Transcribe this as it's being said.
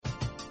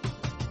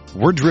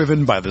We're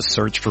driven by the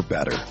search for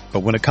better. But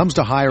when it comes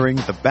to hiring,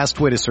 the best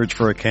way to search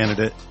for a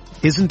candidate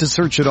isn't to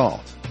search at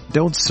all.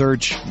 Don't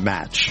search,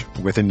 match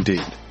with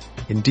Indeed.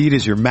 Indeed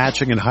is your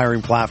matching and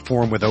hiring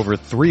platform with over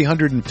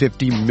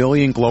 350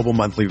 million global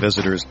monthly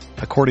visitors,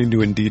 according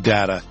to Indeed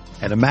data,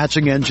 and a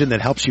matching engine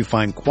that helps you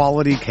find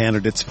quality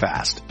candidates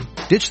fast.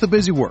 Ditch the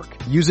busy work.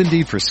 Use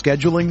Indeed for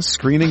scheduling,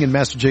 screening, and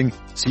messaging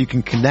so you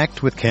can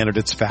connect with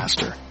candidates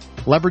faster.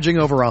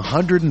 Leveraging over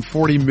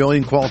 140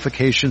 million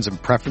qualifications and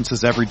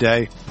preferences every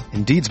day,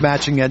 Indeed's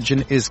matching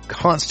engine is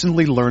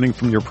constantly learning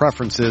from your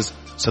preferences,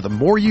 so the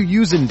more you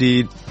use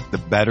Indeed, the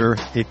better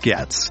it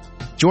gets.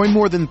 Join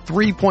more than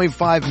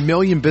 3.5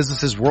 million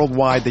businesses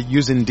worldwide that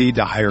use Indeed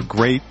to hire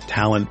great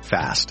talent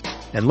fast.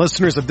 And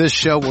listeners of this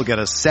show will get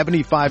a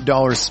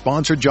 $75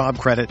 sponsored job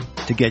credit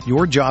to get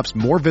your jobs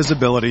more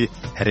visibility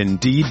at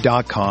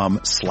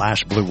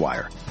Indeed.com/Blue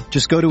Wire.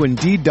 Just go to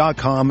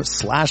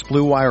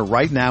Indeed.com/Blue Wire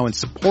right now and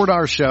support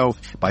our show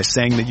by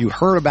saying that you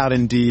heard about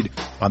Indeed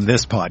on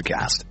this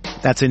podcast.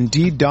 That's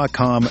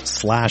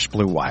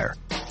Indeed.com/Blue Wire.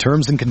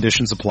 Terms and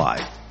conditions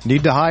apply.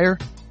 Need to hire?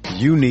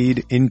 You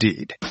need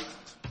Indeed.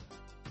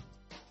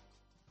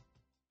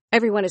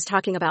 Everyone is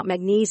talking about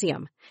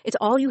magnesium. It's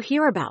all you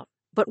hear about.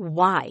 But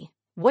why?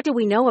 What do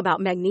we know about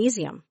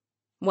magnesium?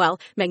 Well,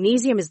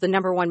 magnesium is the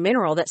number one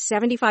mineral that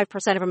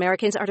 75% of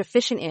Americans are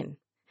deficient in.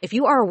 If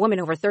you are a woman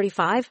over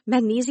 35,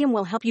 magnesium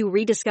will help you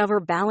rediscover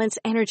balance,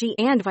 energy,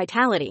 and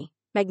vitality.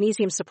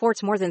 Magnesium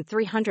supports more than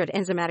 300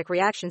 enzymatic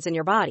reactions in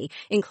your body,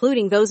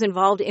 including those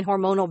involved in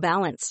hormonal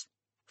balance.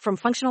 From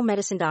functional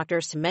medicine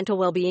doctors to mental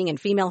well-being and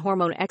female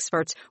hormone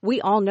experts,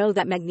 we all know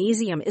that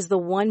magnesium is the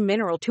one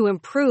mineral to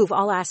improve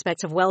all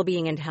aspects of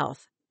well-being and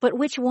health. But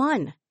which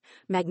one?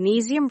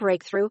 Magnesium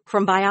Breakthrough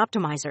from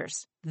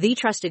Bioptimizers, the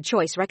trusted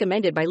choice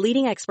recommended by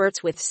leading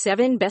experts with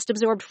 7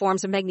 best-absorbed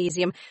forms of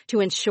magnesium to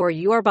ensure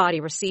your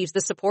body receives the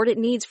support it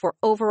needs for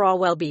overall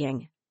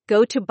well-being.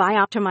 Go to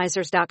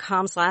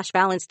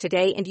bioptimizers.com/balance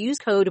today and use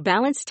code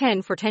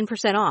BALANCE10 for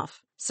 10%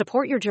 off.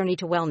 Support your journey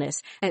to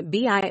wellness at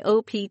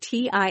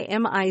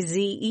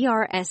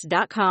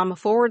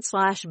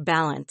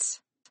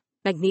bioptimizers.com/balance.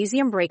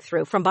 Magnesium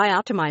Breakthrough from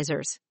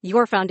Bioptimizers,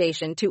 your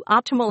foundation to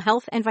optimal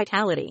health and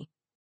vitality.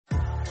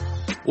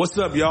 What's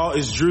up, y'all?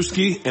 It's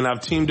Drewski, and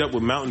I've teamed up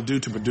with Mountain Dew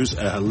to produce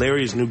a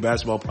hilarious new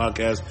basketball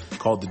podcast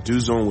called The Dew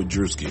Zone with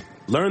Drewski.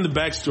 Learn the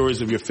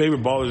backstories of your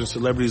favorite ballers and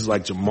celebrities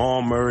like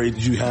Jamal Murray.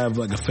 Did you have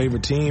like a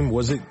favorite team?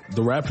 Was it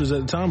the Raptors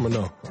at the time or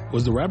no?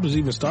 Was the Raptors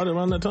even started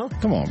around that time?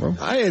 Come on, bro.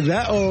 I ain't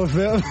that old,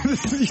 fam.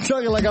 You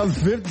talking like I'm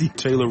 50.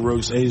 Taylor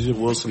Rooks, Asia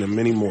Wilson, and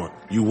many more.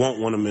 You won't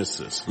want to miss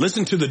this.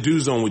 Listen to The Dew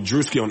Zone with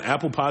Drewski on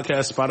Apple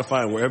Podcasts,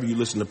 Spotify, and wherever you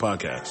listen to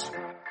podcasts.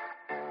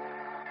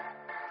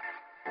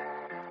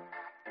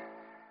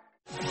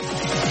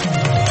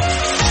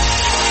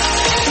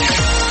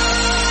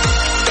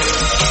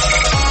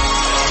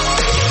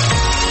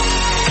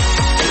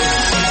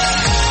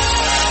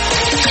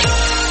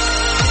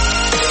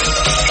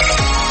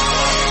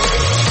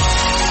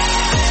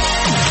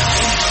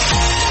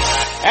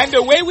 And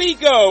away we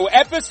go,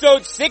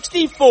 episode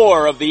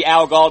 64 of the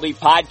Al Galdi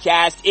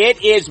podcast.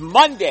 It is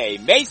Monday,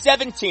 May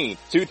 17th,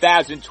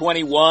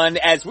 2021,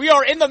 as we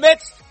are in the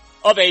midst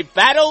of a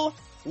battle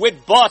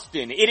with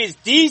Boston. It is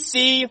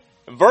DC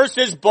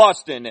versus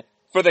Boston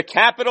for the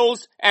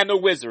Capitals and the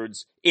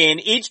Wizards in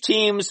each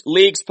team's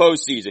league's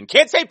postseason.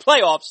 Can't say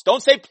playoffs,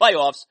 don't say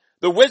playoffs.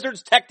 The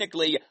Wizards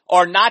technically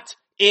are not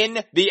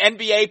in the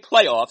NBA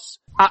playoffs.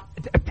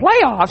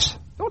 Playoffs?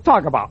 Don't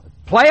talk about it.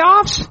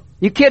 Playoffs?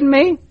 You kidding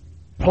me?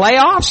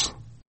 Playoffs?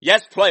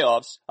 Yes,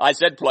 playoffs. I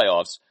said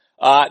playoffs.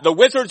 The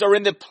Wizards are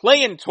in the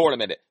play-in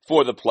tournament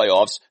for the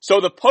playoffs,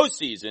 so the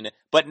postseason,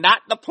 but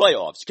not the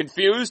playoffs.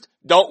 Confused?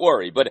 Don't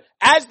worry. But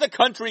as the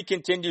country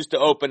continues to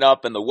open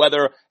up and the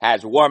weather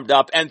has warmed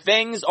up and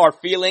things are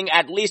feeling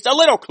at least a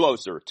little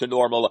closer to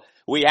normal,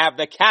 we have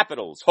the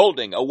Capitals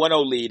holding a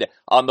 1-0 lead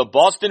on the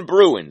Boston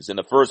Bruins in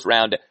the first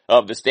round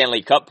of the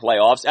Stanley Cup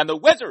playoffs, and the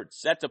Wizards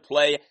set to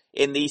play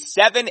in the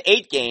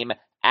 7-8 game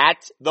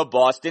at the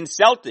Boston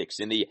Celtics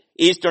in the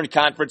Eastern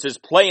Conference's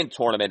play-in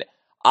tournament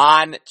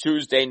on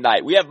Tuesday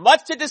night. We have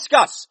much to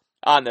discuss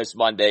on this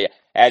Monday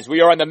as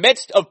we are in the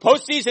midst of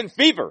postseason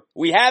fever.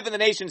 We have in the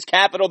nation's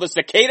capital the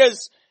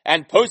cicadas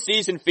and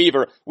postseason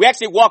fever. We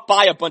actually walked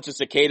by a bunch of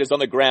cicadas on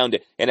the ground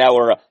in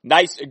our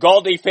nice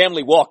Galdi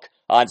family walk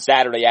on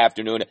Saturday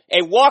afternoon.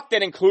 A walk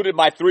that included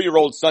my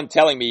 3-year-old son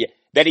telling me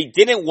that he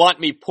didn't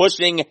want me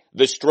pushing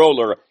the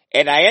stroller,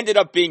 and I ended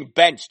up being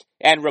benched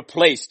and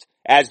replaced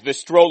as the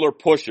stroller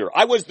pusher.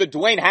 I was the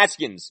Dwayne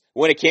Haskins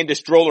when it came to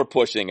stroller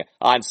pushing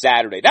on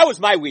Saturday. That was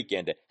my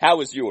weekend. How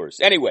was yours?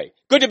 Anyway,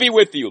 good to be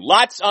with you.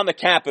 Lots on the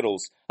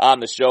Capitals on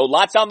the show.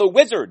 Lots on the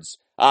Wizards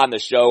on the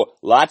show.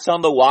 Lots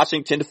on the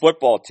Washington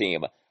football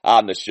team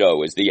on the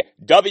show as the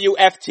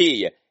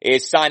WFT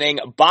is signing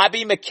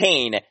Bobby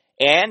McCain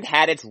and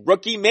had its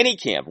rookie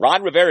minicamp.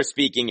 Ron Rivera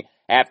speaking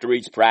after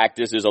each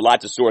practice. There's a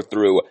lot to sort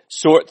through.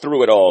 Sort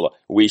through it all,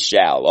 we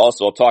shall.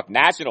 Also, I'll talk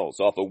Nationals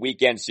off a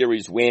weekend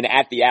series win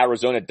at the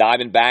Arizona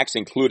Diamondbacks,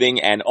 including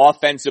an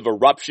offensive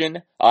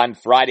eruption on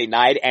Friday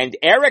night, and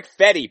Eric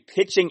Fetty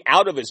pitching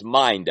out of his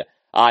mind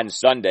on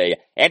Sunday.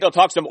 And I'll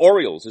talk some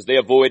Orioles as they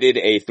avoided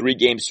a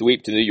 3-game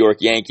sweep to the New York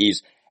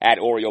Yankees at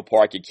Oriole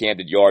Park at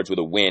Camden Yards with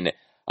a win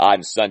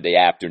on Sunday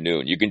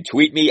afternoon. You can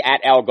tweet me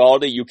at Al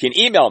Galdi. You can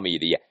email me,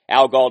 the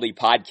Al Galdi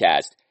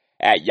podcast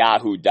at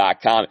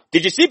yahoo.com.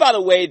 Did you see, by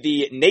the way,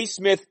 the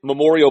Naismith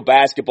Memorial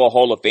Basketball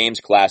Hall of Fame's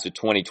class of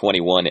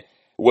 2021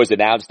 was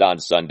announced on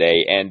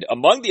Sunday, and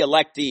among the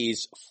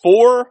electees,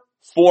 4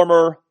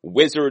 former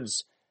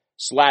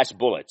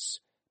Wizards/Bullets: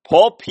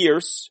 Paul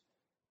Pierce,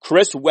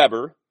 Chris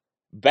Webber,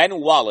 Ben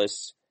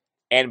Wallace,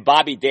 and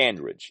Bobby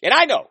Dandridge. And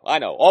I know,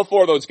 all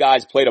 4 of those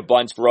guys played a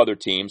bunch for other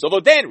teams, although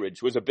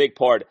Dandridge was a big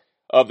part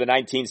of the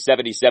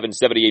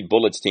 1977-78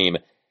 Bullets team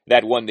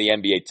that won the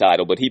NBA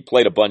title, but he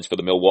played a bunch for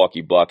the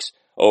Milwaukee Bucks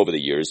over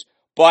the years.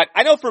 But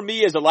I know for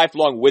me as a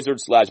lifelong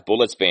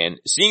Wizards/Bullets fan,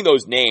 seeing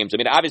those names, I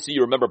mean, obviously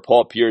you remember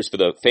Paul Pierce for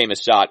the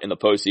famous shot in the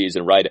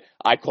postseason, right?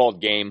 I called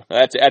game.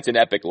 That's an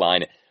epic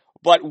line.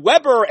 But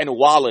Weber and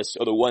Wallace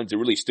are the ones that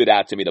really stood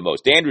out to me the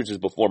most. Dandridge was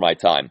before my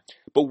time.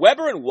 But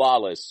Weber and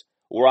Wallace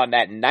were on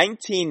that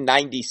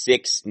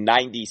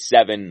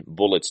 1996-97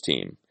 Bullets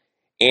team.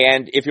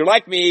 And if you're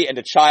like me and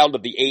a child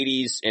of the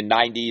 80s and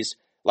 90s,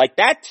 like,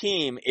 that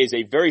team is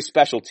a very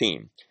special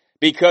team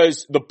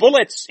because the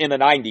Bullets in the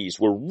 90s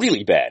were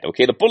really bad,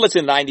 okay? The Bullets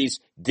in the 90s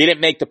didn't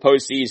make the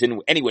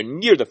postseason anywhere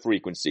near the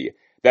frequency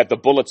that the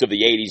Bullets of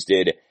the 80s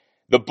did.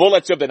 The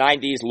Bullets of the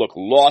 90s looked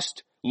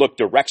lost, looked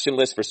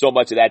directionless for so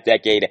much of that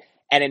decade.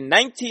 And in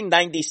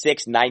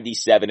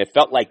 1996-97, it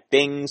felt like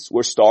things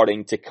were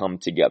starting to come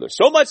together.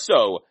 So much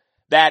so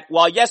that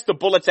while, yes, the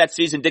Bullets that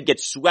season did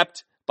get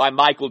swept by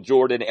Michael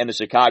Jordan and the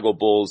Chicago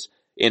Bulls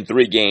in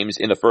 3 games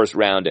in the first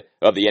round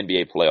of the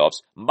NBA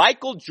playoffs,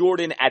 Michael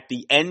Jordan at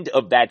the end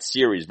of that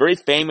series very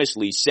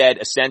famously said,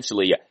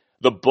 essentially,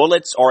 the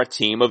Bullets are a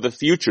team of the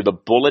future. The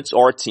Bullets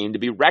are a team to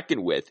be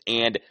reckoned with.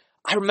 And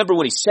I remember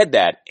when he said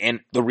that,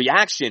 and the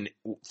reaction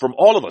from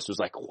all of us was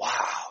like,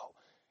 wow,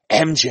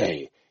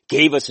 MJ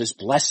gave us his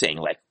blessing.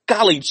 Like,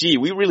 golly gee,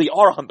 we really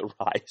are on the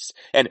rise.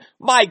 And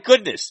my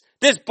goodness,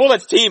 this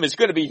Bullets team is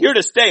going to be here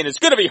to stay, and it's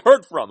going to be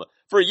heard from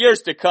for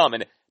years to come.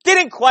 And it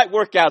didn't quite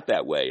work out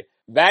that way.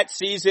 That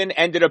season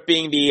ended up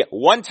being the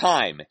one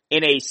time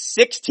in a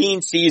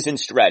 16-season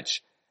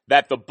stretch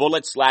that the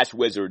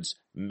Bullets/Wizards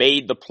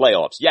made the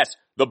playoffs. Yes,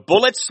 the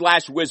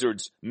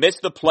Bullets/Wizards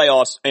missed the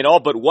playoffs in all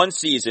but one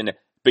season,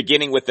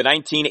 beginning with the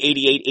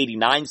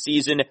 1988-89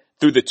 season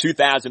through the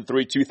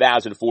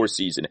 2003-2004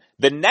 season.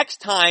 The next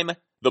time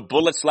the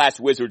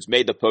Bullets/Wizards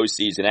made the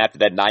postseason after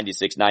that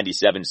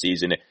 96-97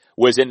 season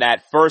was in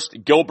that first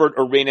Gilbert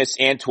Arenas,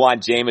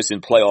 Antoine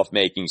Jameson playoff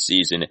making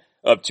season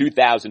of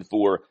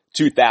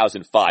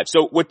 2004-2005.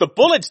 So what the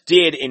Bullets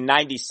did in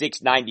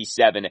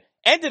 96-97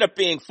 ended up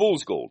being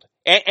fool's gold.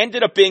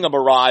 Ended up being a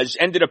mirage,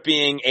 ended up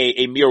being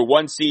a mere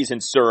one-season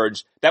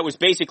surge that was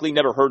basically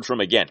never heard from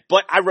again.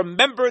 But I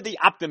remember the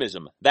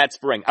optimism that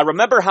spring. I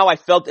remember how I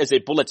felt as a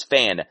Bullets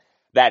fan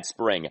that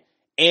spring.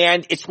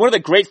 And it's one of the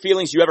great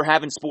feelings you ever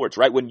have in sports,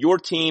 right? When your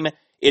team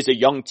is a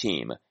young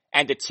team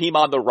and a team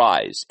on the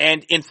rise.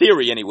 And in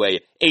theory, anyway,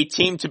 a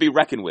team to be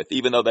reckoned with,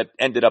 even though that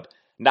ended up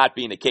not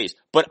being the case.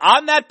 But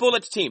on that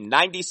Bullets team,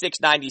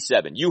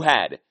 96-97, you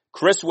had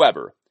Chris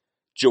Webber,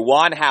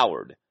 Juwan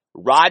Howard,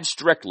 Rod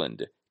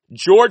Strickland,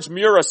 George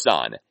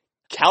Murasan,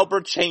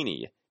 Calbert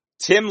Chaney,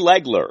 Tim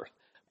Legler,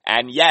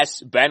 and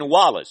yes, Ben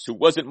Wallace, who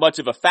wasn't much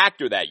of a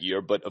factor that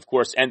year, but of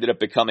course ended up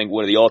becoming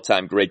one of the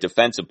all-time great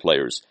defensive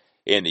players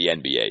in the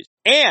NBA.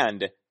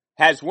 And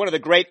has one of the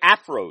great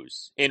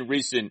afros in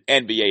recent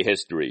NBA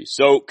history.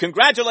 So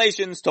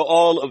congratulations to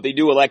all of the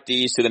new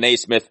electees to the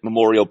Naismith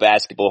Memorial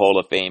Basketball Hall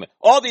of Fame.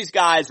 All these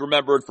guys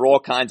remembered for all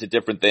kinds of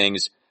different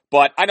things,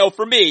 but I know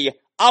for me,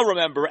 I'll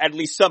remember at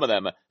least some of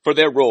them for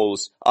their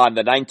roles on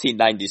the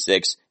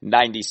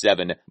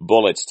 1996-97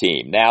 Bullets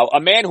team. Now,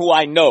 a man who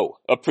I know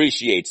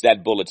appreciates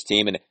that Bullets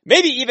team and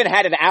maybe even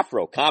had an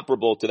afro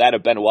comparable to that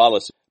of Ben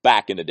Wallace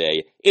back in the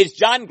day is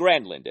John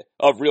Granlund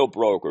of Real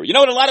Broker. You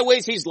know, in a lot of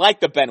ways, he's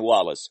like the Ben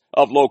Wallace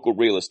of local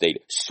real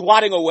estate,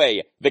 swatting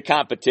away the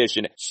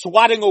competition,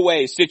 swatting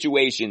away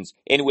situations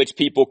in which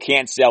people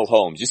can't sell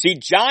homes. You see,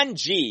 John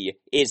G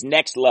is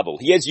next level.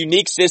 He has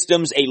unique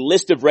systems, a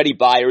list of ready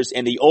buyers,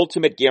 and the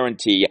ultimate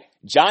guarantee.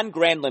 John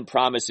Granlund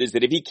promises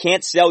that if he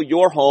can't sell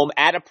your home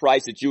at a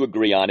price that you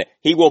agree on,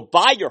 he will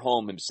buy your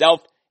home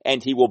himself,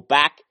 and he will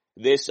back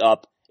this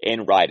up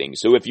in writing.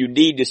 So if you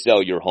need to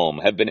sell your home,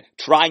 have been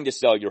trying to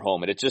sell your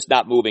home, and it's just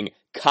not moving,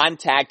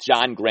 contact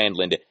John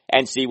Granlund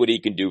and see what he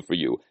can do for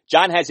you.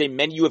 John has a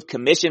menu of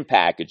commission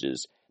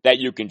packages that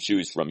you can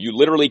choose from. You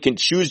literally can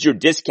choose your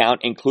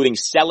discount, including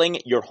selling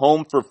your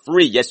home for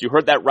free. Yes, you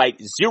heard that right.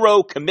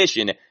 0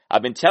 commission.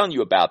 I've been telling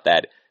you about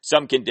that.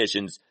 Some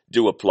conditions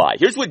do apply.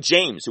 Here's what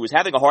James, who was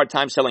having a hard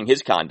time selling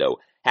his condo,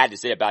 had to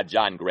say about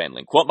John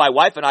Granlund. Quote, "My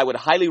wife and I would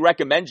highly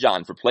recommend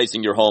John for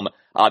placing your home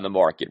on the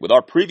market. With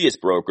our previous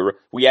broker,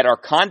 we had our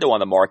condo on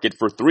the market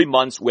for 3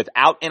 months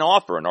without an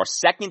offer. In our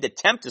second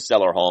attempt to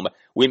sell our home,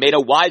 we made a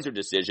wiser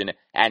decision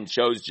and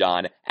chose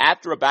John.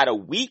 After about a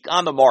week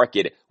on the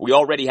market, we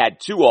already had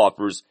 2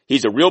 offers.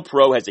 He's a real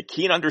pro, has a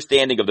keen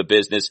understanding of the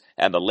business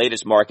and the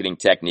latest marketing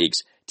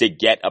techniques to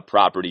get a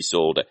property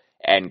sold.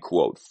 End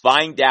quote.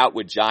 Find out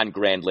what John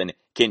Grandlin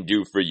can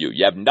do for you.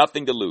 You have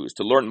nothing to lose.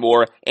 To learn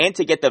more and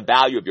to get the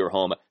value of your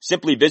home,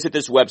 simply visit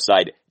this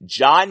website,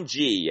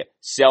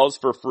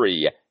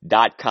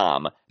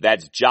 johngsellsforfree.com.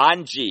 That's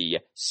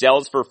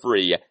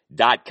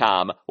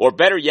johngsellsforfree.com. Or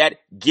better yet,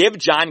 give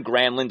John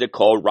Grandlin a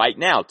call right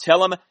now.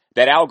 Tell him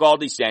that Al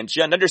Galdi sent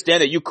you, and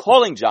understand that you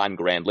calling John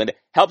Grandlin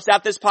helps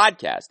out this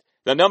podcast.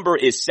 The number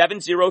is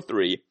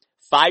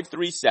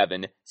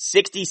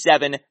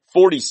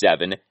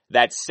 703-537-6747.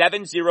 That's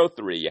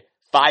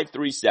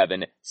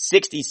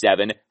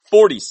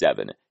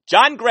 703-537-6747.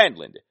 John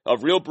Grandlin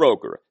of Real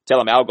Broker.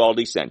 Tell him Al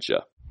Galdi sent you.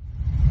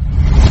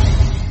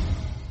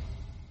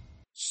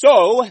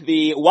 So,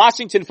 the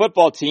Washington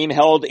football team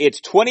held its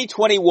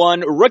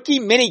 2021 Rookie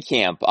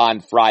Minicamp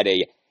on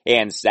Friday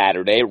and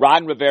Saturday.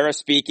 Ron Rivera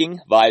speaking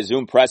via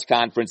Zoom press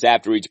conference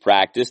after each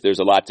practice. There's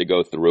a lot to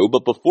go through.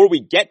 But before we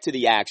get to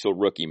the actual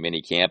Rookie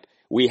Minicamp,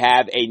 we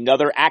have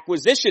another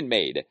acquisition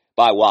made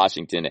by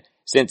Washington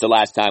since the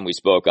last time we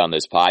spoke on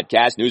this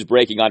podcast. News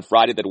breaking on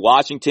Friday that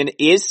Washington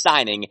is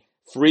signing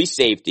free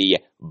safety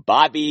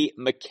Bobby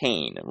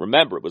McCain.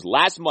 Remember, it was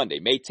last Monday,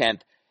 May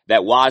 10th,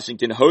 that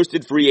Washington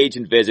hosted free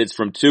agent visits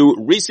from 2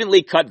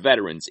 recently cut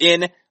veterans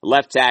in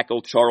left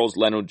tackle Charles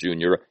Leno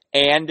Jr.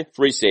 and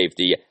free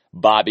safety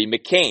Bobby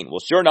McCain. Well,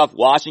 sure enough,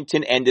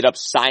 Washington ended up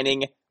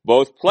signing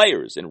both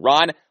players. And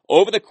Ron,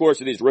 over the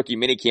course of these rookie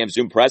minicamp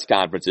Zoom press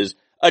conferences,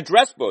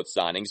 addressed both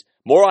signings.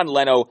 More on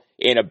Leno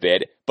in a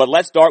bit, but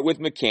let's start with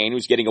McCain,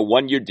 who's getting a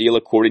 1-year deal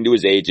according to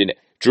his agent,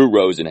 Drew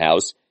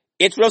Rosenhaus.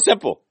 It's real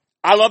simple.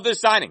 I love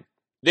this signing.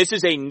 This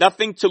is a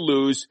nothing to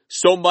lose,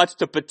 so much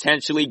to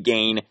potentially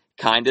gain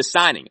kind of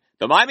signing.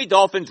 The Miami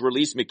Dolphins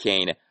released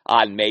McCain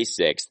on May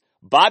 6th.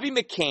 Bobby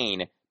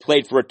McCain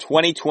played for a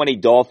 2020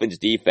 Dolphins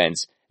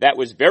defense that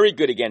was very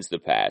good against the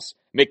pass.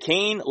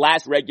 McCain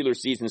last regular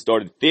season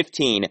started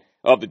 15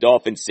 of the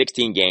Dolphins'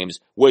 16 games,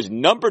 was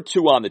number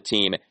 2 on the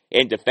team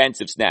in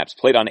defensive snaps,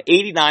 played on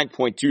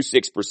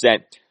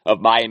 89.26% of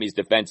Miami's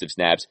defensive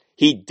snaps.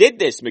 He did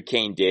this,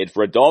 McCain did,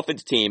 for a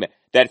Dolphins team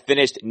that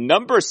finished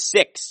number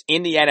 6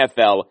 in the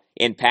NFL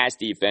in pass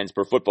defense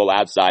per Football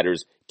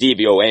Outsiders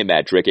DVOA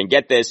metric. And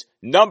get this,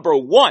 number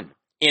 1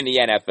 in the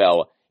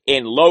NFL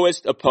in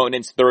lowest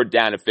opponent's third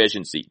down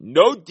efficiency.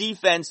 No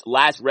defense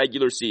last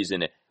regular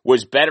season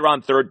was better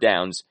on third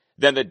downs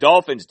than the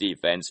Dolphins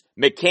defense.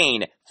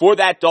 McCain, for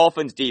that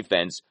Dolphins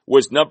defense,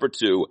 was number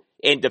 2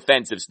 in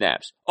defensive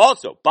snaps.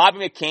 Also, Bobby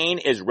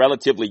McCain is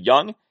relatively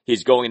young.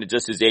 He's going into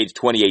just his age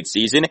 28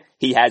 season.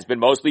 He has been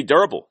mostly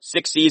durable.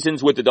 6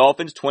 seasons with the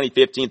Dolphins,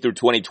 2015 through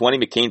 2020.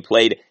 McCain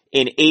played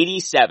in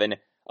 87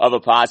 of a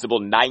possible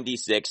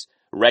 96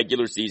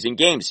 regular season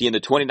games. He in the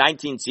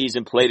 2019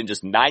 season played in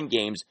just 9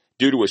 games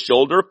due to a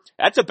shoulder.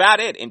 That's about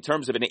it in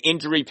terms of an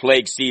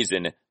injury-plagued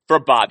season for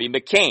Bobby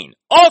McCain.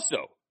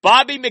 Also,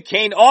 Bobby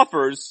McCain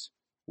offers,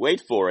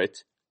 wait for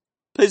it,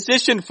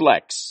 position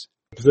flex.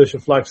 Position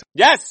flex.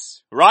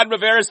 Yes, Ron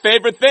Rivera's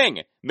favorite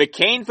thing.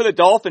 McCain for the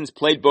Dolphins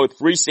played both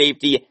free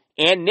safety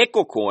and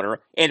nickel corner.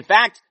 In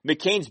fact,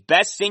 McCain's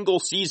best single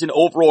season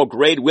overall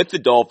grade with the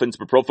Dolphins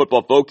for Pro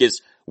Football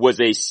Focus was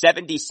a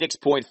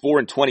 76.4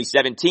 in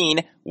 2017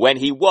 when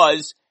he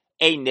was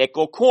a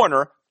nickel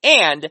corner.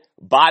 And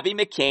Bobby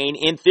McCain,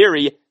 in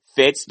theory,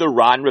 fits the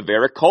Ron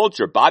Rivera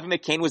culture. Bobby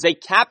McCain was a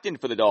captain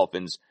for the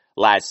Dolphins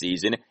last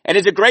season, and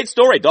it's a great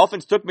story.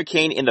 Dolphins took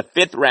McCain in the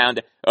 5th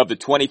round of the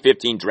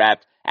 2015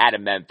 draft out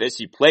of Memphis.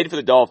 He played for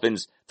the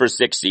Dolphins for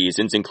 6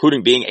 seasons,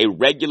 including being a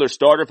regular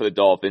starter for the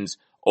Dolphins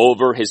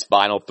over his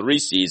final 3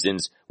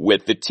 seasons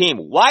with the team.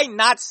 Why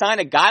not sign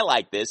a guy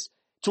like this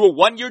to a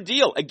 1-year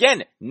deal?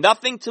 Again,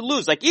 nothing to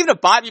lose. Like, even if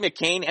Bobby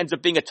McCain ends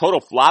up being a total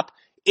flop,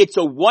 it's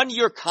a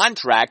 1-year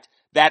contract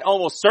that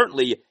almost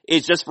certainly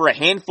is just for a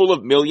handful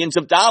of millions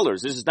of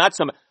dollars. This is not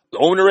some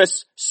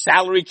onerous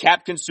salary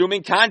cap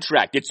consuming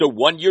contract. It's a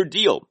 1-year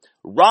deal.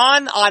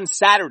 Ron on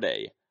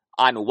Saturday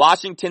on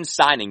Washington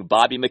signing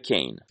Bobby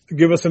McCain.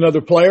 Give us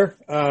another player.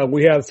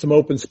 We have some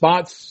open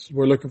spots.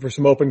 We're looking for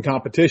some open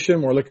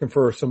competition. We're looking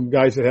for some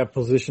guys that have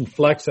position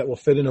flex that will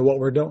fit into what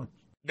we're doing.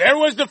 There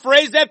was the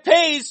phrase that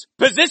pays.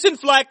 Position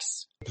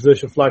flex.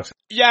 Position flex.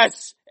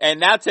 Yes. And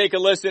now take a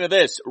listen to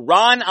this.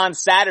 Ron on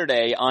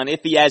Saturday on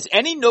if he has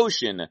any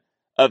notion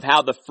of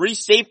how the free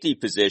safety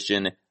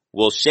position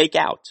will shake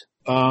out.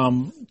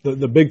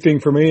 The big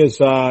thing for me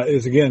is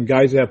again,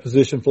 guys that have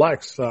position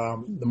flex.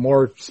 The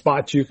more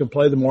spots you can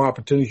play, the more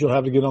opportunities you'll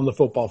have to get on the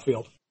football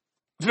field.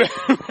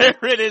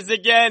 There it is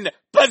again.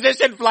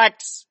 Position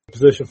flex.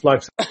 Position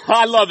flex.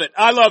 I love it.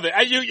 I love it.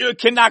 You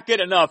cannot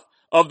get enough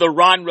of the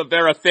Ron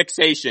Rivera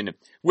fixation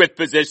with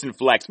position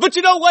flex. But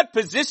you know what?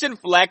 Position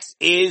flex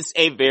is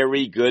a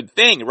very good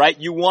thing, right?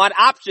 You want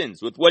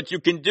options with what you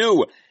can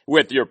do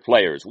with your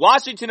players.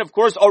 Washington, of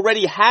course,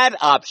 already had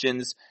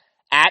options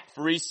at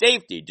free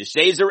safety.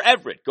 DeShazer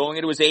Everett going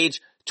into his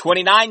age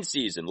 29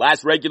 season.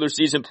 Last regular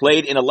season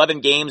played in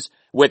 11 games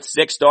with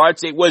 6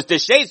 starts. It was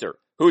DeShazer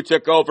who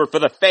took over for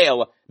the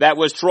fail that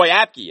was Troy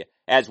Apke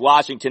as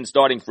Washington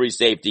starting free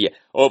safety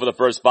over the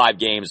first 5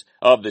 games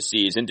of the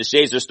season.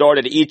 DeShazer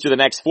started each of the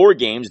next 4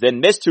 games, then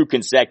missed 2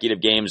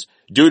 consecutive games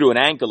due to an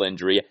ankle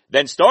injury,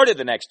 then started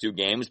the next 2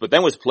 games, but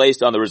then was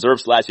placed on the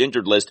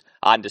reserve/injured list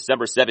on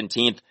December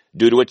 17th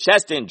due to a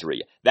chest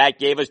injury. That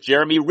gave us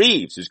Jeremy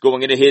Reeves, who's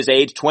going into his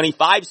age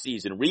 25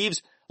 season.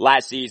 Reeves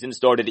last season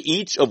started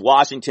each of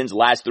Washington's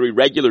last 3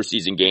 regular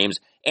season games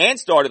and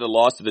started a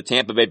loss to the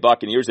Tampa Bay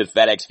Buccaneers at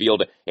FedEx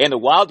Field in the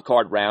wild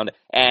card round.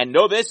 And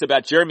know this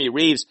about Jeremy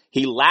Reeves,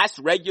 he last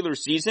regular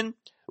season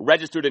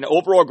registered an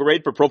overall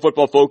grade for Pro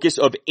Football Focus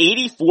of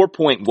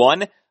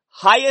 84.1,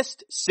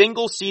 highest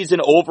single season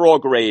overall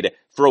grade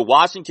for a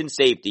Washington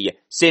safety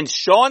since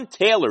Sean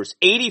Taylor's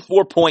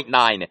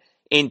 84.9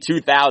 in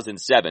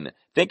 2007.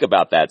 Think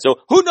about that. So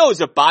who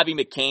knows if Bobby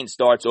McCain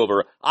starts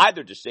over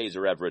either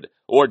DeShazer Everett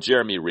or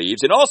Jeremy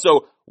Reeves? And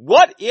also,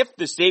 what if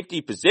the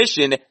safety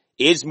position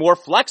is more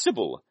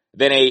flexible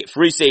than a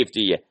free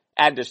safety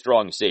and a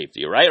strong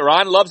safety, right?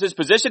 Ron loves his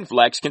position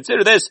flex.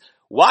 Consider this.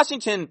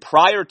 Washington,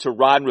 prior to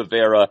Ron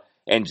Rivera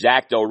and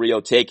Jack Del Rio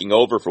taking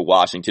over for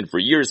Washington for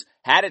years,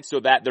 had it so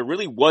that there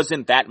really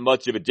wasn't that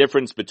much of a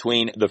difference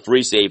between the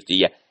free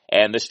safety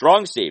and the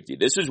strong safety.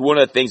 This is one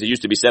of the things that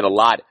used to be said a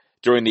lot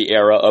during the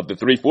era of the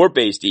 3-4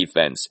 base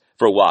defense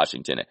for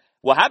Washington.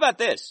 Well, how about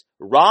this?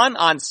 Ron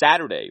on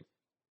Saturday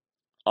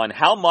on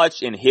how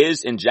much in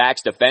his and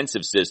Jack's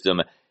defensive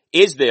system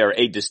is there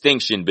a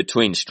distinction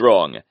between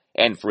strong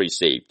and free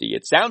safety?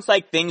 It sounds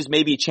like things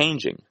may be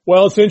changing.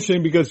 Well, it's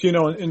interesting because, you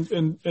know,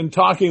 in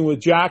talking with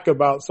Jack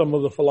about some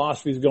of the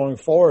philosophies going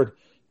forward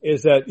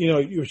is that, you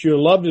know, what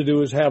you love to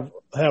do is have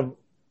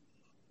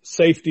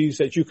safeties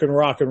that you can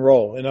rock and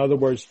roll. In other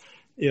words,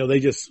 you know, they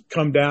just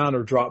come down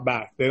or drop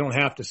back. They don't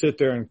have to sit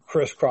there and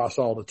crisscross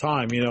all the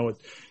time. You know,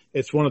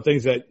 it's one of the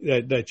things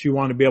that you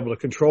want to be able to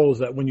control is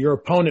that when your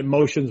opponent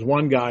motions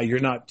one guy, you're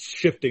not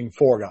shifting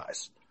 4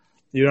 guys.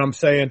 You know what I'm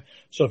saying?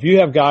 So if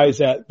you have guys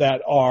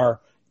that are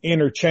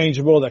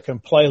interchangeable, that can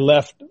play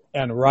left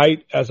and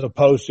right as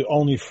opposed to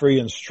only free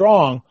and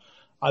strong,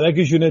 that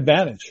gives you an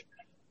advantage.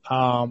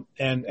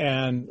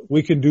 And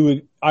we can do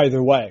it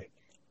either way.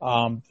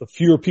 The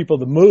fewer people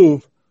to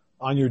move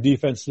on your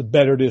defense, the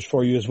better it is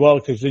for you as well,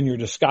 because then your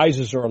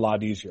disguises are a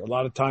lot easier. A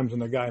lot of times when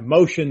the guy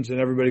motions and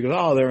everybody goes,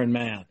 oh, they're in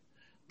man.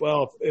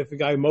 Well, if the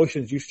guy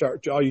motions,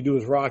 all you do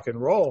is rock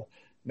and roll.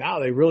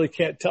 Now they really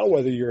can't tell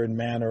whether you're in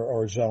man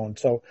or zone.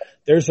 So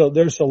there's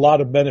a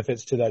lot of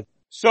benefits to that.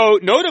 So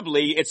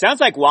notably, it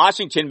sounds like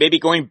Washington may be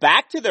going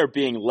back to there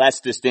being less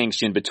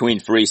distinction between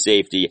free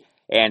safety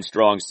and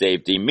strong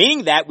safety,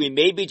 meaning that we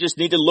maybe just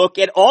need to look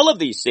at all of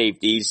these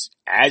safeties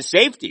as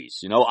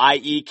safeties, you know,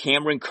 i.e.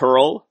 Cameron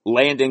Curl,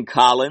 Landon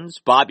Collins,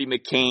 Bobby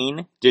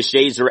McCain,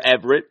 DeShazer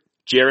Everett,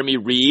 Jeremy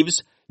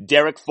Reeves,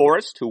 Derek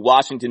Forrest, who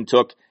Washington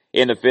took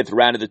in the 5th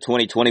round of the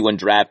 2021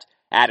 draft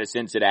out of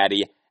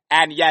Cincinnati,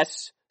 and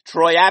yes,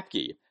 Troy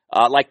Apke.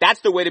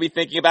 That's the way to be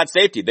thinking about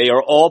safety. They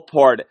are all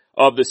part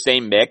of the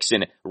same mix,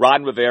 and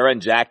Ron Rivera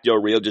and Jack Del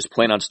Rio just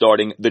plan on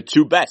starting the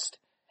 2 best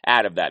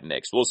out of that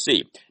mix. We'll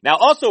see. Now,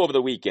 also over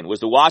the weekend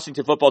was the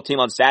Washington football team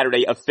on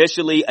Saturday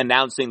officially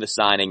announcing the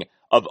signing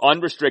of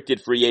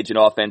unrestricted free agent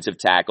offensive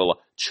tackle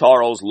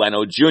Charles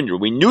Leno Jr.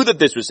 We knew that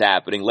this was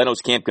happening.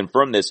 Leno's camp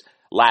confirmed this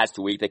last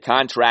week. They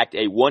contract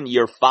a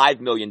 1-year, $5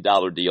 million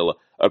deal,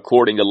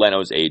 according to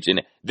Leno's agent.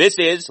 This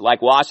is,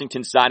 like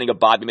Washington signing of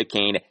Bobby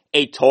McCain,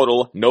 a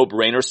total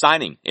no-brainer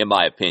signing, in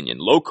my opinion.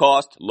 Low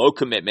cost, low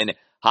commitment,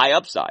 high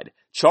upside.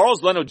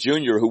 Charles Leno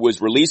Jr., who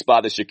was released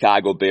by the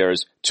Chicago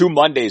Bears 2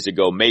 Mondays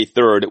ago, May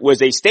 3rd,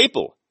 was a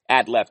staple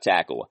at left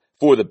tackle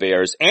for the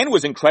Bears and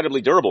was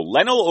incredibly durable.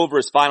 Leno, over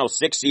his final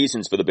 6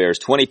 seasons for the Bears,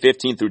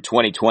 2015 through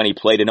 2020,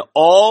 played in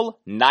all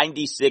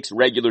 96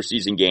 regular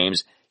season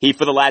games. He,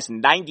 for the last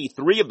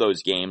 93 of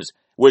those games,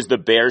 was the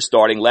Bears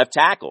starting left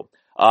tackle.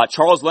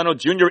 Charles Leno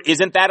Jr.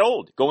 isn't that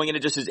old, going into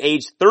just his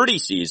age 30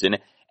 season,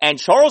 and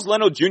Charles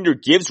Leno Jr.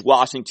 gives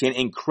Washington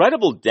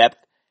incredible depth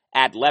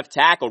at left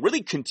tackle,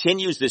 really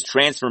continues this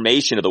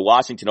transformation of the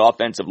Washington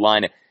offensive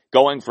line,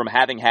 going from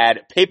having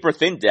had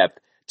paper-thin depth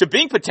to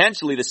being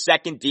potentially the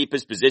 2nd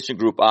deepest position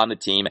group on the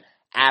team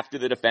after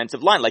the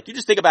defensive line. Like, you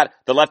just think about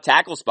the left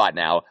tackle spot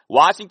now.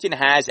 Washington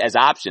has as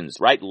options,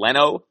 right?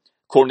 Leno,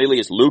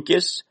 Cornelius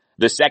Lucas,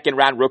 the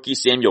 2nd-round rookie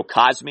Samuel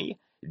Cosme,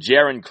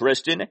 Jaron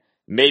Christian,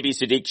 maybe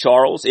Sadiq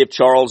Charles, if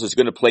Charles is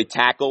going to play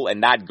tackle and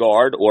not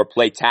guard, or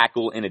play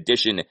tackle in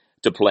addition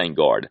to playing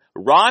guard.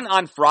 Ron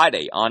on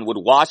Friday on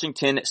what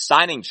Washington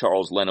signing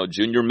Charles Leno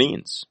Jr.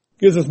 means.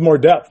 Gives us more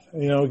depth,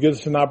 you know,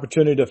 gives us an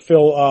opportunity to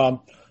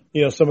fill,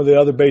 some of the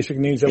other basic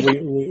needs that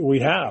we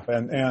have.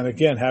 And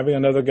again, having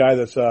another guy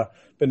that's,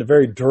 been a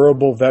very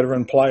durable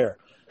veteran player.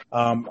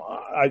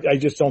 I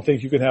just don't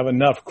think you can have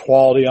enough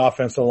quality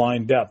offensive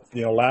line depth.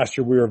 You know, last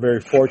year we were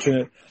very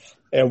fortunate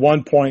at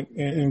one point,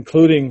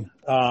 including,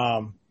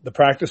 the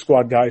practice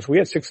squad guys, we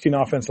had 16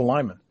 offensive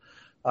linemen.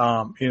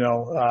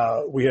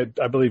 We had,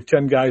 I believe,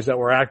 10 guys that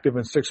were active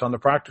and 6 on the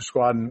practice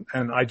squad.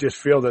 And I just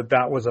feel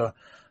that was a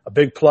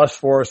big plus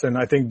for us. And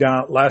I think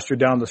last year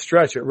down the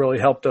stretch, it really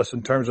helped us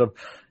in terms of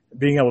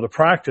being able to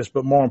practice,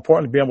 but more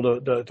importantly, be able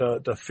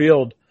to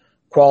field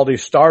quality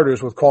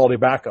starters with quality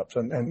backups.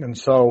 And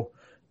so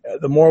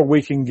the more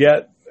we can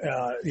get,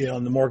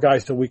 and the more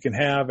guys that we can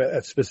have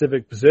at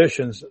specific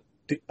positions,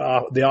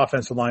 the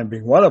offensive line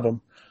being one of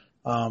them,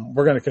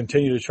 we're going to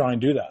continue to try and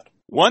do that.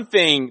 One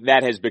thing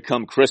that has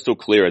become crystal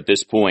clear at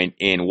this point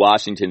in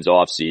Washington's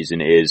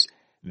offseason is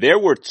there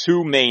were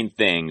 2 main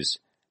things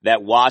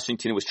that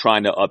Washington was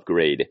trying to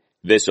upgrade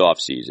this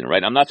offseason,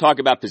 right? I'm not talking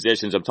about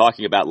positions. I'm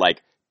talking about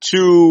like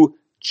 2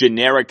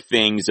 generic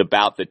things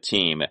about the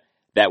team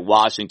that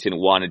Washington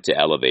wanted to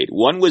elevate.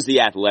 One was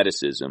the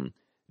athleticism.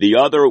 The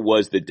other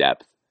was the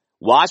depth.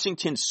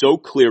 Washington so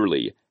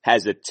clearly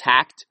has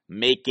attacked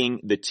making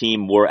the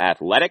team more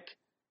athletic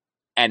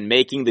and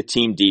making the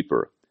team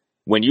deeper.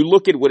 When you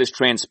look at what has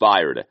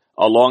transpired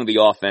along the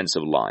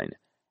offensive line,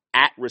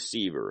 at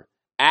receiver,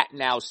 at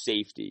now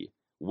safety,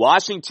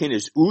 Washington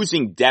is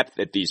oozing depth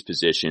at these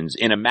positions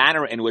in a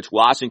manner in which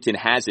Washington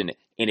hasn't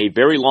in a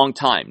very long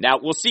time. Now,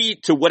 we'll see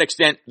to what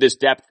extent this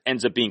depth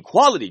ends up being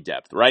quality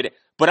depth, right?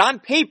 But on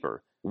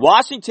paper,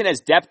 Washington has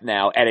depth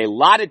now at a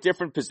lot of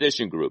different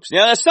position groups.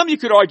 Now, some you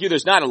could argue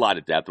there's not a lot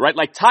of depth, right?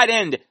 Like tight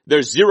end,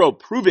 there's 0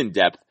 proven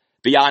depth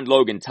beyond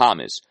Logan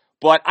Thomas.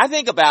 But I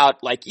think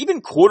about like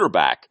even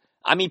quarterback.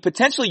 I mean,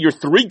 potentially you're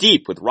 3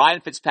 deep with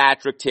Ryan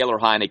Fitzpatrick, Taylor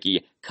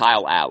Heineke,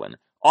 Kyle Allen.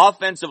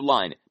 Offensive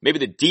line, maybe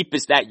the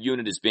deepest that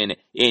unit has been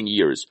in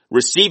years.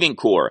 Receiving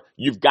core,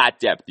 you've got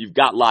depth. You've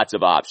got lots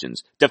of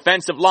options.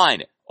 Defensive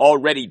line,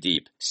 already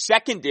deep.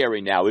 Secondary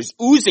now is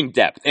oozing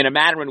depth in a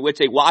manner in which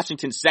a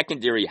Washington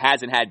secondary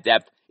hasn't had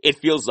depth, it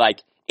feels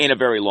like, in a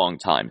very long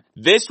time.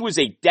 This was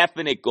a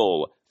definite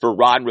goal for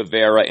Ron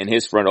Rivera and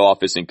his front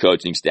office and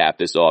coaching staff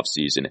this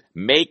offseason.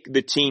 Make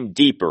the team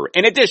deeper,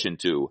 in addition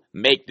to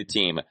make the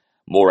team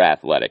more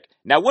athletic.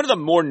 Now, one of the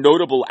more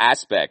notable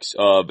aspects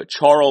of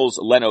Charles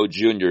Leno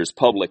Jr.'s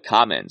public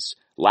comments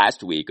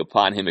last week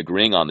upon him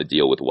agreeing on the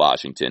deal with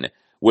Washington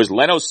was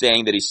Leno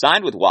saying that he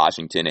signed with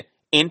Washington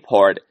in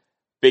part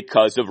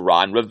because of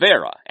Ron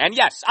Rivera. And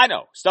yes, I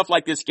know, stuff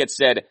like this gets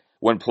said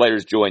when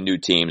players join new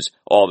teams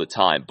all the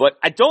time. But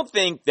I don't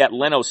think that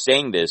Leno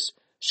saying this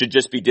should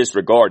just be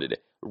disregarded.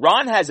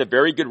 Ron has a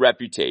very good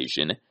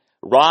reputation.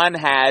 Ron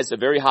has a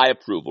very high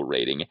approval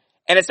rating.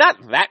 And it's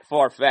not that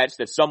far-fetched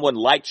that someone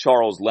like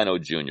Charles Leno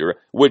Jr.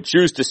 would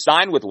choose to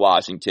sign with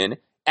Washington,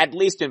 at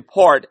least in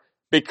part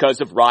because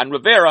of Ron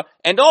Rivera,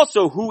 and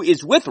also who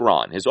is with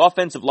Ron, his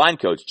offensive line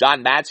coach,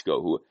 John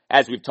Matsko, who,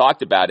 as we've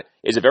talked about,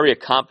 is a very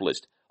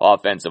accomplished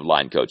offensive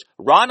line coach.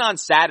 Ron on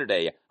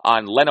Saturday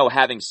on Leno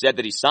having said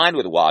that he signed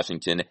with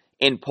Washington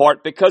in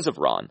part because of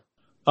Ron.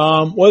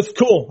 Well, it's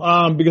cool,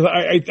 because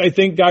I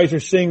think guys are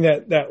seeing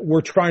that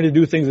we're trying to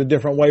do things a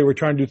different way. We're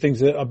trying to do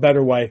things a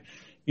better way.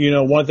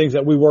 One of the things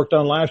that we worked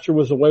on last year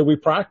was the way we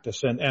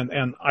practice.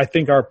 And I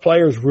think our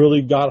players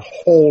really got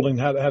hold and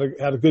had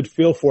a good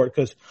feel for it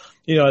because,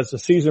 as the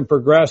season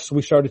progressed,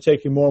 we started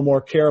taking more and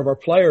more care of our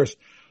players.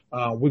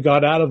 We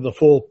got out of the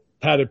full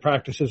padded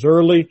practices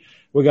early.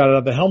 We got out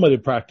of the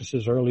helmeted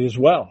practices early as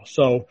well.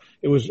 So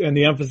and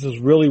the emphasis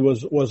really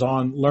was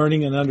on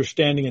learning and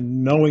understanding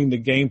and knowing the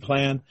game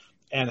plan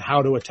and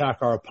how to attack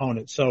our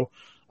opponent. So,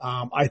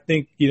 I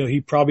think,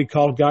 he probably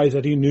called guys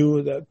that he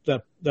knew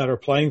that are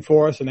playing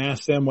for us and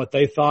asked them what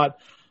they thought.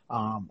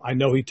 I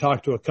know he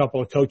talked to a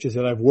couple of coaches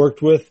that I've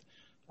worked with.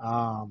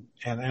 And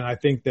I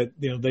think that,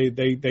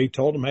 they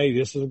told him, hey,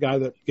 this is a guy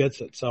that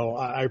gets it. So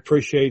I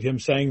appreciate him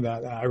saying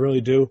that. I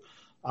really do.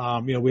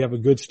 We have a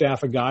good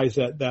staff of guys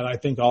that I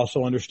think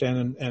also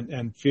understand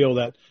and feel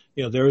that,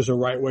 there is a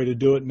right way to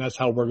do it. And that's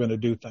how we're going to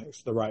do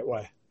things the right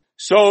way.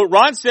 So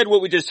Ron said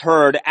what we just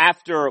heard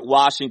after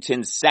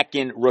Washington's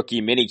second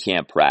rookie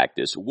minicamp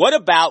practice. What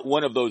about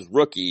one of those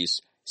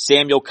rookies,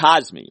 Samuel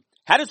Cosmi?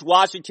 How does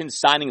Washington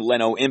signing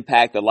Leno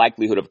impact the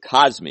likelihood of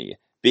Cosmi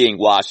being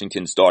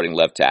Washington's starting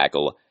left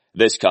tackle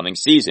this coming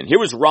season? Here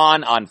was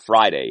Ron on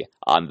Friday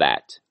on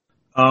that.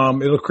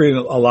 It'll create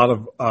a lot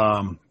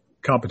of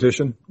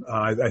competition.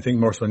 I think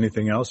more so than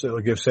anything else.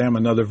 It'll give Sam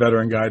another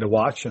veteran guy to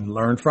watch and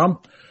learn from.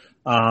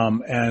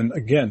 And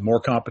again,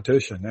 more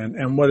competition.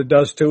 And what it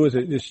does too is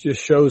it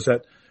just shows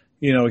that,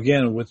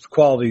 again, with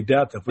quality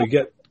depth, if we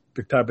get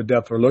the type of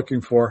depth we're looking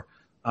for,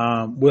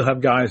 we'll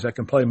have guys that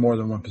can play more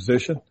than one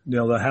position.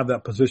 They'll have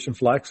that position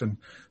flex. And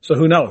so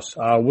who knows?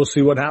 We'll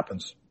see what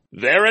happens.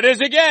 There it is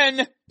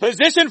again.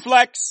 Position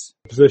flex.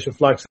 Position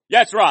flex.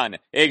 Yes, Ron.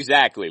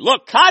 Exactly.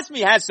 Look,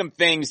 Cosmi has some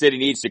things that he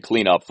needs to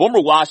clean up.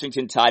 Former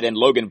Washington tight end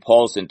Logan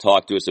Paulson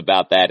talked to us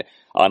about that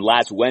on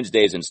last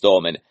Wednesday's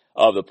installment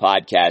of the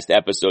podcast,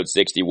 episode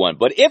 61.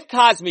 But if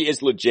Cosmi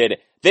is legit,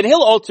 then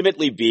he'll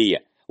ultimately be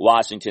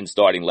Washington's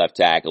starting left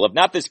tackle. If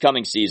not this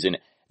coming season,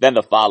 then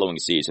the following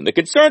season. The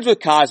concerns with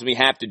Cosmi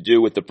have to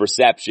do with the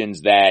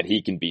perceptions that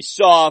he can be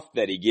soft,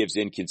 that he gives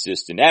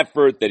inconsistent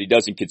effort, that he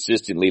doesn't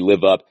consistently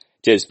live up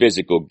to his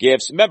physical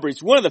gifts. Remember,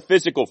 he's one of the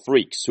physical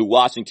freaks who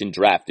Washington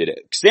drafted.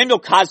 Samuel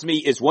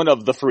Cosmi is one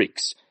of the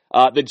freaks.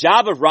 The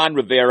job of Ron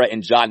Rivera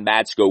and John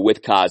Matsko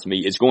with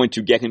Cosmi is going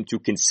to get him to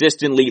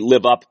consistently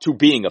live up to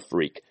being a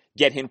freak,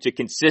 get him to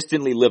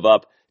consistently live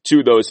up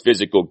to those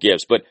physical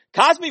gifts. But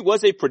Cosmi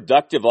was a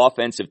productive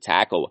offensive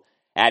tackle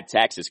at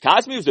Texas.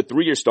 Cosmi was a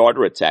 3-year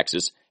starter at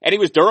Texas, and he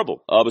was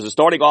durable. Was a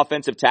starting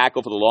offensive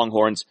tackle for the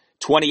Longhorns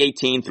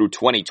 2018 through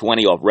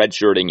 2020 off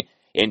redshirting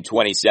in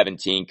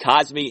 2017.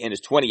 Cosmi in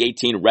his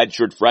 2018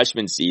 redshirt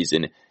freshman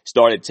season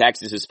started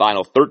Texas's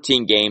final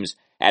 13 games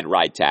at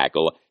right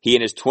tackle. He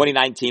in his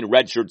 2019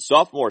 redshirt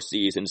sophomore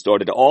season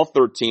started all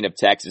 13 of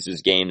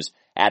Texas's games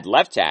at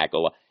left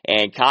tackle,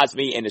 and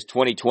Cosmi in his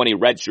 2020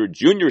 redshirt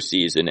junior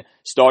season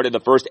started the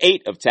first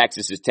 8 of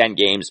Texas's 10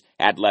 games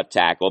at left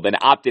tackle, then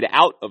opted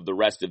out of the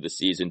rest of the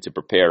season to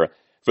prepare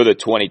for the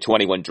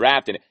 2021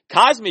 draft. And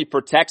Cosmi,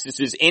 per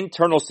Texas's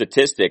internal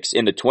statistics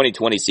in the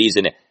 2020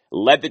 season,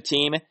 led the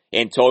team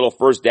in total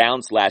first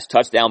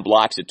down/touchdown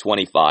blocks at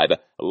 25,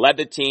 led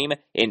the team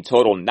in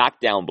total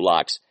knockdown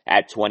blocks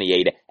at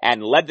 28,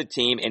 and led the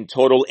team in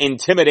total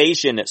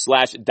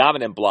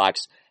intimidation/dominant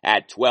blocks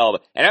at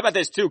 12. And how about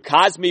this too?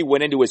 Cosmi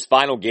went into his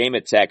final game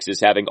at Texas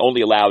having only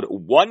allowed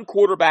 1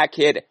 quarterback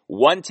hit,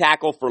 1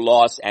 tackle for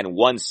loss, and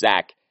 1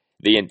 sack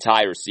the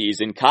entire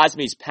season.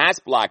 Cosmi's pass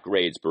block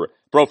grades per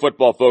Pro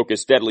Football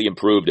Focus steadily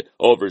improved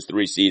over his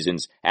 3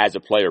 seasons as a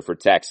player for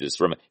Texas,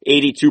 from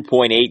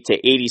 82.8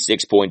 to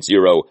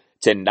 86.0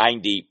 to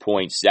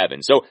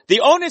 90.7. So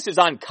the onus is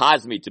on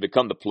Cosmi to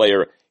become the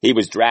player he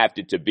was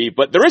drafted to be,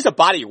 but there is a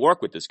body of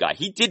work with this guy.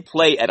 He did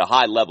play at a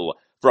high level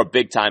for a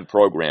big-time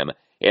program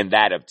in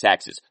that of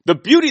Texas. The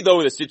beauty, though,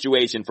 of the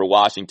situation for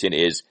Washington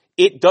is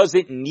it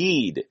doesn't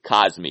need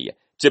Cosmi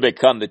to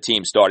become the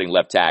team starting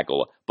left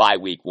tackle by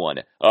week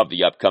 1 of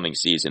the upcoming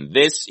season.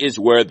 This is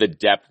where the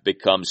depth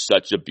becomes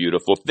such a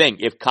beautiful thing.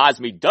 If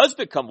Cosmi does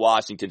become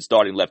Washington's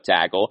starting left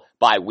tackle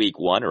by week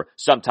 1 or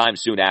sometime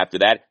soon after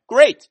that,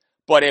 great.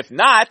 But if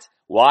not,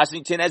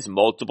 Washington has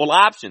multiple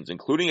options,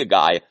 including a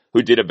guy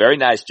who did a very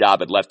nice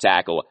job at left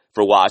tackle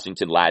for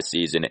Washington last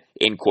season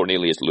in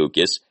Cornelius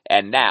Lucas,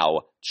 and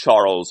now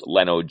Charles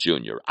Leno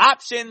Jr.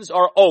 Options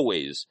are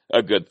always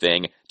a good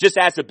thing. Just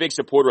as a big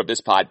supporter of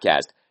this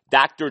podcast,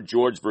 Dr.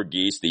 George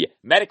Verghese, the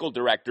medical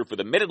director for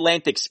the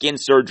Mid-Atlantic Skin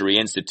Surgery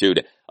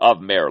Institute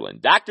of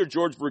Maryland. Dr.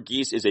 George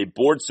Verghese is a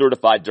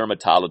board-certified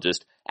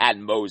dermatologist at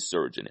Mohs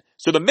Surgeon.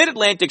 So the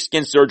Mid-Atlantic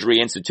Skin Surgery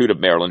Institute of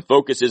Maryland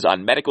focuses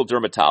on medical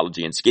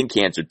dermatology and skin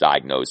cancer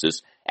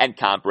diagnosis and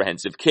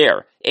comprehensive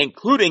care,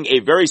 including a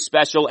very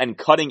special and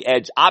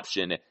cutting-edge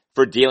option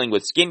for dealing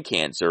with skin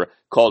cancer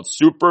called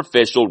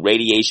superficial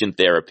radiation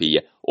therapy,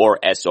 or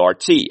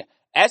SRT.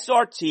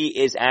 SRT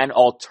is an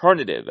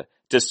alternative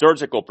to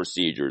surgical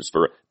procedures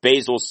for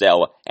basal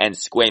cell and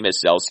squamous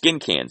cell skin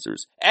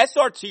cancers.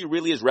 SRT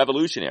really is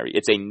revolutionary.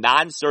 It's a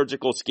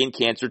non-surgical skin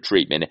cancer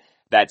treatment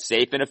that's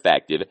safe and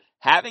effective.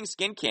 Having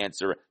skin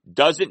cancer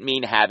doesn't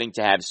mean having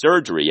to have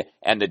surgery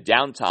and the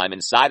downtime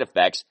and side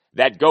effects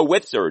that go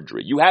with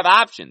surgery. You have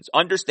options.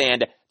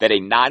 Understand that a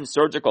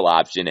non-surgical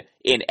option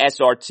in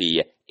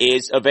SRT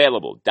is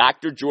available.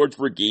 Dr. George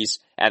Verghese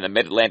and the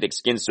Mid-Atlantic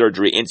Skin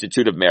Surgery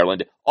Institute of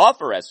Maryland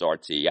offer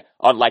SRT,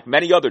 unlike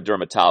many other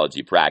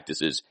dermatology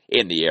practices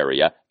in the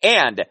area,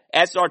 and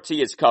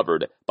SRT is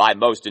covered by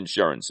most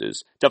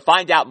insurances. To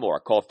find out more,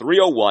 call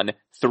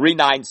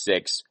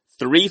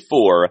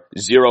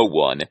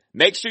 301-396-3401.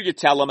 Make sure you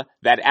tell them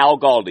that Al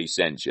Galdi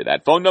sent you.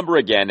 That phone number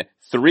again,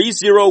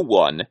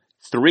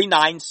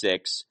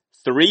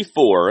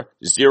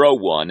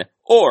 301-396-3401,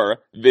 or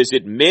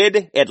visit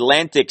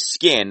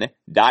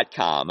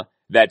midatlanticskin.com.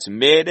 That's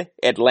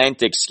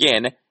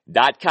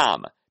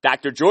midatlanticskin.com.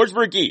 Dr. George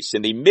Verghese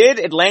in the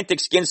Mid-Atlantic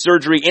Skin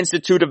Surgery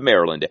Institute of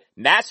Maryland,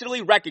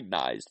 nationally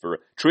recognized for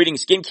treating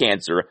skin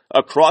cancer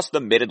across the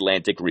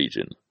Mid-Atlantic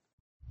region.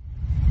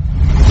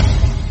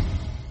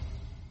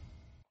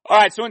 All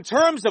right, so in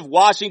terms of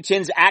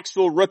Washington's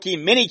actual rookie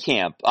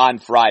minicamp on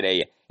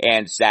Friday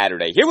and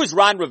Saturday, here was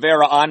Ron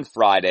Rivera on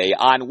Friday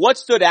on what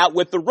stood out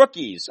with the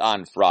rookies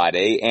on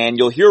Friday, and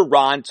you'll hear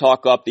Ron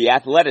talk up the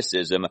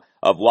athleticism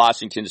of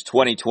Washington's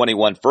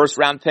 2021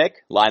 first-round pick,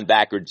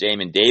 linebacker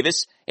Jamin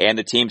Davis, and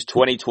the team's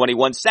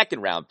 2021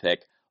 second-round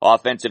pick,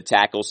 offensive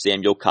tackle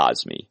Samuel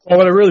Cosmi. Well,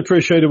 what I really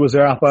appreciated was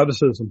their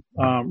athleticism.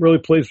 Really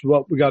pleased with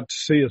what we got to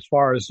see as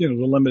far as, the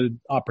limited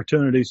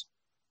opportunities.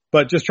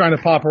 But just trying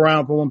to pop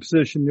around from one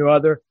position to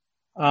other,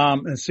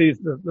 and see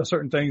the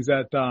certain things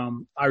that,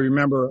 I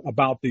remember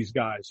about these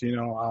guys,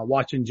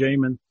 watching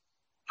Jamin,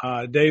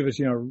 Davis,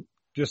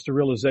 just the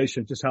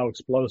realization of just how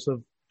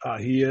explosive,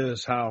 he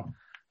is, how,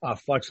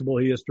 flexible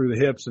he is through the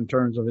hips in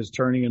terms of his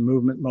turning and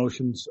movement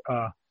motions.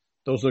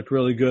 Those look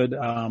really good.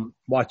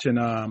 Watching,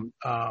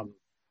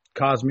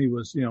 Cosmi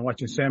was,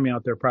 watching Sammy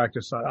out there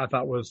practice, I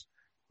thought was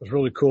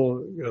really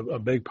cool. A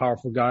big,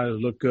 powerful guy that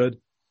looked good.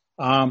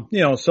 And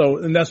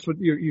that's what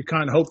you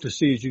kind of hope to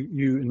see as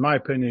you, in my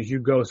opinion, as you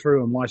go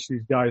through and watch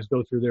these guys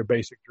go through their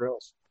basic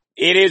drills.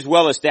 It is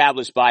well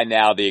established by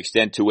now the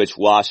extent to which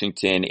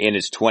Washington in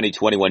its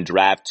 2021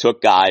 draft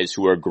took guys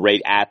who are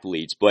great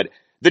athletes, but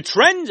the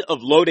trend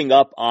of loading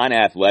up on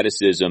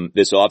athleticism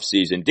this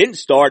offseason didn't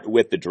start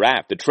with the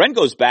draft. The trend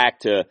goes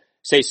back to,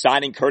 say,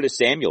 signing Curtis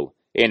Samuel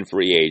in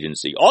free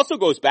agency. Also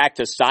goes back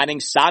to signing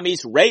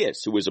Samis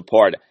Reyes, who was a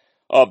part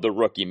of the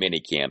rookie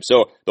minicamp.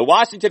 So the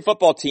Washington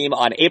football team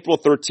on April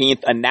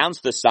 13th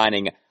announced the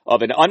signing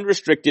of an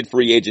unrestricted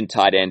free agent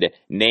tight end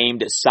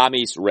named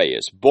Samis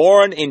Reyes.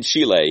 Born in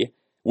Chile,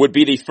 would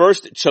be the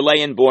first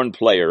Chilean-born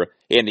player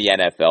in the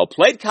NFL.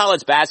 Played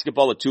college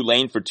basketball at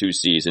Tulane for 2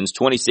 seasons,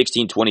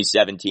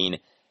 2016-2017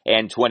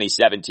 and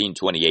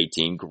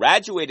 2017-2018.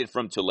 Graduated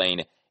from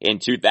Tulane in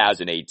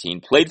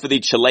 2018. Played for the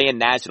Chilean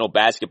national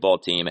basketball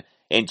team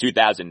in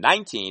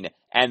 2019.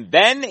 And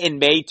then in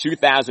May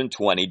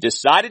 2020,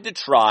 decided to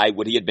try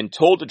what he had been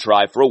told to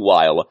try for a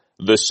while,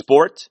 the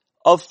sport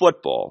of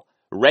football.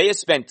 Reyes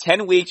spent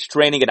 10 weeks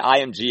training at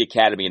IMG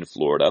Academy in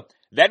Florida,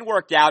 then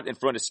worked out in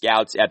front of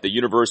scouts at the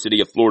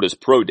University of Florida's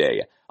Pro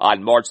Day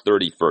on March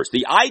 31st.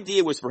 The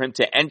idea was for him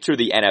to enter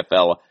the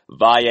NFL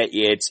via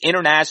its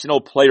International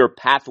Player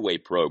Pathway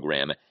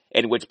program,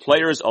 in which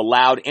players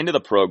allowed into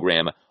the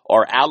program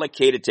are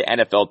allocated to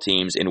NFL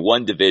teams in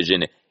one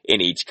division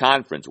in each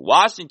conference.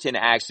 Washington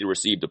actually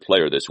received a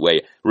player this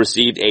way,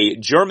 received a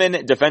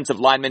German defensive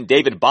lineman,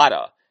 David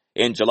Bada,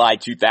 in July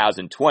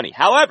 2020.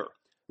 However,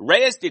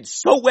 Reyes did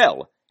so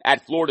well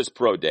at Florida's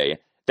Pro Day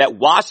that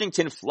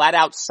Washington flat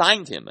out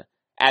signed him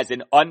as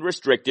an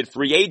unrestricted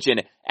free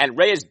agent, and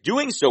Reyes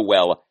doing so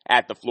well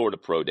at the Florida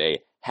Pro Day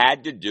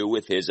had to do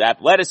with his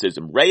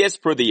athleticism. Reyes,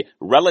 per the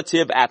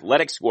relative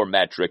athletic score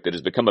metric that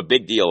has become a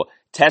big deal,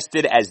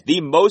 tested as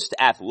the most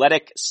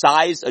athletic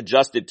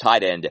size-adjusted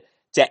tight end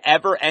to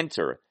ever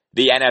enter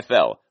the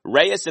NFL.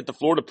 Reyes at the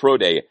Florida Pro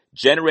Day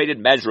generated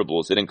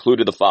measurables that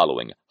included the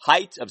following: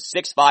 height of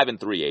 6'5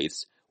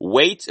 3/8",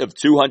 weight of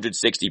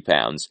 260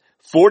 pounds,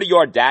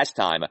 40-yard dash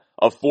time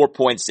of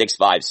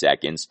 4.65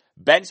 seconds,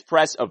 bench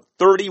press of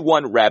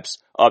 31 reps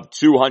of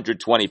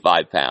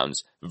 225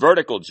 pounds,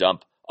 vertical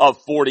jump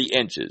of 40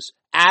 inches.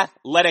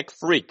 Athletic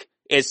freak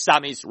is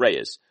Samis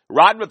Reyes.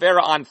 Ron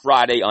Rivera on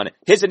Friday on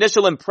his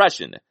initial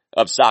impression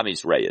of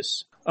Samis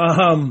Reyes.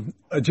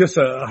 Just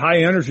a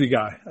high energy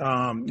guy.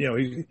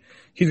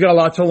 He's got a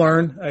lot to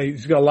learn.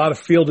 He's got a lot of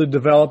field to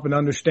develop and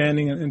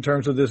understanding in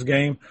terms of this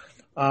game.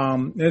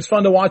 And it's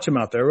fun to watch him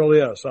out there. It really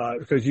is,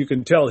 because you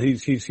can tell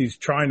he's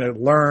trying to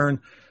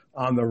learn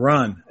on the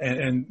run,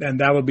 and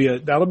that'll be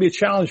a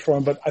challenge for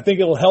him, but I think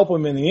it'll help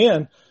him in the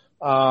end.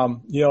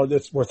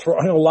 We're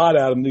throwing a lot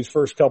at him these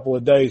first couple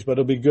of days, but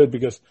it'll be good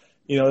because,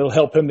 it'll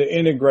help him to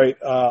integrate,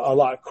 a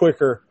lot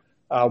quicker,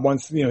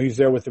 once, he's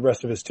there with the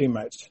rest of his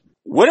teammates.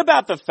 What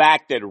about the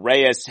fact that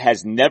Reyes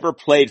has never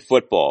played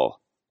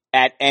football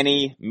at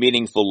any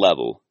meaningful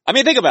level? I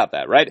mean, think about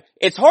that, right?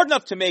 It's hard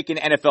enough to make an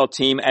NFL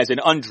team as an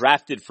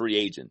undrafted free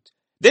agent.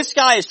 This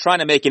guy is trying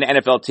to make an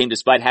NFL team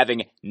despite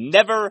having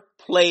never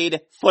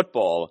played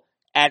football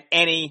at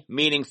any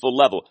meaningful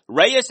level.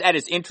 Reyes at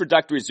his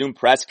introductory Zoom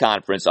press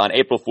conference on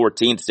April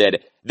 14th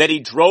said that he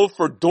drove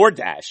for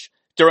DoorDash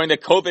during the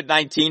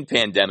COVID-19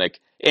 pandemic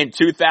in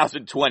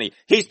 2020.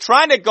 He's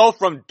trying to go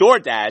from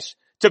DoorDash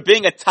to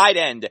being a tight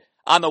end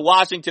on the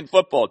Washington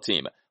football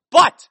team.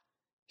 But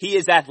he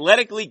is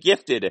athletically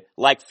gifted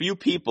like few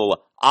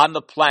people on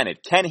the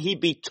planet. Can he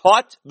be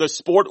taught the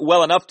sport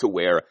well enough to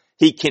where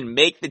he can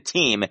make the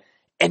team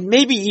and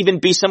maybe even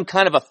be some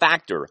kind of a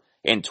factor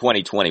in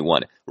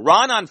 2021?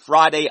 Ron on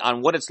Friday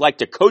on what it's like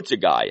to coach a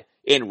guy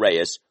in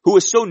Reyes who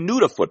is so new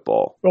to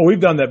football. Well,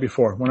 we've done that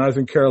before. When I was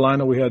in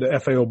Carolina, we had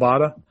F.A.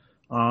 Bada.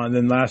 And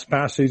then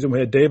past season, we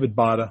had David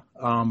Bada.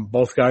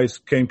 Both guys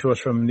came to us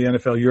from the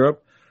NFL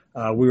Europe.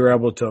 We were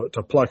able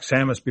to pluck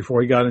Samus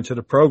before he got into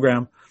the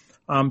program.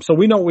 So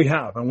we know what we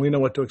have and we know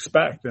what to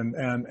expect.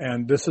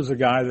 And this is a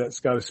guy that's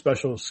got a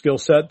special skill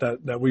set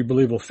that we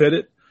believe will fit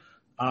it.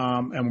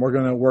 And we're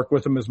going to work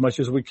with him as much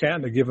as we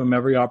can to give him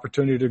every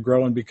opportunity to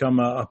grow and become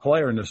a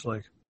player in this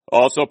league.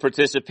 Also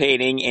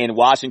participating in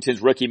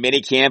Washington's rookie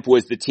minicamp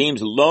was the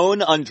team's lone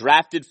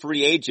undrafted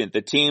free agent,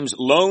 the team's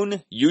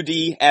lone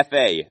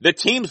UDFA, the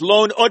team's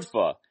lone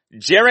UDFA,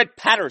 Jarrett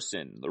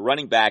Patterson, the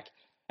running back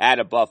out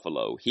of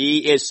Buffalo. He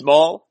is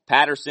small.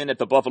 Patterson at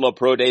the Buffalo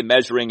Pro Day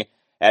measuring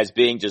as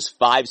being just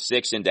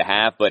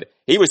 5'6.5", but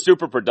he was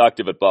super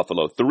productive at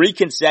Buffalo. 3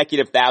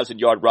 consecutive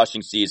 1,000-yard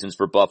rushing seasons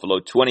for Buffalo,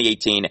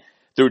 2018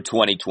 through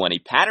 2020.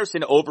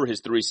 Patterson, over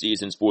his 3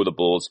 seasons for the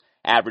Bulls,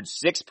 averaged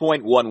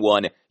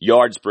 6.11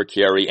 yards per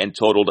carry and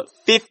totaled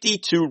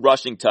 52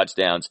 rushing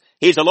touchdowns.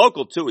 He's a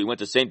local too. He went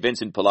to St.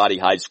 Vincent Pallotti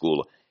High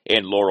School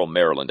in Laurel,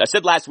 Maryland. I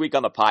said last week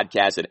on the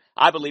podcast that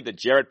I believe that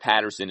Jarrett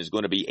Patterson is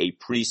going to be a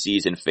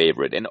preseason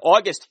favorite, an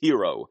August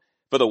hero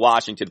for the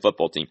Washington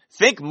football team.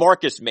 Think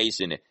Marcus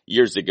Mason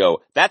years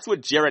ago. That's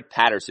what Jarrett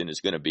Patterson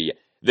is going to be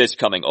this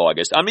coming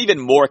August. I'm even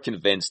more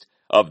convinced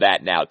of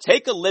that now.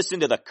 Take a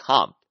listen to the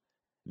comp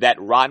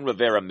that Ron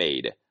Rivera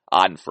made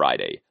on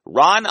Friday.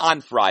 Ron on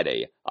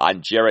Friday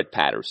on Jarrett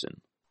Patterson.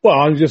 Well,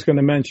 I was just going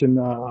to mention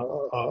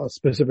a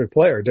specific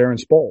player, Darren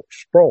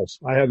Sproles.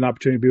 I had an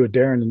opportunity to be with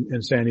Darren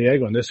in San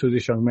Diego, and this is who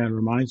this young man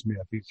reminds me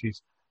of.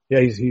 He's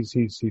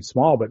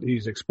small, but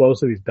he's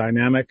explosive. He's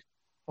dynamic.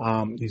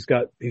 He's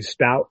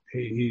stout.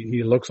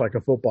 He looks like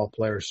a football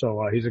player.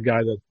 So, he's a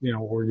guy that,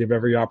 we'll give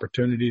every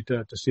opportunity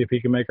to see if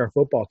he can make our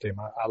football team.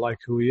 I like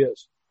who he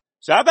is.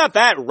 So how about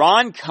that?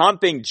 Ron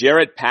comping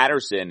Jarrett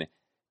Patterson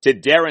to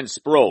Darren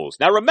Sproles.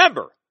 Now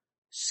remember,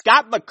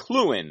 Scott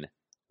McCloughan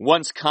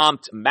once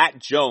comped Matt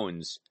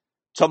Jones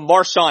to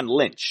Marshawn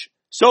Lynch.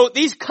 So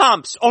these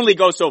comps only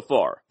go so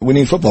far. We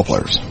need football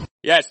players.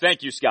 Yes,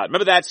 thank you, Scott.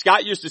 Remember that?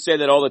 Scott used to say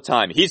that all the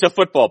time. He's a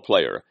football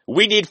player.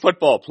 We need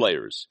football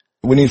players.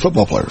 We need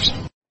football players.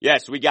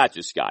 Yes, we got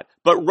you, Scott.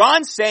 But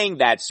Ron saying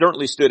that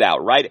certainly stood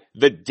out, right?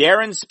 The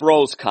Darren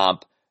Sproles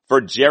comp for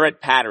Jarrett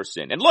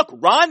Patterson. And look,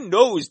 Ron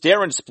knows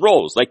Darren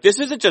Sproles. Like, this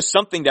isn't just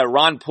something that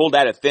Ron pulled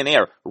out of thin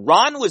air.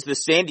 Ron was the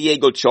San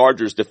Diego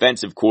Chargers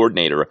defensive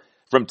coordinator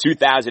from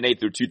 2008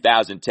 through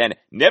 2010.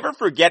 Never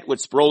forget what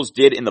Sproles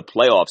did in the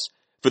playoffs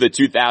for the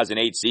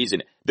 2008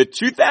 season. The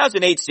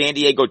 2008 San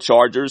Diego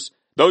Chargers,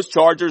 those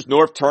Chargers,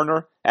 Norv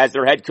Turner as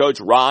their head coach,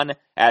 Ron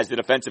as the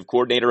defensive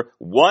coordinator,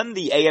 won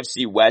the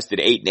AFC West at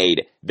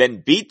 8-8,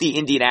 then beat the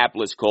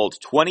Indianapolis Colts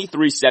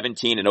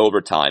 23-17 in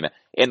overtime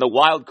in the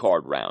wild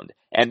card round.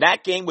 And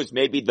that game was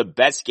maybe the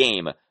best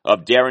game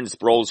of Darren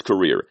Sproles'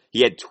 career.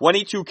 He had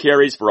 22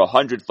 carries for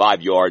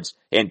 105 yards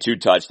and 2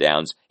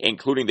 touchdowns,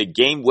 including the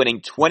game-winning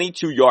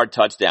 22-yard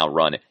touchdown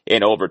run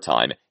in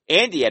overtime.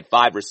 And he had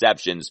 5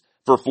 receptions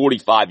for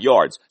 45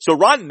 yards. So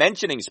Ron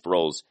mentioning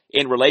Sproles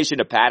in relation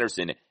to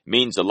Patterson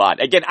means a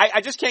lot. Again, I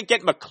just can't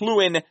get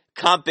McCloughan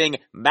comping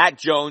Matt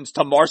Jones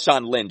to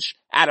Marshawn Lynch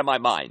out of my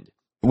mind.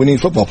 We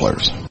need football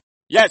players.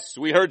 Yes,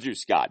 we heard you,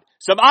 Scott.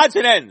 Some odds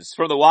and ends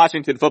from the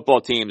Washington football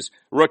team's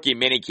rookie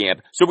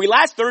minicamp. So we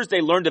last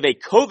Thursday learned of a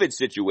COVID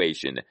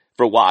situation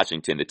for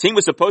Washington. The team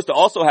was supposed to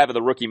also have in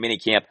the rookie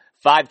minicamp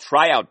 5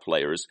 tryout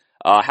players.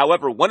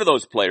 However, one of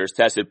those players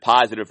tested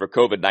positive for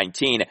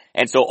COVID-19,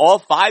 and so all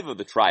 5 of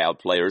the tryout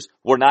players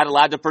were not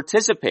allowed to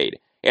participate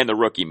in the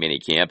rookie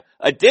minicamp.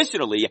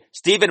 Additionally,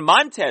 Steven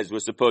Montez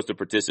was supposed to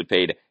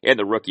participate in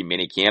the rookie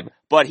minicamp,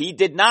 but he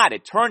did not.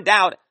 It turned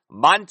out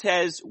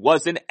Montez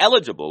wasn't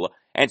eligible,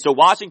 and so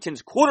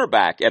Washington's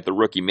quarterback at the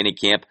rookie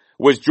minicamp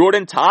was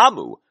Jordan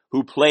Ta'amu,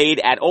 who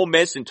played at Ole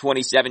Miss in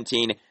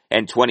 2017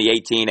 and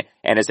 2018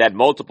 and has had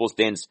multiple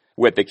stints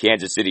with the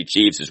Kansas City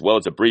Chiefs as well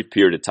as a brief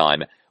period of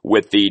time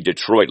with the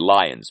Detroit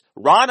Lions.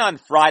 Ron on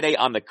Friday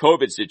on the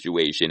COVID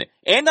situation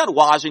and on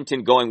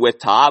Washington going with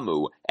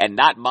Ta'amu and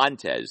not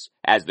Montez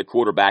as the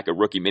quarterback at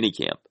rookie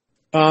minicamp.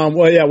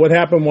 Well, yeah, what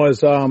happened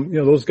was,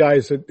 those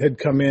guys had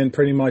come in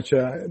pretty much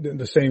in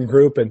the same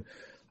group, and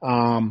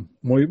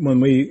when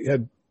we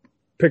had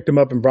picked them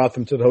up and brought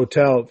them to the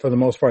hotel, for the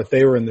most part,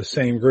 they were in the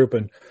same group,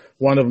 and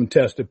one of them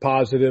tested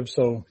positive.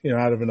 So,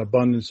 out of an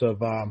abundance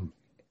of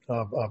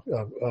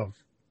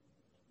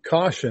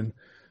caution,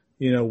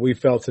 we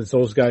felt since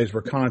those guys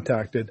were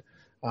contacted,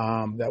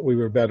 that we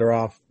were better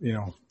off,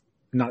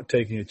 not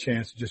taking a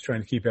chance, just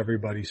trying to keep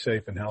everybody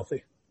safe and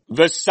healthy.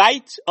 The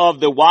site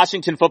of the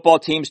Washington football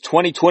team's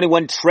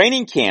 2021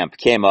 training camp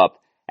came up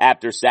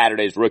after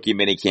Saturday's rookie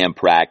minicamp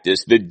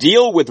practice. The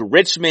deal with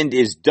Richmond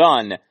is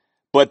done,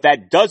 but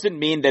that doesn't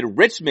mean that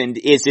Richmond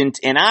isn't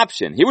an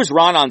option. Here was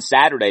Ron on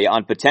Saturday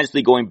on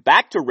potentially going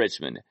back to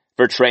Richmond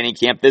for training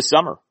camp this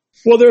summer.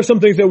 Well, there are some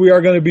things that we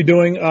are going to be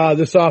doing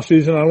this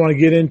offseason. I don't want to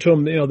get into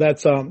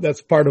them.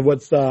 That's part of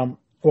what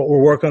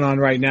we're working on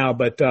right now.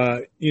 But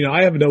I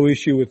have no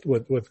issue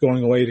with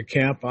going away to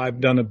camp. I've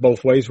done it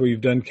both ways, where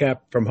you've done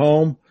camp from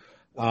home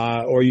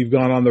or you've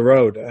gone on the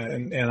road,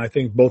 and I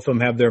think both of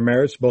them have their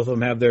merits. Both of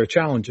them have their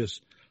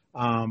challenges.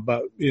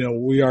 But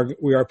we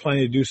are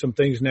planning to do some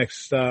things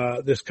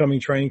this coming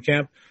training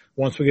camp.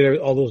 Once we get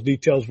all those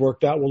details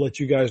worked out, we'll let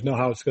you guys know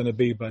how it's going to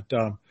be. But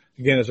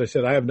again, as I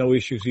said, I have no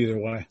issues either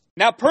way.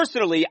 Now,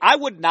 personally, I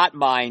would not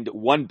mind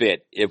one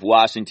bit if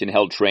Washington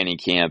held training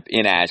camp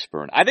in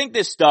Ashburn. I think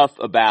this stuff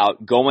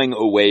about going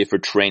away for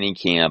training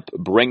camp,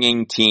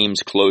 bringing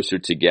teams closer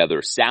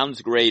together,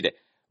 sounds great,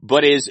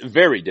 but is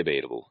very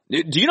debatable.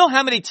 Do you know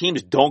how many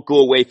teams don't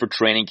go away for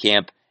training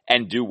camp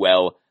and do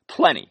well?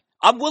 Plenty.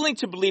 I'm willing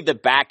to believe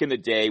that back in the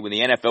day when the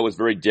NFL was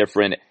very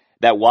different,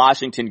 that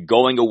Washington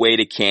going away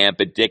to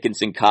camp at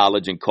Dickinson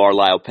College in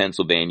Carlisle,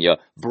 Pennsylvania,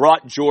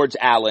 brought George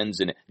Allen's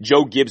and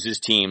Joe Gibbs's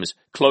teams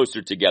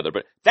closer together.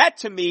 But that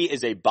to me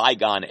is a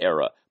bygone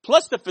era.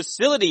 Plus the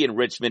facility in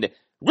Richmond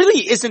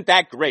really isn't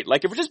that great.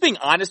 Like, if we're just being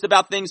honest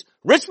about things,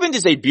 Richmond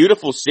is a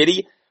beautiful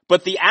city,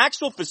 but the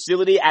actual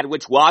facility at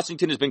which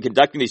Washington has been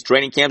conducting these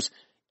training camps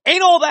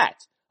ain't all that.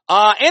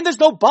 And there's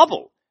no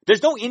bubble.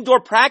 There's no indoor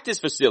practice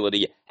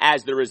facility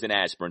as there is in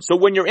Ashburn. So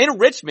when you're in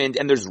Richmond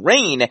and there's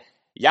rain,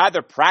 you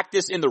either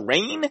practice in the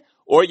rain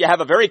or you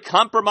have a very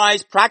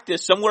compromised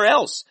practice somewhere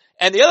else.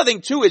 And the other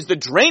thing too is the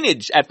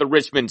drainage at the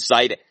Richmond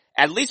site,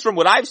 at least from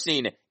what I've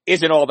seen,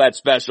 isn't all that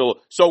special.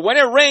 So when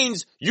it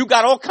rains, you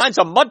got all kinds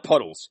of mud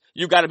puddles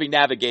you got to be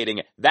navigating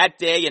that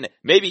day and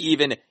maybe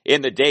even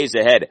in the days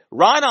ahead.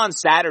 Ron on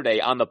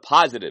Saturday on the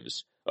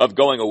positives of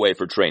going away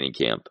for training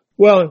camp?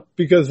 Well,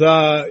 because,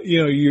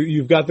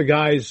 you've got the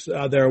guys,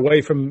 they're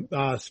away from,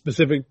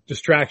 specific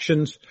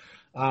distractions.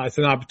 It's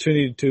an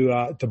opportunity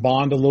to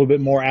bond a little bit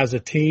more as a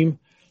team.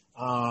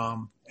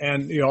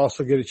 And you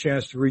also get a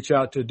chance to reach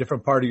out to a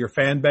different part of your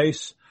fan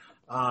base.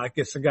 It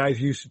gets the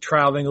guys used to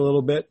traveling a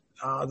little bit,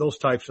 those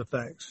types of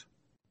things.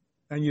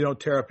 And you don't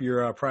tear up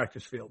your,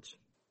 practice fields.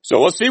 So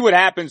we'll see what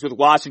happens with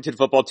Washington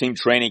football team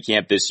training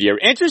camp this year.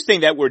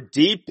 Interesting that we're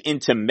deep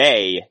into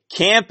May.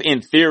 Camp,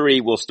 in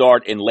theory, will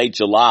start in late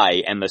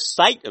July, and the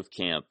site of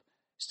camp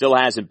still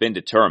hasn't been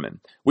determined.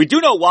 We do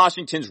know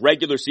Washington's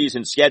regular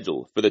season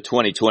schedule for the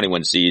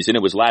 2021 season.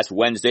 It was last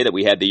Wednesday that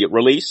we had the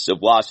release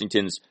of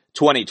Washington's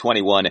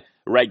 2021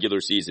 regular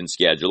season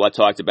schedule. I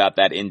talked about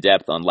that in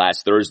depth on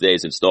last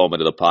Thursday's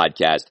installment of the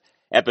podcast,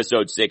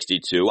 episode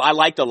 62. I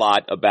liked a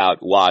lot about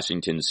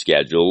Washington's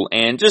schedule,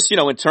 and just,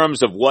 in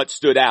terms of what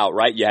stood out,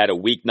 right? You had a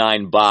week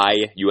 9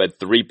 bye. You had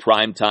 3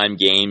 primetime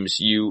games.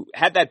 You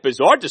had that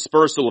bizarre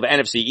dispersal of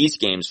NFC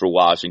East games for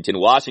Washington.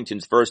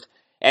 Washington's first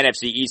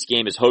NFC East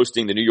game is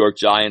hosting the New York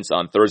Giants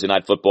on Thursday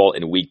Night Football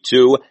in week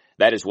 2.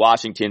 That is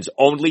Washington's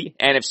only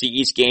NFC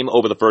East game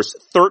over the first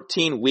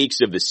 13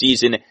 weeks of the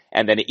season,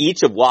 and then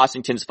each of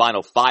Washington's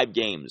final 5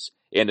 games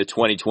in the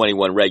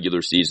 2021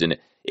 regular season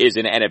is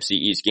an NFC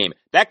East game.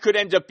 That could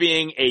end up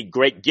being a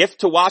great gift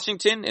to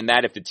Washington, in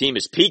that if the team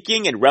is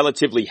peaking and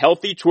relatively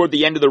healthy toward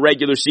the end of the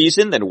regular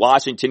season, then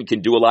Washington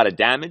can do a lot of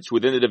damage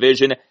within the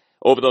division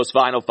over those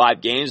final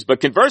 5 games.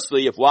 But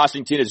conversely, if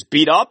Washington is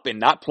beat up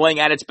and not playing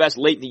at its best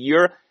late in the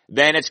year,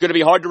 then it's going to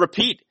be hard to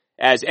repeat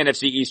as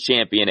NFC East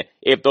champion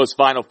if those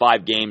final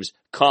 5 games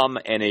come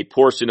in a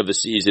portion of the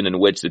season in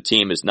which the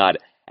team is not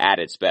at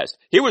its best.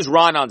 Here was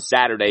Ron on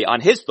Saturday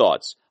on his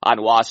thoughts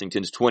on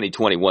Washington's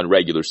 2021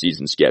 regular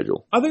season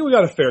schedule. I think we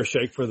got a fair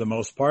shake for the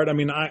most part. I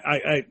mean,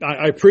 I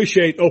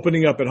appreciate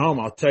opening up at home.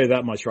 I'll tell you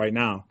that much right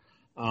now.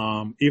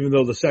 Even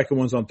though the second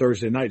one's on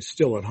Thursday night, it's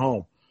still at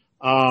home.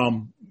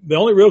 The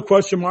only real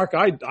question mark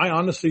I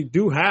honestly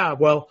do have,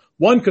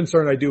 one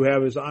concern I do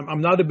have is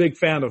I'm not a big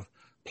fan of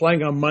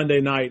playing on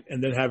Monday night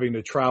and then having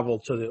to travel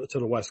to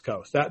the West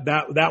Coast.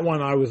 That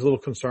one I was a little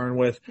concerned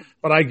with,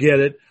 but I get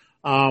it.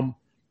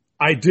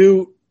 I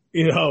do,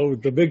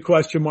 the big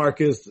question mark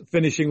is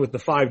finishing with the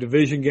 5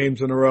 division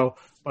games in a row,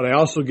 but I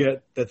also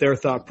get that their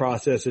thought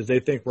process is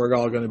they think we're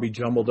all going to be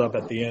jumbled up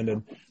at the end,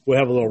 and we'll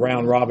have a little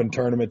round robin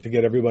tournament to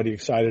get everybody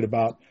excited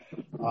about,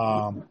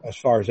 as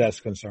far as that's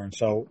concerned.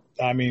 So,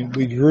 I mean,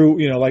 we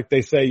drew, like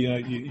they say,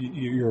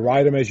 you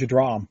ride them as you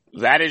draw them.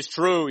 That is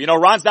true.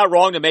 Ron's not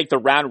wrong to make the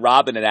round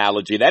robin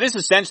analogy. That is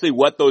essentially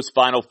what those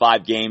final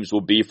 5 games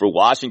will be for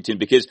Washington,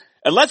 because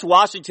unless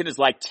Washington is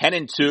like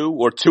 10-2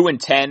 or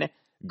 2-10,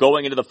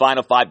 going into the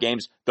final 5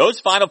 games, those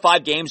final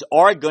 5 games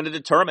are going to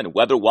determine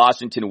whether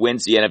Washington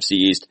wins the NFC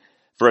East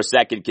for a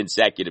second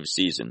consecutive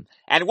season.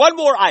 And one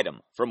more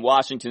item from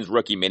Washington's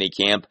rookie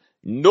minicamp.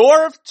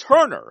 Norv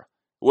Turner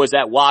was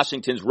at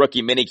Washington's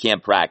rookie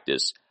minicamp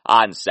practice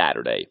on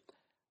Saturday.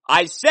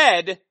 I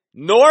said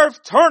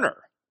Norv Turner.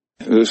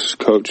 This is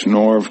Coach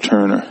Norv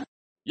Turner.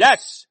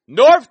 Yes,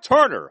 Norv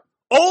Turner.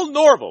 Old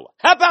Norval.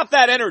 How about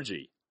that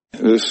energy?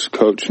 This is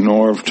Coach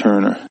Norv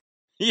Turner.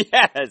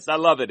 Yes, I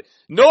love it.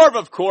 Norv,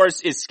 of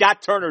course, is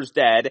Scott Turner's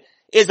dad,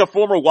 is a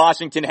former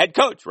Washington head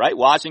coach, right?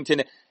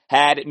 Washington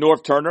had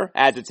Norv Turner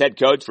as its head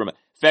coach from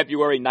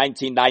February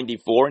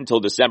 1994 until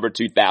December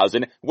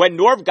 2000, when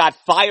Norv got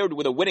fired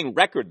with a winning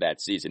record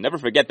that season. Never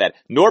forget that.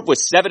 Norv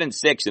was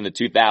 7-6 in the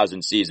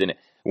 2000 season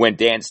when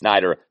Dan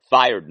Snyder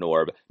fired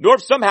Norv.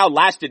 Norv somehow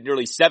lasted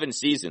nearly 7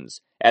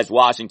 seasons as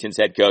Washington's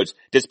head coach,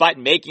 despite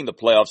making the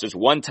playoffs just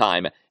one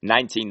time,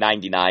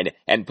 1999,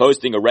 and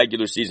posting a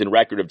regular season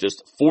record of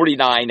just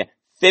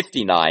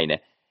 49-59-1.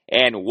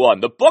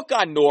 The book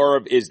on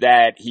Norv is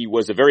that he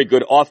was a very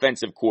good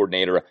offensive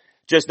coordinator,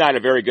 just not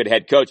a very good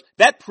head coach.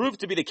 That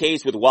proved to be the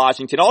case with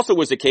Washington. Also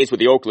was the case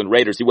with the Oakland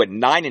Raiders. He went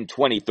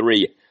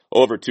 9-23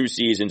 over 2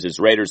 seasons as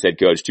Raiders head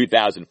coach,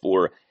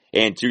 2004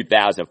 and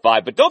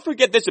 2005. But don't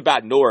forget this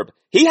about Norv.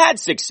 He had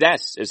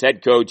success as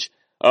head coach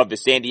of the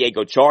San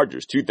Diego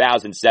Chargers,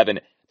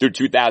 2007 through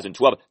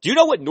 2012. Do you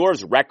know what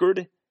Norv's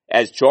record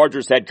as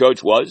Chargers head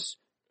coach was?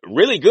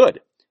 Really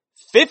good.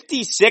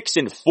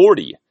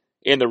 56-40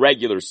 in the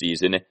regular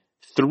season,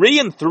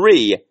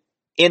 3-3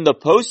 in the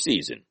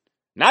postseason.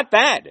 Not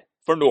bad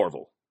for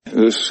Norval.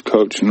 This is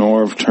Coach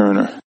Norv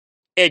Turner.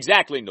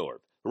 Exactly,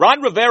 Norv.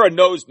 Ron Rivera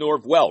knows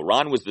Norv well.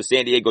 Ron was the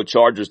San Diego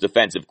Chargers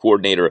defensive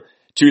coordinator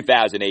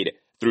 2008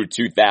 through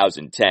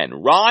 2010.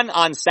 Ron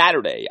on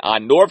Saturday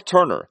on Norv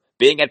Turner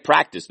being at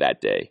practice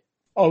that day.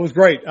 Oh, it was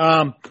great.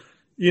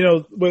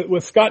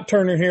 With Scott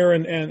Turner here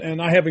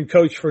and I haven't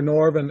coached for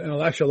Norv, and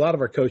actually a lot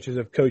of our coaches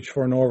have coached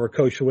for Norv or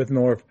coached with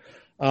Norv.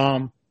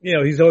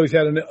 He's always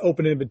had an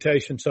open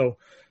invitation. So,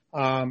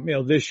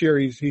 this year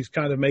he's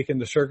kind of making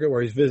the circuit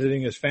where he's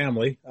visiting his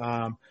family.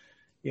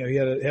 He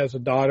has a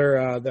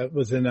daughter, that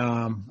was in,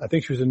 I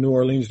think she was in New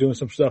Orleans doing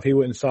some stuff. He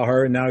went and saw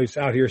her, and now he's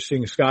out here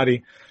seeing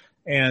Scotty.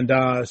 And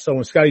so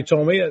when Scotty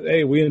told me,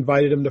 hey, we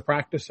invited him to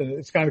practice, and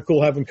it's kind of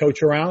cool having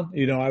Coach around.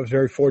 You know, I was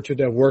very fortunate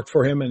to have worked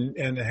for him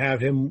and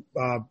have him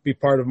be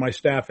part of my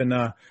staff in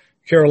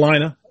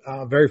Carolina.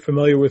 Very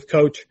familiar with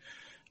Coach.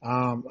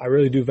 I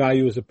really do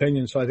value his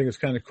opinion, so I think it's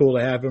kind of cool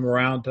to have him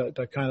around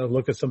to kind of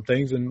look at some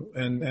things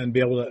and be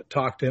able to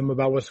talk to him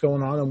about what's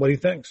going on and what he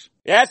thinks.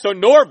 Yeah, so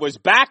Norv was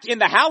back in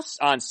the house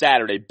on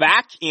Saturday,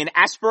 back in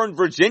Ashburn,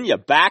 Virginia,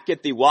 back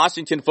at the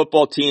Washington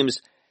football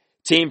team's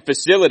team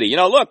facility. You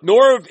know, look,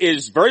 Norv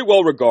is very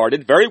well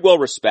regarded, very well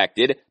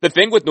respected. The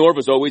thing with Norv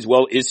is always,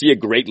 well, is he a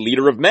great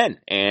leader of men?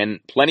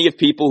 And plenty of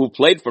people who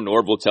played for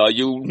Norv will tell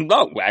you,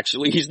 no,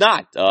 actually he's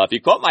not. If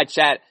you caught my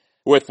chat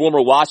with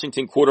former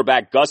Washington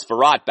quarterback Gus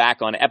Frerotte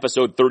back on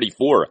episode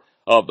 34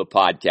 of the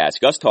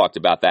podcast, Gus talked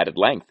about that at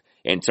length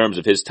in terms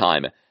of his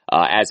time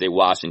as a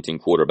Washington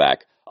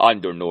quarterback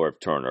under Norv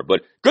Turner.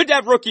 But good to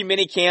have rookie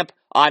minicamp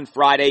on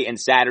Friday and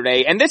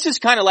Saturday. And this is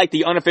kind of like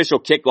the unofficial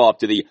kickoff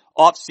to the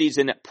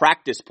off-season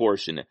practice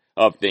portion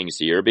of things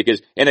here,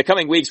 because in the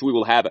coming weeks we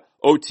will have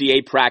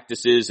OTA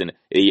practices and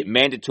the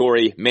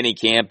mandatory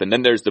minicamp, and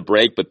then there's the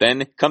break, but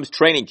then comes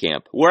training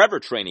camp, wherever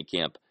training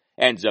camp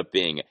ends up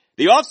being.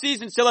 The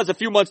off-season still has a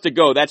few months to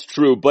go, that's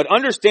true, but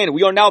understand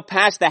we are now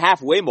past the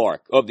halfway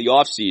mark of the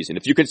off-season.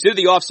 If you consider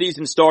the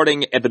off-season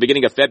starting at the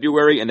beginning of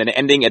February and then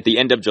ending at the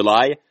end of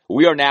July,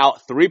 we are now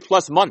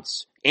 3+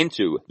 months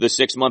into the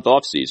 6-month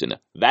off-season.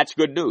 That's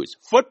good news.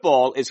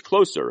 Football is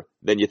closer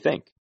than you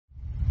think.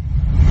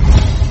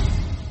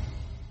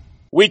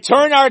 We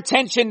turn our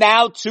attention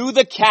now to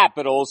the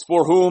Capitals,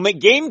 for whom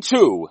Game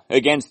 2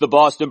 against the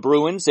Boston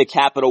Bruins at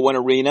Capital One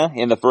Arena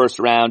in the first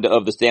round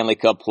of the Stanley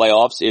Cup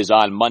playoffs is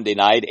on Monday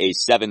night, a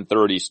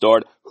 7:30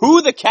 start.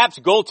 Who the Caps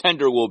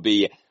goaltender will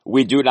be,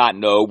 we do not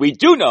know. We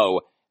do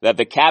know that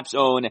the Caps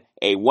own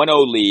a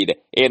 1-0 lead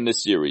in the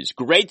series.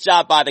 Great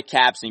job by the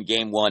Caps in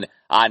Game 1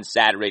 on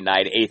Saturday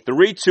night, a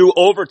 3-2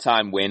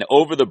 overtime win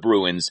over the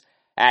Bruins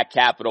at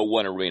Capital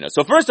One Arena.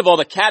 So first of all,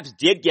 the Caps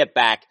did get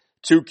back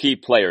two key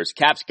players.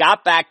 Caps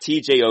got back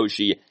TJ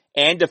Oshie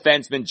and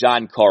defenseman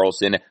John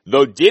Carlson,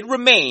 though did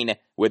remain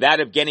without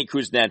Evgeny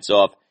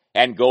Kuznetsov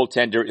and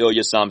goaltender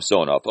Ilya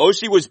Samsonov.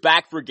 Oshie was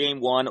back for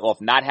Game 1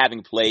 off not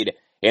having played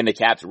in the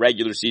Caps'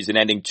 regular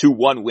season-ending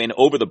 2-1 win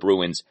over the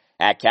Bruins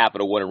at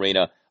Capital One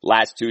Arena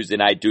last Tuesday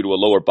night due to a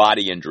lower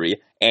body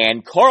injury.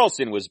 And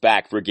Carlson was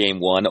back for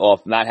Game 1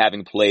 off not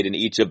having played in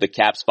each of the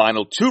Caps'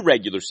 final 2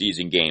 regular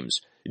season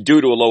games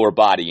due to a lower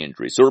body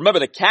injury. So remember,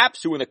 the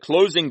Caps, who in the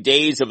closing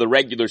days of the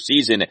regular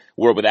season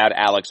were without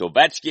Alex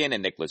Ovechkin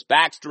and Nicholas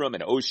Backstrom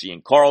and Oshie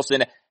and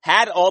Carlson,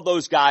 had all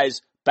those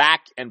guys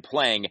back and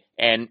playing,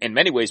 and in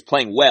many ways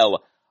playing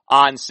well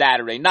on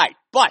Saturday night.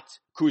 But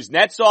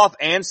Kuznetsov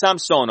and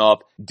Samsonov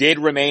did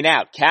remain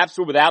out. Caps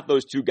were without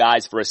those two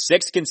guys for a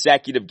 6th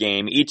consecutive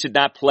game. Each did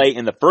not play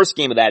in the first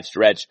game of that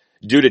stretch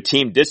due to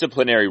team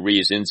disciplinary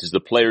reasons, as the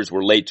players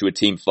were late to a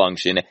team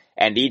function,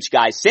 and each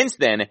guy since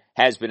then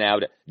has been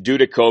out due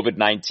to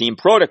COVID-19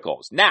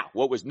 protocols. Now,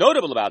 what was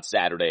notable about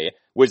Saturday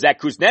was that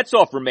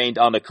Kuznetsov remained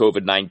on the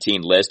COVID-19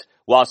 list,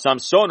 while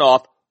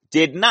Samsonov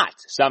did not.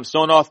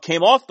 Samsonov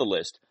came off the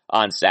list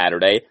on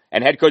Saturday,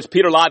 and head coach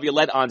Peter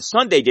Laviolette on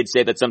Sunday did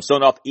say that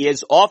Samsonov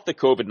is off the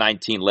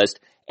COVID-19 list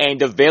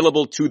and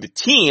available to the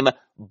team,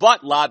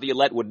 but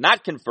Laviolette would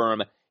not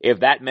confirm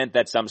if that meant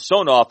that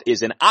Samsonov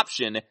is an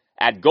option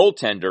at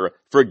goaltender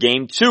for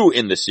Game 2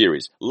 in the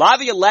series.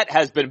 Laviolette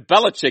has been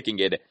Belichicking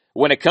it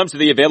when it comes to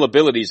the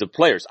availabilities of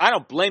players. I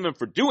don't blame him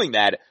for doing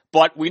that,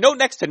 but we know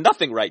next to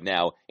nothing right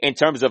now in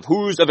terms of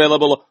who's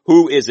available,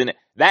 who isn't,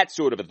 that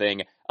sort of a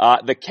thing.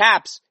 The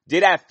Caps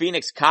did have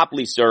Phoenix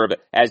Copley serve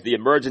as the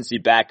emergency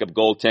backup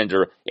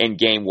goaltender in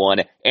Game 1,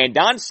 and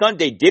on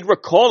Sunday did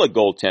recall a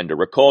goaltender,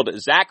 recalled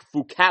Zach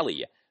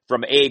Fucale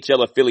from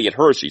AHL affiliate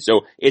Hershey.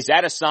 So is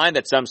that a sign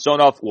that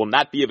Samsonov will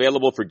not be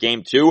available for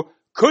Game 2?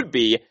 Could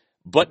be,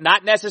 but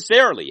not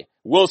necessarily.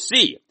 We'll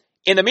see.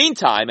 In the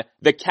meantime,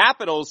 the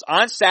Capitals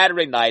on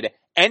Saturday night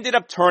ended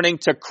up turning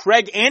to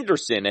Craig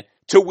Anderson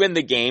to win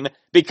the game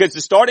because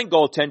the starting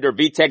goaltender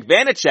Vitek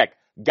Vanacek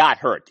got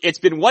hurt. It's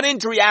been one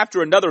injury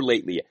after another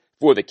lately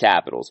for the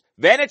Capitals.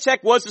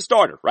 Vanacek was the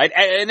starter, right?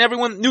 And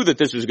everyone knew that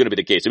this was going to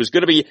be the case. It was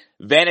going to be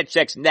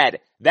Vanacek's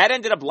net. That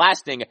ended up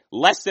lasting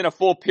less than a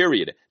full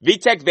period.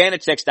 Vitek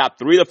Vanacek stopped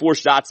 3 of the 4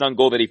 shots on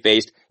goal that he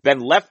faced, then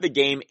left the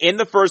game in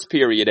the first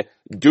period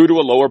due to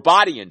a lower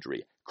body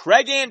injury.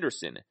 Craig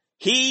Anderson,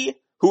 he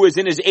who is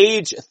in his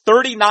age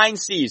 39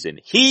 season,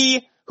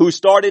 he who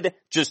started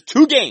just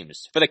 2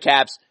 games for the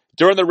Caps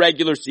during the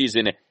regular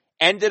season,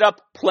 ended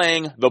up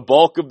playing the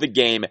bulk of the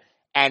game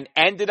and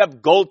ended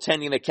up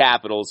goaltending the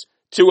Capitals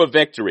to a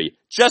victory.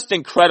 Just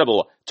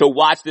incredible to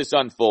watch this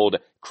unfold.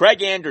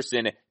 Craig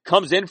Anderson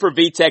comes in for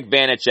Vitek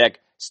Vanacek,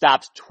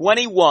 stops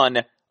 21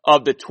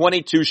 of the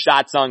 22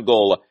 shots on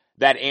goal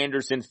that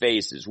Anderson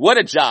faces. What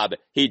a job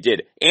he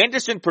did.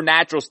 Anderson, per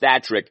natural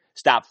stat trick,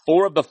 stopped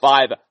 4 of the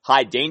 5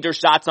 high danger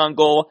shots on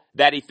goal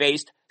that he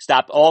faced,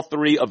 stopped all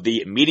 3 of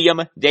the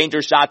medium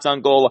danger shots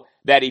on goal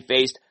that he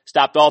faced,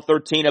 stopped all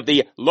 13 of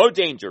the low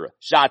danger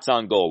shots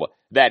on goal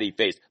that he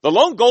faced. The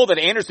lone goal that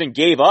Anderson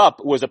gave up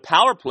was a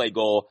power play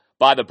goal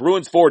by the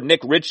Bruins forward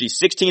Nick Ritchie,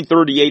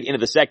 16:38 into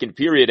the second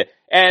period,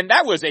 and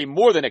that was a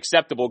more than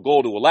acceptable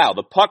goal to allow.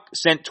 The puck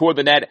sent toward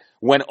the net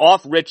went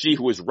off Ritchie,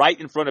 who was right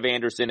in front of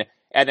Anderson,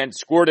 and then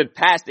squirted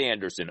past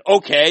Anderson.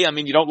 Okay, I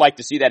mean, you don't like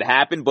to see that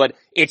happen, but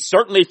it's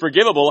certainly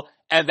forgivable,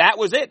 and that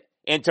was it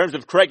in terms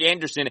of Craig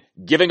Anderson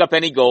giving up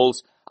any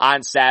goals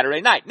on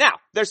Saturday night. Now,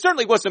 there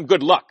certainly was some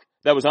good luck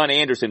that was on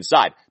Anderson's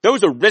side. There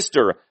was a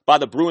wrister by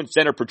the Bruins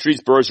center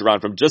Patrice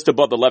Bergeron from just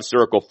above the left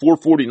circle,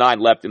 4:49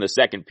 left in the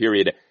second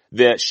period.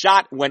 The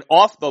shot went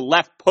off the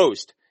left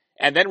post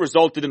and then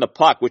resulted in the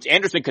puck, which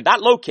Anderson could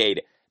not locate,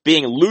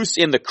 being loose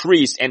in the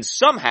crease, and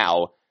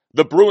somehow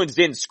the Bruins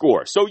didn't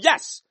score. So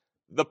yes,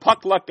 the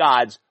puck luck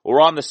odds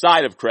were on the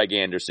side of Craig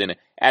Anderson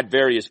at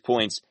various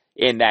points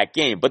in that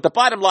game. But the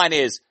bottom line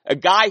is, a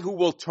guy who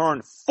will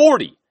turn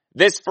 40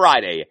 this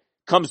Friday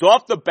comes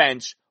off the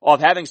bench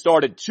of having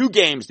started 2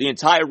 games the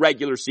entire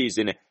regular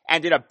season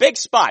and in a big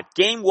spot,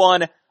 game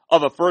 1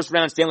 of a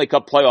first-round Stanley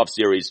Cup playoff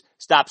series,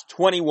 stops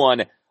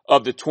 21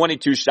 of the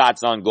 22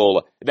 shots on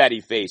goal that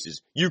he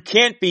faces. You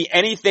can't be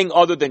anything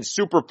other than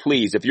super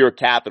pleased if you're a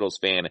Capitals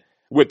fan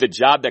with the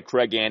job that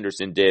Craig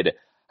Anderson did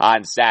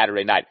on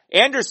Saturday night.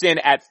 Anderson,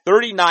 at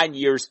 39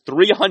 years,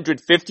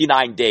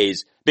 359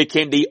 days,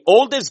 became the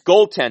oldest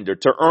goaltender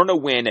to earn a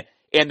win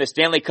in the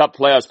Stanley Cup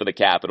playoffs for the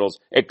Capitals,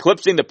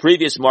 eclipsing the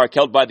previous mark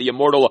held by the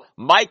immortal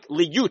Mike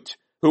Liut,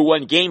 who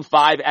won Game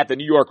 5 at the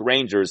New York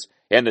Rangers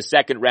in the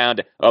second round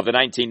of the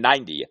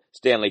 1990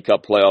 Stanley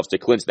Cup playoffs to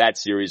clinch that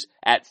series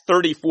at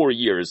 34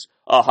 years,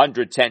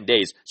 110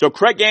 days. So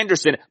Craig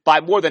Anderson, by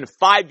more than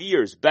 5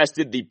 years,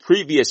 bested the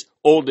previous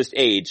oldest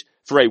age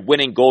for a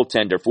winning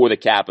goaltender for the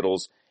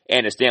Capitals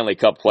in a Stanley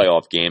Cup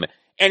playoff game.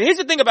 And here's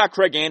the thing about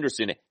Craig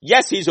Anderson.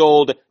 Yes, he's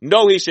old.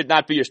 No, he should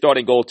not be your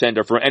starting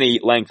goaltender for any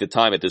length of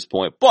time at this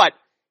point. But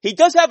he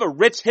does have a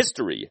rich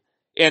history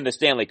in the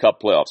Stanley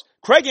Cup playoffs.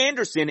 Craig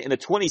Anderson in the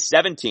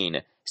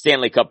 2017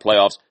 Stanley Cup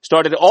playoffs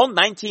started all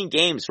 19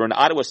 games for an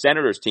Ottawa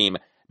Senators team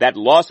that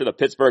lost to the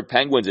Pittsburgh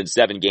Penguins in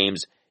 7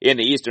 games in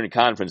the Eastern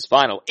Conference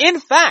Final.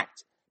 In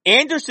fact,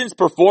 Anderson's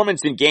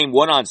performance in Game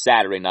 1 on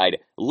Saturday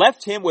night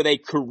left him with a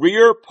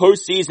career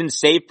postseason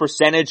save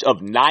percentage of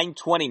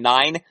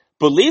 .929.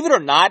 Believe it or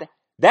not,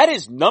 that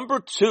is number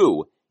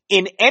 2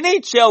 in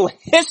NHL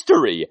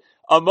history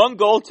among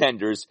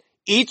goaltenders,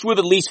 each with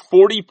at least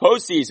 40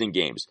 postseason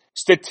games.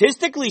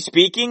 Statistically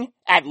speaking,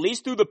 at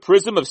least through the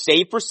prism of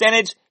save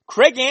percentage,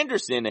 Craig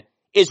Anderson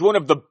is one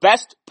of the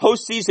best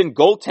postseason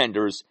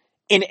goaltenders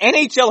in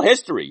NHL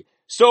history.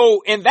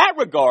 So in that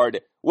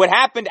regard, what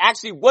happened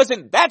actually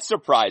wasn't that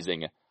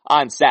surprising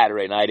on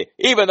Saturday night,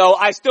 even though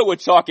I still would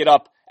chalk it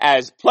up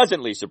as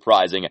pleasantly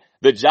surprising,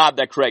 the job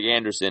that Craig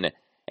Anderson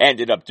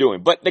ended up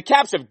doing. But the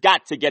Caps have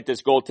got to get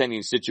this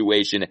goaltending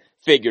situation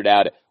figured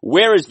out.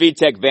 Where is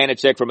Vitek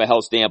Vanacek from a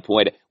health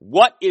standpoint?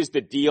 What is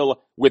the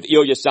deal with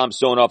Ilya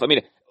Samsonov? I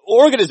mean,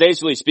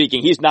 organizationally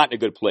speaking, he's not in a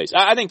good place.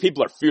 I think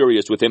people are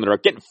furious with him and are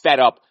getting fed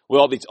up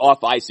with all these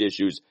off-ice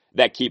issues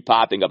that keep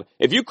popping up.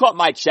 If you caught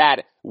my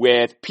chat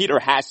with Peter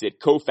Hassett,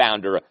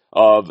 co-founder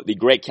of the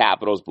great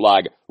Capitals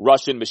blog,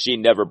 Russian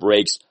Machine Never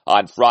Breaks,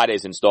 on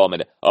Friday's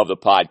installment of the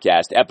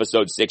podcast,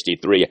 episode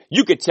 63,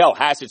 you could tell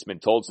Hassett's been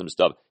told some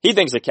stuff. He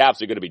thinks the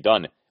Caps are going to be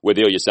done with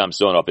Ilya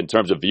Samsonov in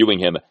terms of viewing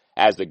him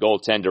as the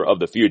goaltender of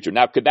the future.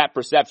 Now, could that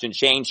perception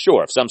change?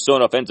 Sure. If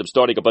Samsonov ends up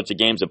starting a bunch of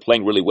games and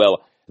playing really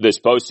well this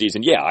postseason,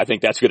 yeah, I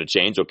think that's going to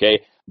change,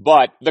 okay?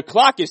 But the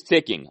clock is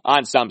ticking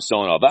on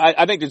Samsonov.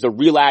 I think there's a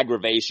real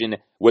aggravation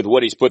with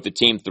what he's put the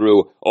team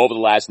through over the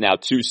last now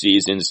 2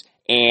 seasons.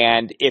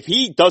 And if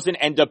he doesn't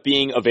end up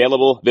being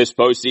available this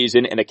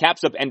postseason and the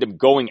Caps end up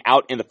going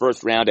out in the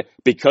first round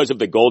because of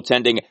the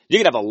goaltending,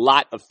 you're going to have a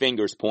lot of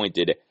fingers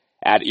pointed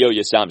at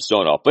Ilya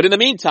Samsonov. But in the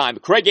meantime,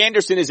 Craig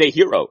Anderson is a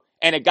hero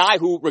and a guy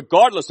who,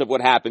 regardless of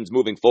what happens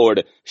moving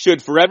forward,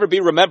 should forever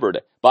be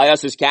remembered by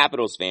us as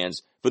Capitals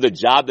fans for the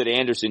job that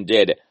Anderson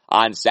did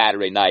on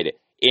Saturday night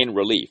in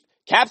relief.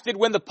 Caps did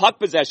win the puck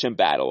possession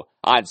battle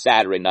on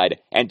Saturday night,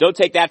 and don't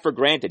take that for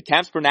granted.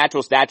 Caps per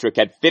natural stat trick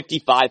had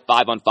 55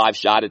 5-on-5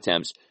 shot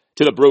attempts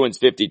to the Bruins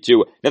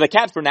 52. Now the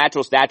Caps per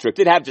natural stat trick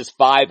did have just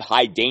 5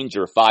 high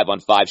danger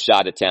 5-on-5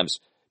 shot attempts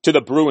to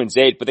the Bruins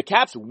 8, but the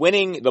Caps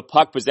winning the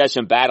puck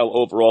possession battle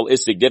overall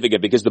is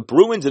significant because the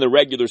Bruins in the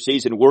regular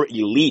season were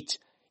elite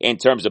in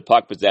terms of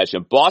puck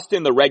possession.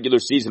 Boston, the regular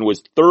season,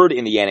 was 3rd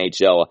in the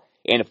NHL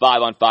in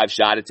 5-on-5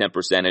 shot attempt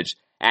percentage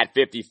at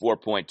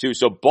 54.2.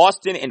 So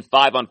Boston in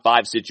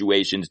 5-on-5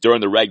 situations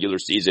during the regular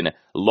season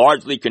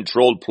largely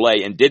controlled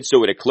play and did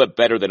so at a clip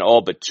better than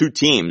all but 2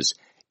 teams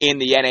in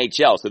the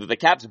NHL. So that the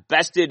Caps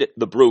bested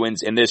the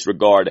Bruins in this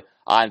regard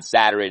on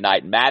Saturday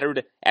night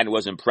mattered and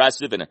was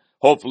impressive and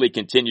hopefully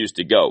continues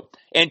to go.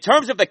 In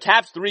terms of the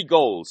Caps' 3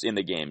 goals in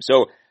the game,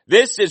 so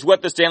this is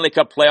what the Stanley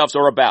Cup playoffs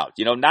are about.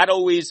 You know, not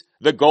always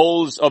the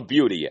goals of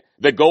beauty,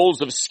 the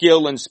goals of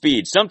skill and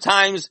speed.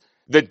 Sometimes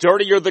the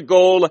dirtier the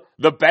goal,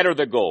 the better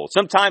the goal.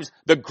 Sometimes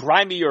the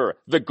grimier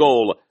the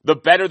goal, the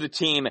better the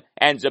team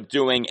ends up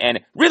doing. And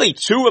really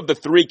 2 of the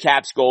 3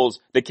 Caps goals,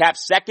 the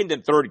Caps' second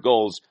and third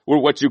goals, were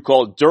what you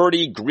call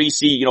dirty,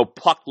 greasy,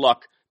 puck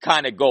luck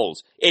kind of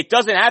goals. It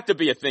doesn't have to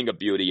be a thing of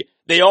beauty.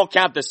 They all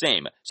count the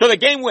same. So the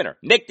game winner,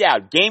 Nick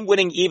Dowd,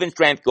 game-winning even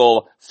strength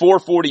goal,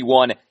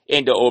 4:41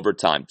 into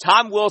overtime.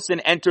 Tom Wilson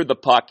entered the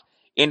puck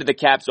into the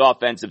Caps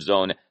offensive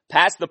zone,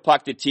 passed the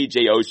puck to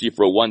TJ Oshie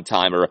for a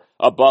one-timer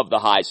above the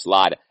high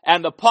slot,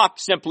 and the puck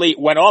simply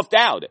went off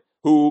Dowd,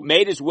 who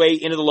made his way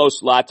into the low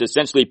slot to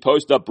essentially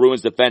post up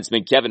Bruins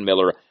defenseman Kevin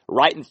Miller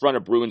right in front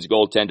of Bruins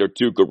goaltender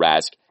Tuukka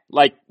Rask.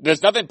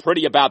 There's nothing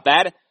pretty about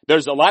that.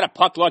 There's a lot of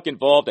puck luck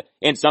involved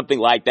in something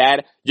like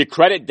that. You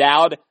credit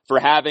Dowd for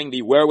having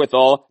the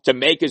wherewithal to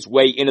make his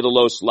way into the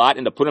low slot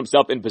and to put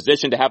himself in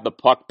position to have the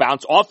puck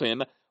bounce off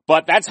him.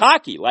 But that's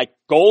hockey.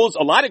 Goals,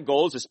 a lot of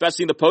goals,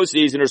 especially in the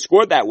postseason, are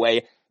scored that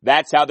way.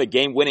 That's how the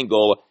game-winning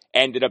goal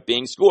ended up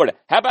being scored.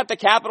 How about the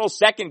Capitals'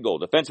 second goal?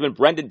 Defenseman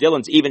Brendan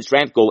Dillon's even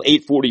strength goal,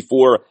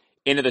 8:44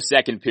 into the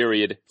second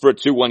period for a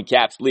 2-1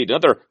 Caps lead.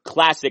 Another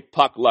classic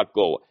puck luck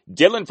goal.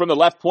 Dillon from the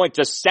left point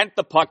just sent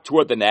the puck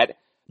toward the net.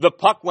 The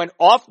puck went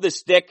off the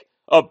stick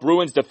of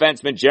Bruins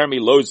defenseman Jeremy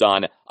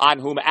Lauzon, on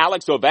whom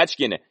Alex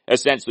Ovechkin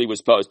essentially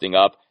was posting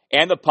up,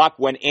 and the puck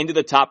went into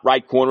the top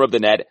right corner of the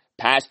net,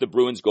 past the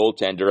Bruins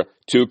goaltender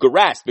Tuukka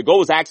Rask. The goal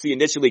was actually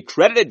initially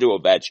credited to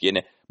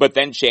Ovechkin, but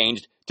then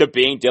changed to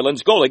being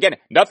Dillon's goal. Again,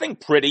 nothing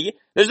pretty.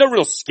 There's no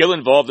real skill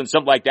involved in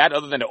something like that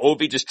other than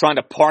Ovi just trying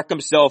to park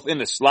himself in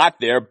the slot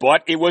there,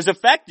 but it was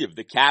effective.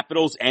 The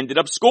Capitals ended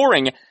up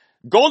scoring.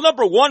 Goal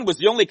number 1 was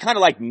the only kind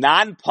of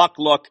non-puck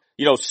luck,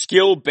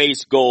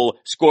 skill-based goal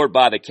scored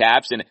by the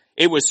Caps, and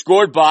it was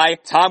scored by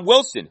Tom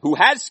Wilson, who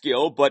has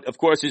skill, but of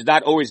course is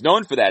not always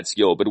known for that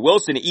skill. But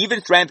Wilson,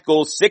 even strength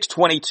goal,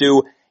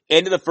 6:22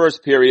 into the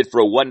first period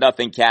for a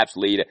 1-0 Caps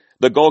lead.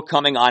 The goal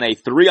coming on a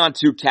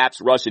 3-on-2 Caps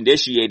rush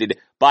initiated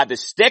by the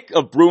stick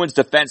of Bruins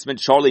defenseman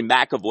Charlie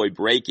McAvoy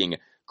breaking,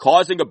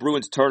 causing a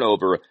Bruins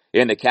turnover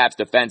in the Caps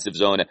defensive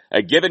zone.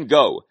 A give and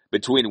go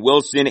between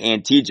Wilson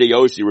and TJ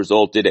Oshie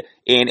resulted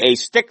in a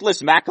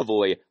stickless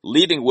McAvoy,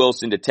 leaving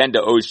Wilson to tend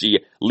to Oshie,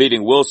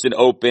 leaving Wilson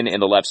open in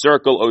the left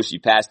circle.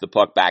 Oshie passed the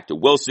puck back to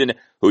Wilson,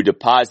 who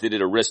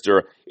deposited a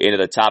wrister into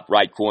the top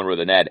right corner of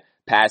the net,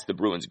 past the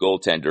Bruins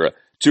goaltender,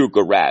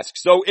 Tuukka Rask.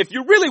 So if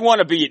you really want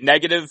to be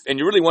negative and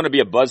you really want to be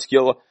a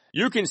buzzkill,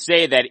 you can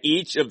say that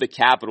each of the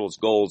Capitals'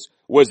 goals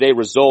was a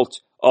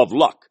result of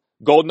luck.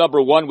 Goal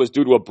number 1 was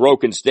due to a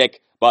broken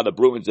stick by the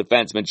Bruins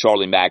defenseman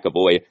Charlie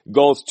McAvoy.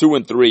 Goals 2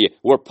 and 3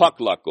 were puck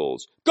luck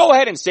goals. Go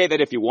ahead and say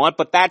that if you want,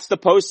 but that's the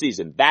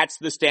postseason. That's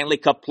the Stanley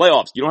Cup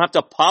playoffs. You don't have to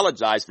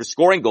apologize for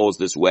scoring goals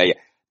this way.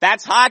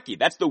 That's hockey.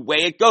 That's the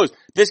way it goes.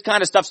 This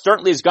kind of stuff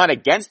certainly has gone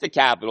against the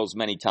Capitals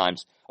many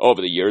times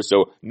over the years,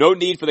 so no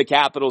need for the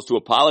Capitals to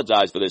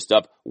apologize for this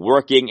stuff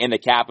working in the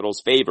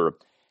Capitals' favor,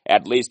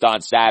 at least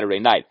on Saturday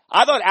night.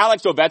 I thought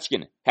Alex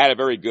Ovechkin had a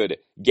very good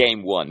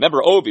game 1.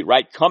 Remember Ovi,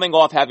 right? Coming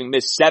off having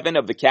missed 7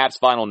 of the Caps'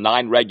 final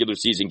 9 regular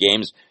season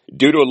games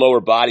due to a lower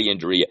body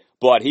injury,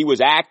 but he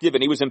was active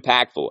and he was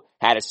impactful.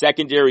 Had a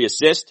secondary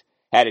assist,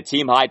 had a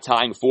team-high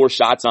tying 4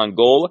 shots on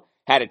goal,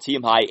 had a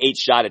team-high 8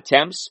 shot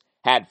attempts,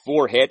 had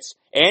 4 hits,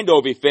 and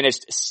Ovi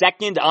finished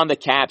second on the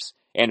Caps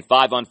in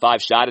 5-on-5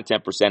 shot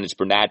attempt percentage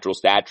per natural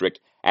stat trick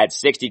at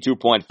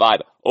 62.5.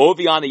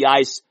 Ovi on the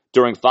ice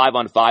during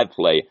 5-on-5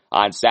 play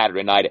on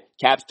Saturday night.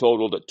 Caps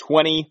totaled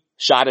 20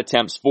 shot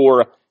attempts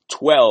for,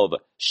 12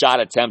 shot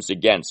attempts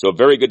against. So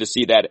very good to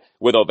see that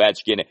with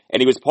Ovechkin. And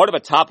he was part of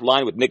a top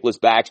line with Nicholas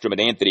Backstrom and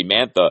Anthony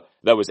Mantha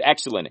that was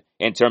excellent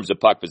in terms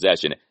of puck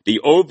possession. The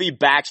Ovi,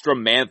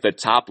 Backstrom, Mantha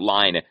top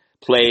line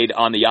played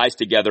on the ice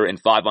together in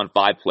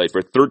 5-on-5 play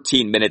for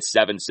 13 minutes,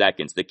 7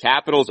 seconds. The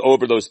Capitals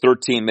over those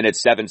 13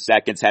 minutes, 7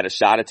 seconds had a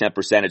shot attempt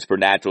percentage per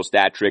natural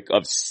stat trick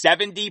of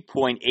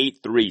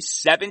 70.83.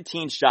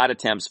 17 shot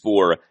attempts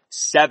for,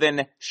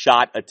 7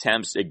 shot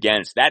attempts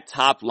against. That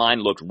top line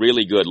looked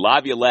really good.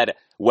 Laviolette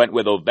went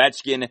with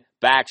Ovechkin,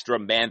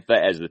 Backstrom, Mantha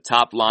as the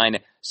top line.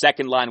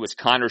 Second line was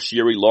Connor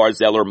Sheary,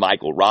 Lars Eller,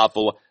 Michael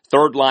Raffel.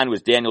 Third line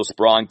was Daniel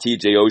Sprong,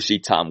 TJ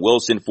Oshie, Tom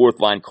Wilson.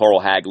 Fourth line,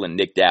 Carl Hagelin,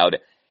 Nick Dowd,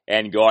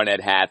 and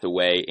Garnett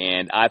Hathaway.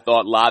 And I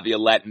thought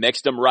Laviolette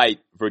mixed them right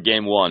for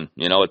game 1.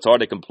 It's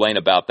hard to complain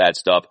about that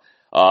stuff.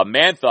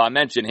 Mantha, I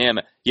mentioned him.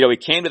 He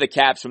came to the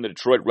Caps from the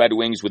Detroit Red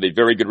Wings with a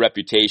very good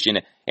reputation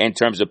in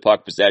terms of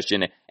puck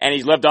possession, and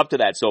he's lived up to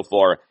that so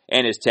far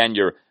in his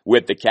tenure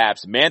with the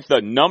Caps.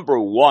 Mantha, number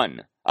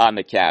 1 on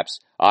the Caps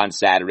on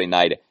Saturday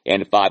night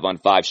in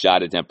 5-on-5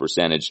 shot attempt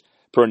percentage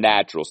per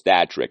natural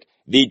stat trick.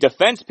 The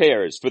defense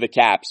pairs for the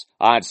Caps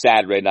on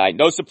Saturday night,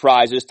 no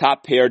surprises.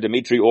 Top pair,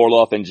 Dmitry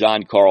Orlov and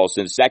John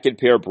Carlson. Second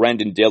pair,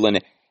 Brendan Dillon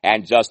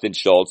and Justin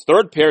Schultz.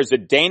 Third pair is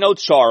Zdeno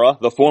Chara,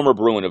 the former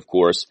Bruin, of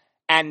course,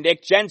 and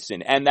Nick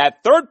Jensen. And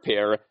that third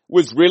pair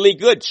was really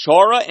good.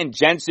 Chara and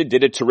Jensen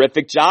did a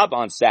terrific job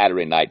on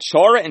Saturday night.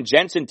 Chara and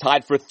Jensen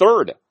tied for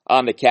third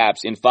on the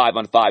Caps in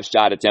 5-on-5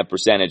 shot attempt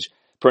percentage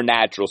per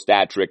natural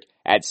stat trick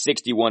at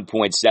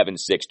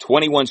 61.76.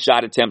 21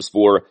 shot attempts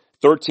for,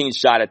 13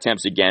 shot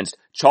attempts against.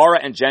 Chara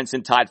and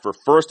Jensen tied for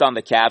first on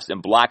the Caps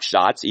in block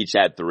shots. Each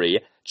had 3.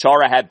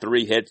 Chara had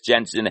 3 hits.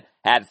 Jensen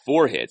had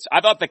 4 hits.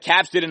 I thought the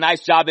Caps did a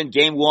nice job in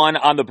Game 1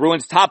 on the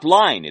Bruins' top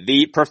line,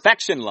 the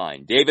perfection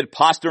line. David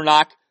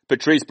Pastrnak,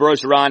 Patrice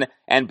Bergeron,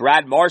 and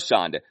Brad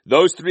Marchand.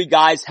 Those 3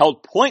 guys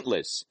held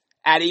pointless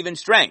at even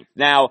strength.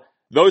 Now,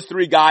 those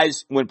 3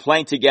 guys, when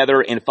playing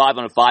together in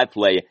 5-on-5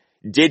 play,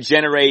 did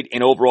generate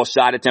an overall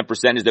shot attempt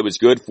percentage that was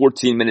good,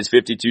 14 minutes,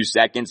 52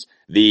 seconds.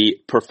 The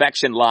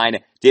perfection line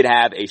did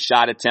have a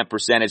shot attempt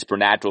percentage per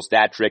natural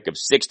stat trick of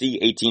 60,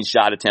 18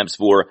 shot attempts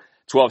for,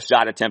 12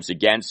 shot attempts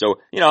against. So,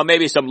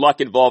 maybe some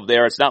luck involved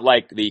there. It's not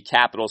like the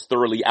Capitals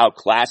thoroughly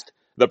outclassed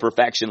the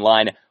perfection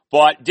line,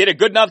 but did a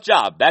good enough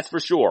job, that's for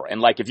sure.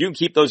 And if you can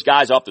keep those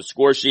guys off the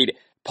score sheet,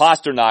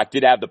 Pastrnak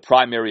did have the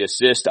primary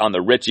assist on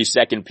the Ritchie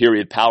second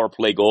period power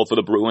play goal for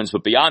the Bruins,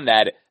 but beyond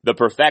that, the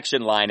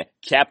perfection line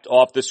kept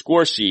off the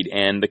score sheet,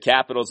 and the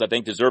Capitals, I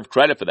think, deserve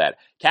credit for that.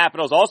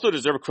 Capitals also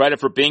deserve credit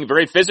for being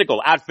very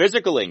physical,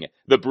 out-physicaling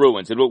the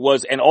Bruins. It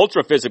was an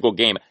ultra-physical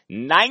game.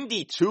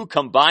 92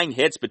 combined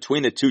hits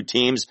between the two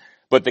teams,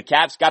 but the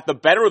Caps got the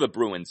better of the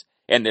Bruins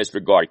in this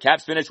regard.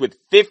 Caps finished with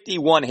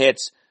 51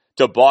 hits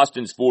to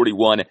Boston's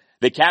 41.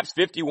 The Caps'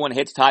 51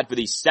 hits tied for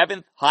the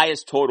 7th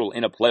highest total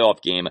in a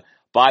playoff game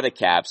by the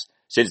Caps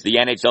since the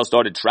NHL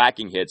started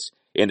tracking hits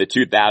in the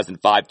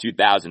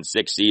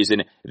 2005-2006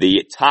 season.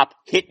 The top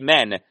hit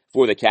men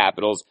for the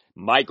Capitals,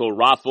 Michael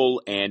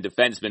Raffl and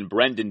defenseman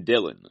Brendan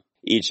Dillon,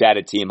 each had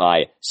a team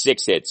high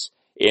 6 hits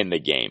in the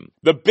game.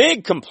 The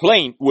big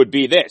complaint would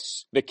be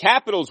this. The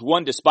Capitals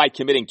won despite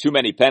committing too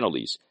many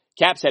penalties.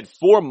 Caps had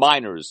 4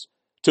 minors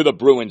to the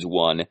Bruins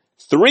 1.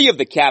 3 of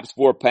the Caps'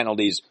 4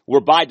 penalties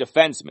were by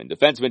defensemen.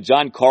 Defenseman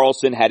John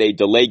Carlson had a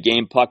delayed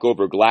game puck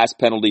over glass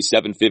penalty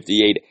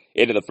 7:58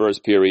 into the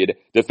first period.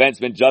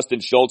 Defenseman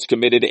Justin Schultz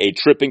committed a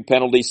tripping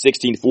penalty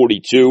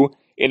 16:42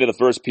 into the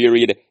first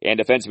period. And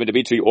defenseman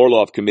Dmitry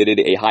Orlov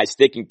committed a high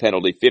sticking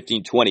penalty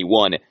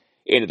 15:21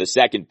 into the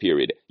second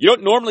period. You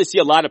don't normally see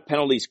a lot of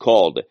penalties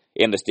called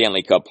in the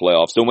Stanley Cup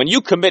playoffs. So when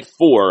you commit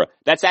 4,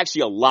 that's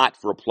actually a lot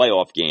for a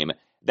playoff game.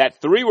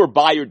 That 3 were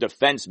by your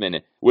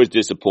defenseman was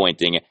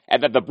disappointing,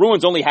 and that the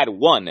Bruins only had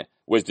 1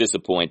 was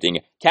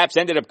disappointing. Caps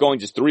ended up going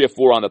just 3 of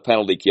 4 on the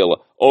penalty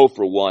kill, 0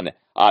 for 1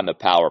 on the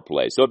power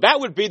play. So that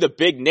would be the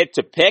big nit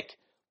to pick.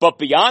 But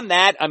beyond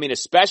that,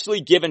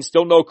 especially given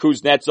still no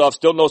Kuznetsov,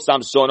 still no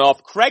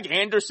Samsonov, Craig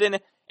Anderson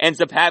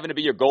ends up having to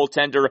be your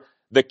goaltender.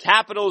 The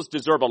Capitals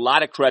deserve a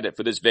lot of credit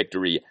for this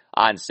victory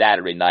on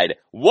Saturday night.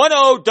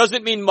 1-0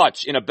 doesn't mean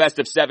much in a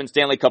best-of-7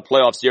 Stanley Cup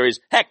playoff series.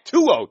 Heck,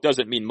 2-0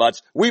 doesn't mean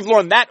much. We've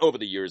learned that over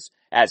the years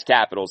as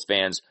Capitals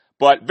fans.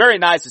 But very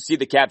nice to see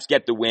the Caps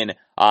get the win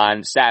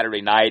on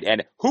Saturday night.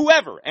 And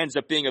whoever ends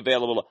up being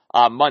available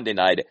on Monday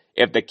night,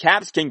 if the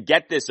Caps can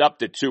get this up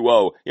to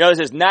 2-0, this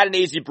is not an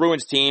easy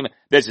Bruins team.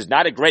 This is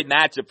not a great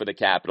matchup for the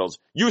Capitals.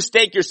 You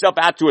stake yourself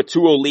out to a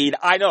 2-0 lead.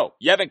 I know,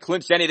 you haven't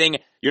clinched anything.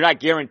 You're not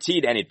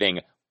guaranteed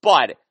anything.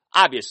 But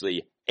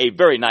obviously, a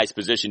very nice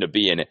position to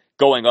be in,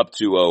 going up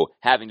 2-0,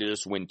 having to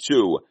just win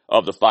 2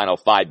 of the final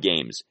 5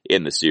 games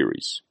in the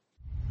series.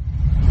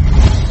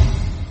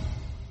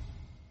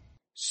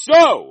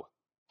 So,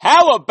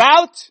 how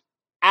about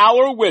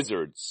our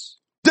Wizards?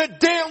 The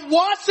damn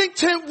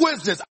Washington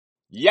Wizards!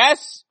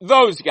 Yes,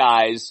 those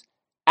guys,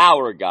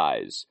 our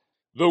guys.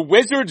 The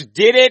Wizards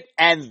did it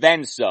and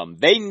then some.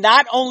 They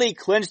not only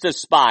clinched a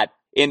spot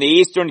in the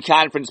Eastern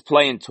Conference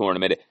play-in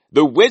tournament,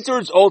 the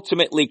Wizards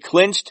ultimately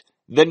clinched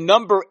the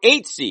number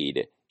 8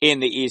 seed in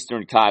the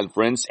Eastern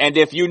Conference. And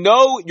if you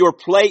know your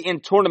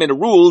play-in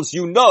tournament rules,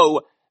 you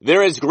know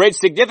there is great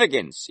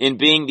significance in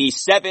being the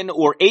 7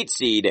 or 8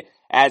 seed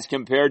as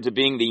compared to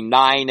being the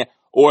 9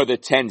 or the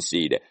 10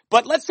 seed.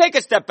 But let's take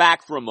a step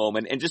back for a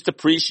moment and just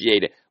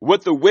appreciate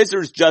what the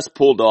Wizards just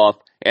pulled off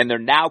in their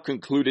now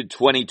concluded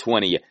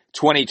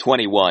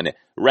 2020-2021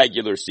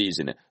 regular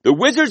season. The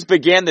Wizards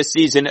began the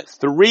season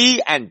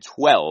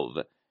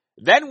 3-12,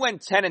 then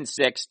went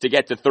 10-6 to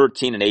get to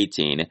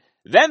 13-18,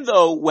 then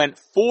though went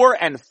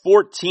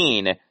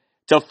 4-14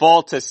 to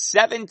fall to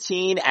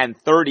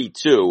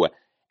 17-32,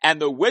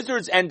 and the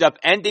Wizards end up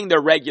ending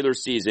their regular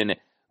season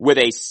with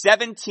a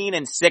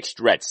 17-6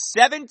 stretch,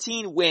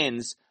 17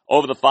 wins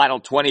over the final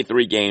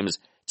 23 games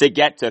to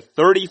get to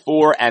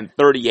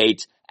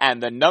 34-38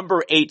 and the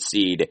number 8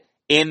 seed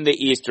in the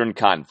Eastern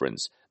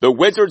Conference. The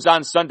Wizards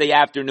on Sunday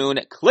afternoon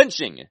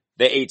clinching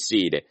the 8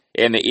 seed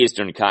in the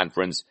Eastern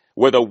Conference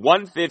with a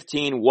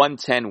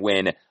 115-110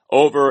 win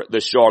over the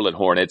Charlotte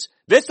Hornets.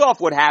 This off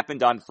what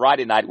happened on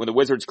Friday night when the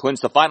Wizards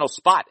clinched the final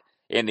spot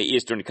in the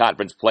Eastern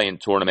Conference play-in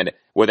tournament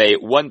with a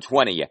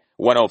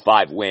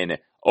 120-105 win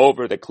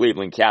over the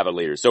Cleveland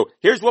Cavaliers. So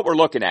here's what we're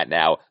looking at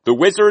now. The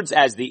Wizards,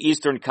 as the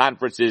Eastern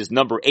Conference's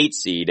number 8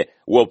 seed,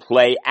 will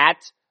play at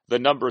the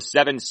number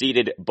 7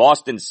 seeded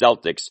Boston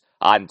Celtics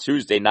on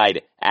Tuesday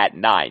night at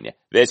 9.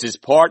 This is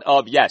part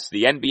of, yes,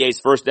 the NBA's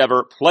first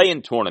ever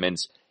play-in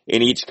tournaments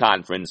in each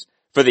conference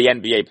for the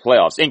NBA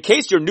playoffs. In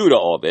case you're new to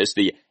all this,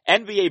 the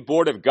NBA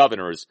Board of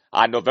Governors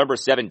on November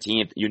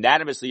 17th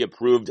unanimously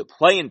approved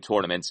play-in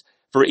tournaments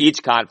for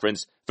each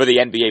conference for the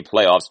NBA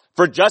playoffs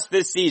for just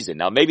this season.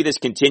 Now, maybe this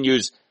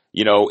continues,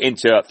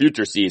 into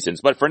future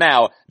seasons, but for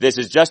now, this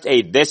is just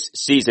a this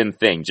season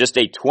thing, just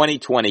a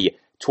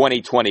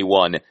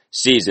 2020-2021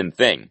 season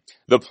thing.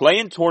 The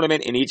play-in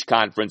tournament in each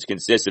conference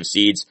consists of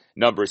seeds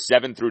numbers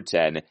 7 through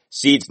 10.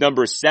 Seeds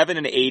numbers 7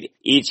 and 8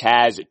 each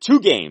has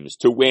 2 games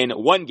to win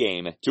 1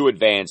 game to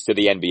advance to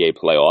the NBA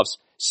playoffs.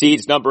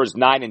 Seeds numbers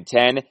 9 and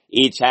 10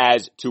 each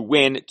has to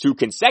win 2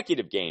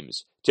 consecutive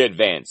games to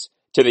advance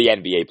to the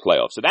NBA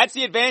playoffs. So that's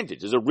the advantage.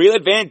 There's a real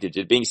advantage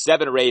at being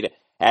 7 or 8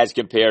 as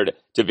compared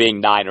to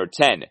being 9 or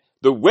 10.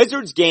 The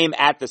Wizards game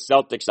at the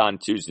Celtics on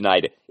Tuesday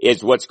night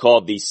is what's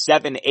called the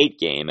 7-8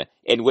 game,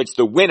 in which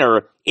the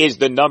winner is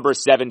the number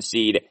 7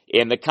 seed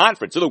in the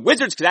conference. So the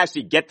Wizards could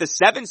actually get the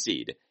 7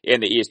 seed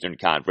in the Eastern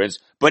Conference,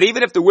 but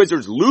even if the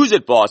Wizards lose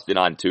at Boston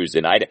on Tuesday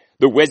night,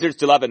 the Wizards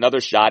still have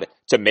another shot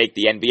to make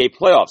the NBA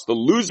playoffs. The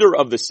loser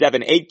of the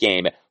 7-8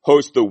 game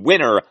hosts the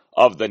winner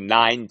of the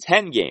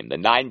 9-10 game. The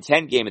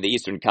 9-10 game in the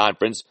Eastern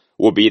Conference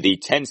will be the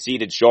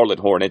 10-seeded Charlotte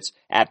Hornets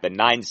at the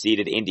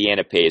 9-seeded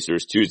Indiana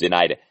Pacers Tuesday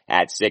night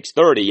at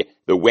 6:30.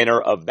 The winner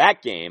of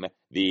that game,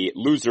 the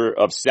loser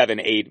of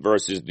 7-8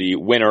 versus the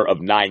winner of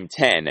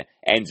 9-10,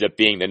 ends up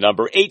being the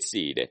number 8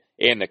 seed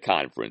in the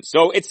conference.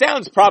 So it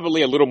sounds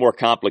probably a little more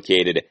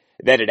complicated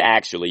than it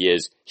actually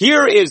is.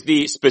 Here is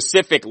the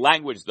specific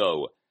language,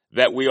 though,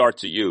 that we are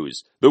to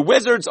use. The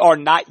Wizards are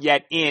not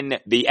yet in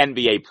the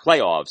NBA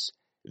playoffs.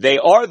 They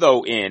are,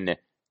 though, in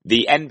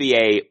the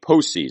NBA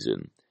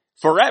postseason.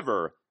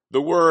 Forever,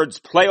 the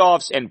words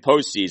playoffs and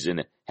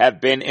postseason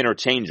have been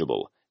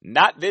interchangeable.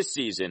 Not this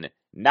season,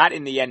 not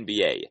in the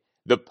NBA.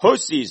 The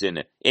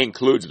postseason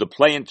includes the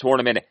play-in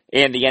tournament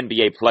and the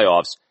NBA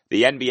playoffs.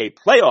 The NBA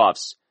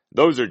playoffs,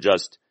 those are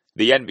just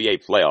the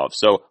NBA playoffs.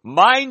 So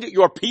mind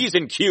your P's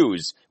and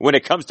Q's when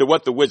it comes to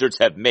what the Wizards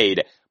have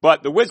made.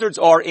 But the Wizards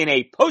are in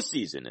a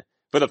postseason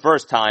for the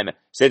first time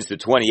since the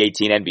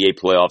 2018 NBA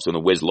playoffs when the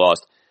Wiz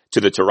lost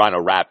to the Toronto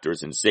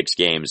Raptors in 6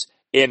 games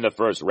in the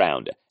first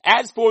round.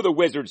 As for the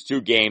Wizards'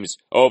 2 games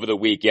over the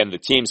weekend, the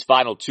team's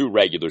final 2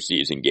 regular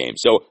season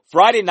games. So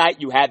Friday night,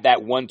 you had that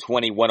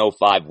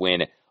 120-105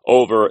 win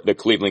over the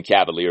Cleveland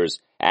Cavaliers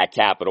at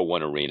Capital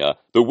One Arena.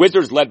 The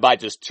Wizards led by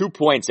just 2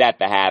 points at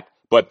the half,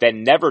 but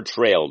then never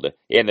trailed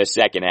in the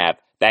second half,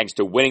 thanks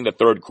to winning the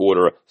third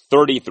quarter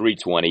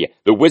 33-20.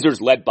 The Wizards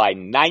led by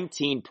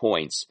 19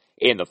 points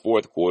in the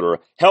fourth quarter,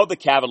 held the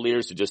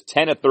Cavaliers to just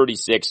 10 of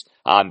 36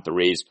 on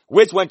threes.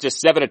 Wiz went to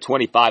 7 of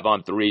 25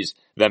 on threes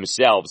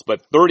themselves,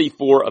 but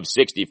 34 of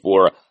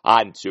 64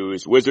 on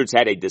twos. Wizards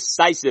had a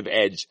decisive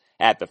edge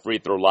at the free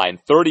throw line,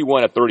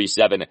 31 of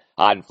 37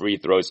 on free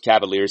throws.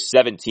 Cavaliers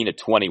 17 of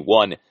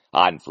 21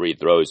 on free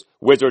throws.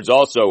 Wizards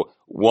also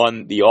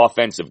won the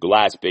offensive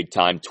glass big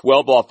time,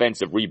 12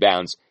 offensive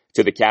rebounds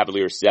to the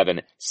Cavaliers 7,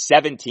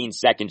 17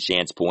 second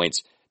chance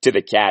points to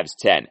the Cavs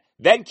 10.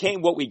 Then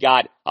came what we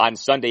got on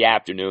Sunday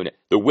afternoon,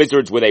 the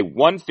Wizards with a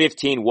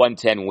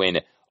 115-110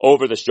 win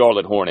over the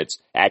Charlotte Hornets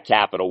at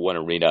Capital One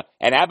Arena.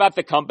 And how about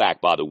the comeback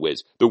by the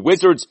Wiz? The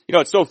Wizards,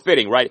 it's so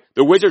fitting, right?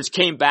 The Wizards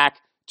came back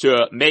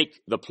to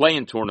make the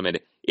play-in tournament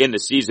in the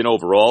season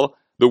overall.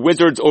 The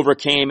Wizards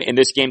overcame in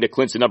this game to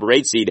clinch the number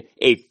 8 seed,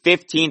 a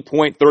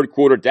 15-point third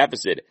quarter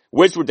deficit.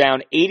 Wizards were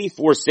down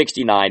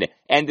 84-69,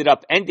 ended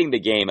up ending the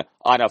game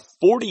on a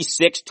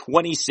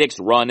 46-26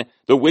 run.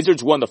 The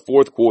Wizards won the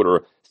fourth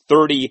quarter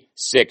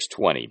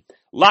 36-20.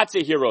 Lots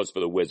of heroes for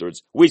the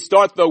Wizards. We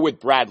start, though, with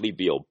Bradley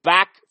Beal,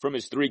 back from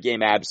his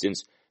 3-game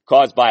absence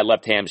caused by a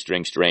left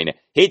hamstring strain.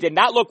 He did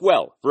not look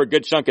well for a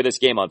good chunk of this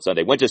game on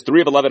Sunday. Went just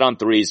 3 of 11 on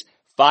threes,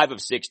 5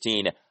 of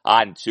 16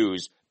 on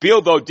twos.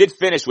 Beal, though, did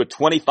finish with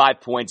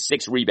 25 points,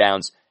 6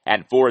 rebounds,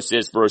 and 4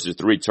 assists versus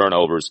 3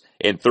 turnovers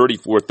in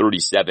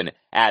 34-37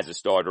 as a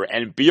starter.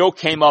 And Beal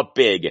came up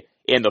big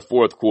in the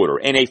fourth quarter.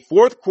 In a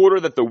fourth quarter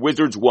that the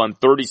Wizards won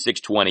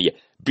 36-20,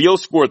 Beal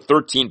scored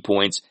 13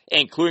 points,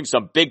 including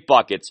some big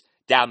buckets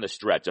down the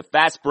stretch. A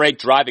fast break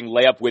driving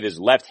layup with his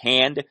left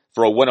hand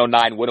for a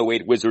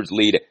 109-108 Wizards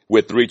lead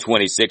with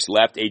 3:26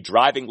 left. A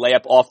driving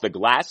layup off the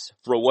glass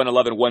for a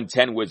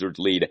 111-110 Wizards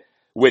lead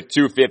with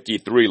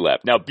 2:53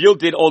 left. Now, Beal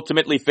did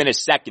ultimately finish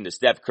second to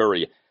Steph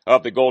Curry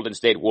of the Golden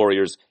State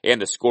Warriors in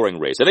the scoring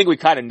race. I think we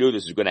kind of knew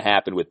this was going to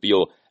happen with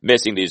Beal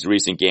missing these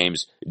recent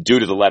games due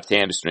to the left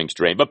hamstring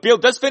strain. But Beal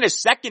does finish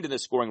second in the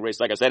scoring race,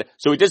 like I said,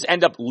 so he does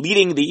end up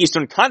leading the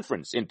Eastern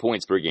Conference in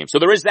points per game. So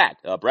there is that.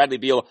 Bradley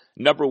Beal,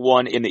 number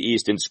 1 in the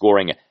East in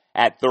scoring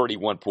at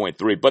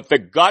 31.3. But the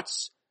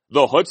guts,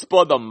 the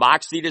chutzpah, the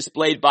moxie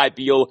displayed by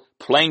Beal,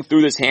 playing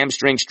through this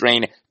hamstring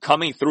strain,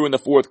 coming through in the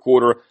fourth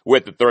quarter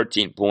with the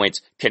 13 points,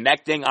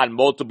 connecting on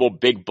multiple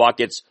big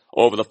buckets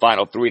over the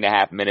final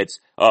 3.5 minutes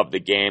of the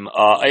game.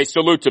 A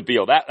salute to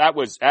Beal. That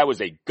was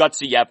a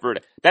gutsy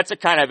effort. That's the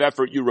kind of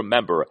effort you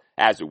remember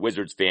as a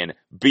Wizards fan.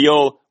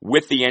 Beal,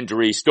 with the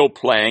injury, still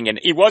playing, and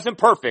he wasn't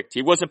perfect.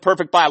 He wasn't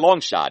perfect by a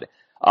long shot.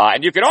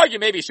 And you could argue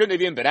maybe he shouldn't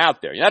have even been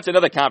out there. That's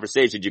another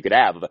conversation you could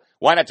have.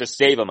 Why not just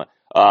save him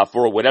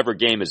for whatever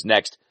game is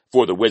next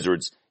for the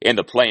Wizards in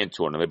the play-in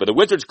tournament. But the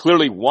Wizards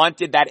clearly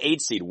wanted that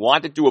 8 seed,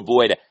 wanted to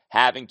avoid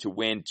having to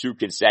win 2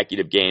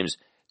 consecutive games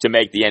to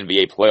make the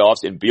NBA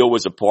playoffs, and Beal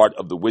was a part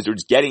of the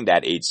Wizards getting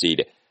that 8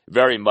 seed,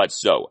 very much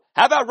so.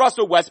 How about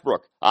Russell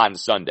Westbrook on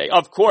Sunday?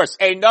 Of course,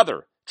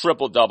 another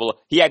triple-double.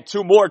 He had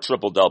 2 more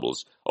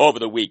triple-doubles over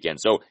the weekend.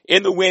 So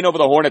in the win over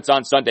the Hornets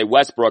on Sunday,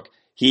 Westbrook,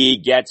 he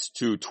gets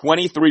to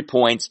 23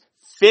 points,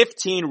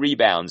 15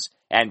 rebounds,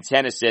 and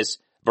 10 assists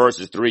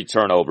versus 3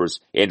 turnovers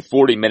in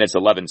 40 minutes,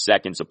 11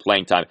 seconds of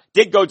playing time.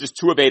 Did go just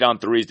 2 of 8 on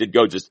threes, did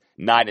go just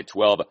 9 of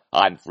 12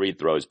 on free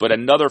throws. But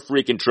another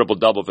freaking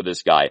triple-double for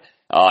this guy.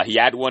 He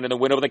had one in the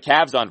win over the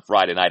Cavs on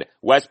Friday night.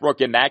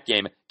 Westbrook in that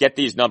game, get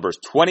these numbers,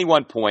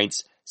 21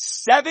 points,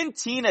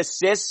 17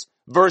 assists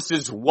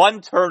versus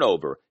 1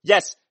 turnover.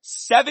 Yes,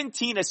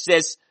 17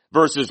 assists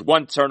versus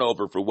 1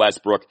 turnover for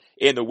Westbrook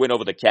in the win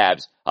over the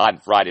Cavs on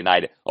Friday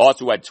night.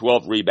 Also had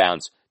 12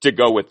 rebounds to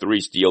go with 3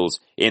 steals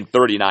in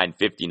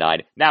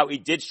 39-59. Now, he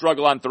did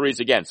struggle on threes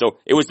again, so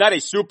it was not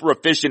a super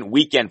efficient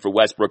weekend for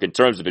Westbrook in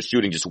terms of his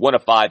shooting, just 1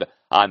 of 5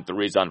 on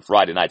threes on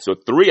Friday night. So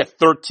 3 of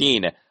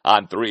 13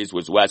 on threes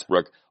was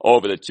Westbrook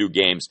over the 2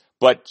 games,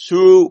 but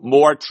 2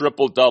 more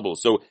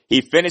triple-doubles. So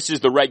he finishes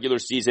the regular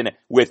season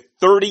with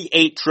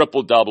 38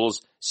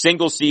 triple-doubles,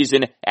 single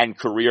season and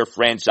career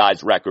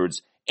franchise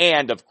records.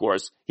 And, of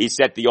course, he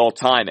set the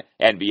all-time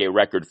NBA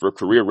record for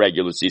career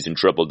regular season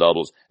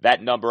triple-doubles.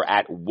 That number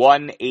at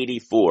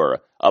 184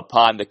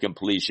 upon the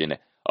completion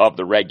of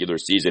the regular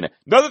season.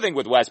 Another thing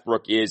with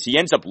Westbrook is he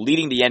ends up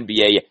leading the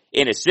NBA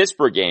in assists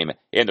per game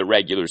in the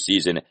regular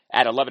season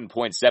at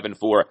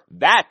 11.74.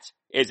 That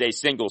is a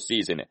single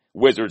season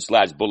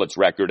Wizards/Bullets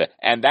record,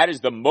 and that is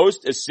the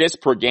most assists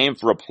per game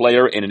for a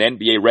player in an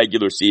NBA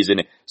regular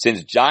season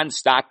since John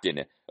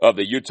Stockton of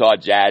the Utah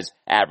Jazz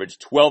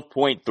averaged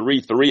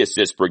 12.33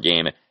 assists per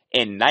game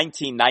in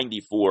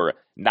 1994-95.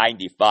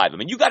 I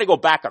mean, you got to go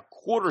back a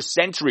quarter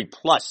century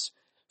plus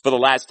for the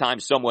last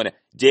time someone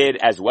did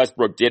as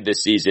Westbrook did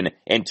this season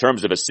in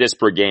terms of assists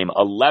per game,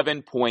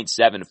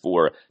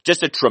 11.74.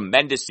 Just a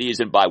tremendous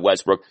season by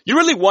Westbrook. You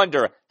really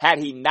wonder, had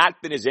he not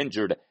been as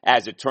injured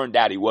as it turned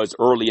out he was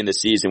early in the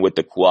season with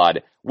the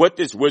quad, what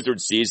this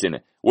Wizards season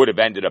would have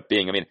ended up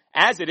being. I mean,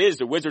 as it is,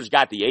 the Wizards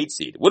got the 8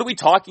 seed. What are we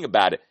talking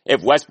about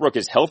if Westbrook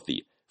is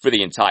healthy for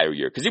the entire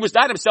year? Because he was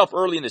not himself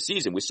early in the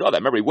season. We saw that.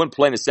 Remember, he wouldn't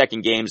play in the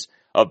second games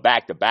of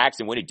back-to-backs,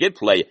 and when he did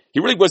play,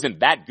 he really wasn't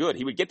that good.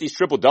 He would get these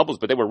triple-doubles,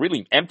 but they were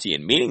really empty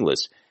and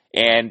meaningless.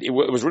 And it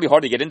was really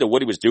hard to get into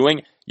what he was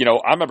doing. You know,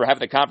 I remember having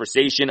the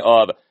conversation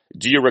of,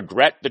 do you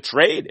regret the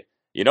trade?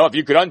 You know, if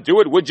you could undo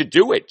it, would you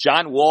do it?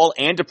 John Wall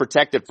and a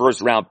protected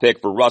first-round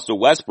pick for Russell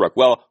Westbrook.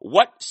 Well,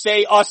 what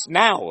say us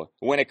now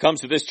when it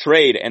comes to this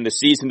trade and the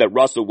season that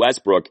Russell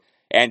Westbrook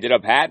ended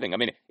up having? I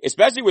mean,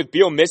 especially with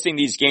Beal missing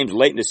these games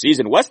late in the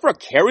season,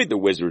 Westbrook carried the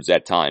Wizards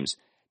at times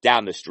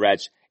down the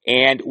stretch.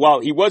 And while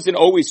he wasn't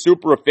always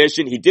super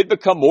efficient, he did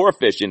become more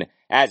efficient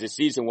as the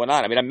season went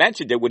on. I mean, I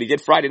mentioned it when he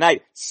did Friday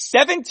night.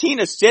 17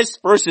 assists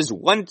versus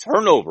 1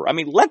 turnover. I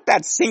mean, let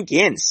that sink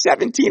in.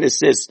 17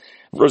 assists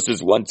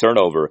versus 1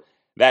 turnover.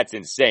 That's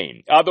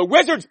insane. The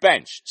Wizards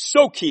bench,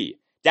 so key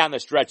down the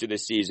stretch of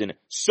this season.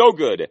 So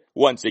good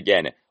once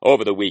again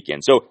over the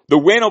weekend. So the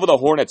win over the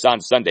Hornets on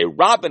Sunday,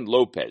 Robin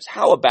Lopez.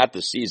 How about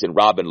the season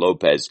Robin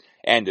Lopez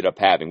ended up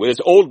having with his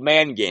old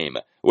man game,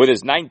 with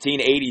his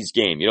 1980s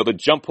game, you know, the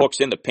jump hooks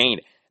in the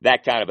paint,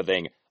 that kind of a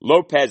thing.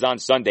 Lopez on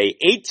Sunday,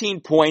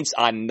 18 points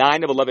on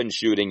 9 of 11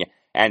 shooting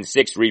and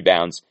 6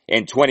 rebounds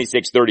in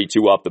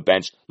 26-32 off the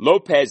bench.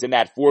 Lopez in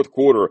that fourth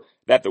quarter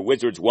that the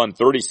Wizards won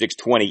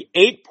 36-20,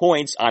 8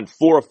 points on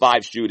 4 of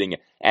 5 shooting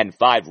and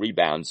 5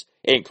 rebounds,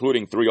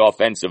 including 3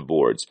 offensive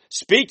boards.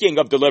 Speaking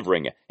of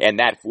delivering in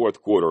that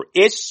fourth quarter,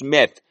 Ish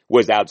Smith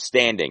was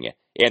outstanding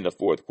in the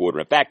fourth quarter.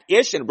 In fact,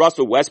 Ish and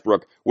Russell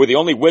Westbrook were the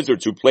only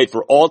Wizards who played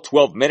for all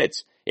 12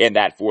 minutes in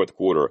that fourth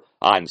quarter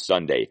on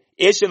Sunday.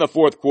 Ish in the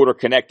fourth quarter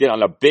connected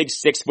on a big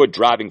 6-foot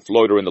driving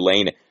floater in the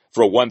lane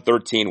for a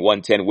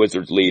 113-110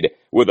 Wizards lead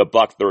with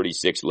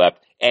 $1:36 left.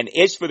 And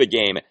Ish for the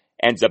game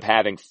ends up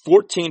having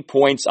 14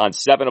 points on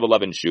 7 of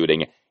 11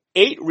 shooting,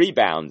 8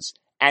 rebounds,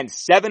 and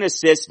 7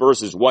 assists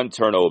versus 1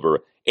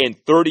 turnover in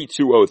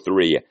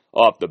 32-03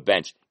 off the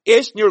bench.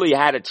 Ish nearly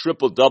had a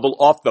triple-double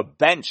off the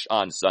bench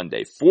on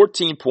Sunday.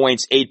 14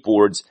 points, 8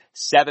 boards,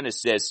 7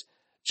 assists,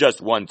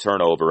 just 1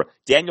 turnover.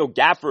 Daniel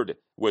Gafford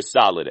was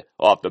solid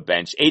off the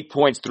bench. 8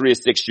 points, 3 of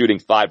 6 shooting,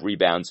 5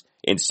 rebounds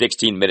in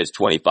 16 minutes,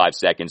 25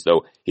 seconds,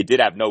 though he did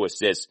have no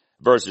assists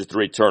versus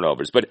 3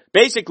 turnovers. But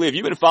basically, if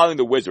you've been following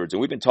the Wizards,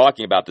 and we've been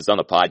talking about this on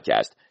the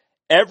podcast,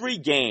 every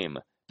game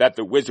that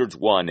the Wizards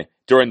won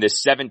during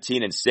this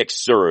 17-6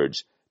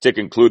 surge to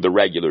conclude the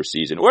regular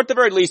season, or at the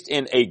very least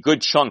in a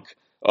good chunk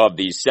of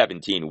these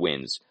 17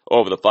 wins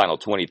over the final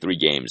 23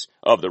 games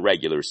of the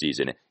regular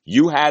season,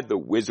 you had the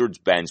Wizards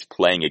bench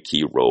playing a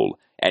key role.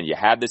 And you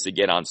had this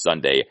again on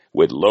Sunday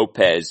with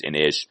Lopez and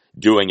Ish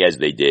doing as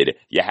they did.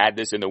 You had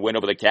this in the win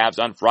over the Cavs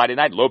on Friday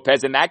night.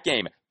 Lopez in that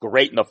game,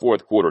 great in the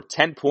fourth quarter.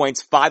 10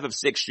 points, 5 of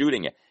 6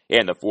 shooting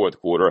in the fourth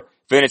quarter.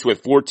 Finished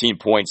with 14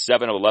 points,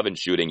 7 of 11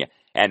 shooting,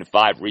 and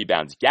 5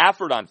 rebounds.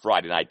 Gafford on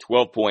Friday night,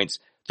 12 points,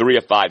 3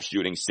 of 5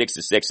 shooting, 6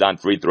 of 6 on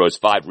free throws,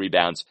 5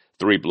 rebounds,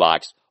 3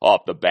 blocks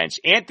off the bench.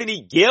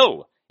 Anthony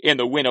Gill in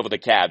the win over the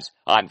Cavs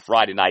on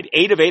Friday night,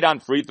 8 of 8 on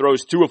free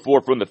throws, 2 of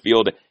 4 from the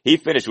field. He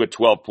finished with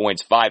 12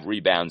 points, 5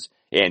 rebounds,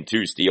 and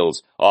 2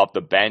 steals off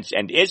the bench.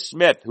 And Ish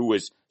Smith, who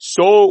was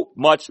so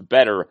much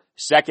better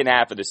second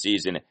half of the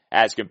season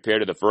as compared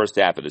to the first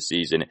half of the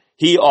season,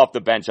 he off the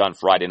bench on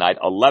Friday night,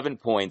 11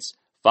 points,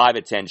 5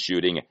 of 10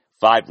 shooting,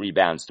 5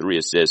 rebounds, 3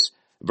 assists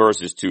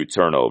versus 2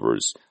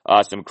 turnovers.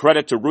 Some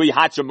credit to Rui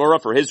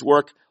Hachimura for his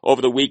work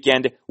over the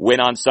weekend. Win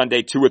on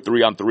Sunday, 2 of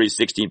 3 on 3,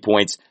 16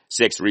 points,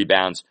 6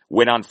 rebounds.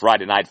 Win on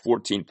Friday night,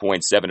 14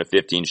 points, 7 of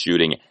 15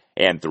 shooting,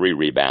 and 3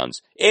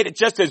 rebounds. It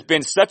just has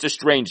been such a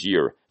strange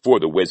year for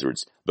the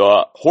Wizards.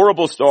 The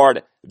horrible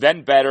start,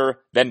 then better,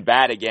 then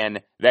bad again,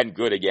 then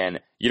good again.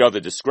 You know,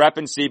 the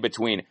discrepancy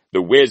between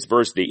the Wiz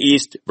versus the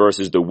East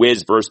versus the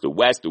Wiz versus the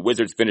West. The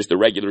Wizards finished the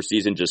regular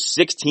season just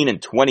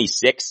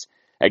 16-26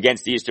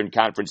 against the Eastern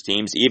Conference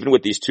teams, even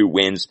with these 2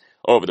 wins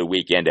over the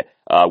weekend.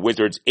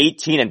 Wizards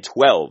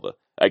 18-12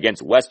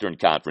 against Western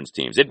Conference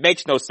teams. It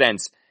makes no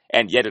sense,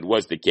 and yet it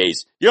was the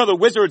case. You know, the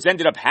Wizards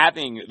ended up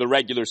having the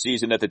regular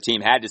season that the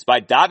team had,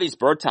 despite Davis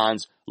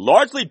Bertans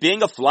largely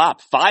being a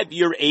flop.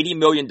 5-year, $80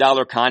 million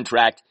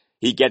contract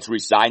he gets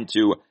re-signed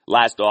to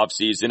last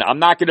offseason. I'm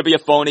not going to be a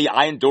phony.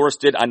 I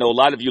endorsed it. I know a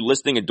lot of you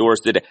listening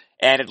endorsed it.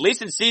 And at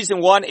least in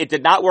season 1, it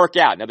did not work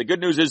out. Now, the good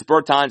news is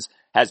Bertans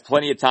has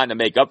plenty of time to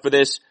make up for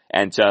this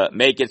and to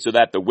make it so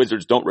that the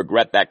Wizards don't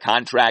regret that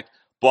contract.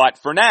 But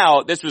for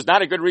now, this was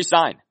not a good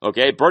re-sign,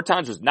 okay?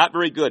 Bertans was not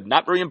very good,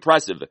 not very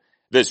impressive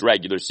this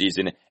regular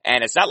season,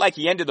 and it's not like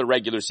he ended the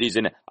regular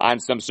season on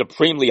some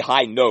supremely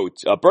high note.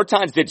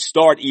 Bertans did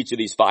start each of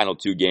these final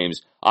 2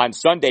 games. On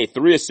Sunday,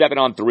 3 of 7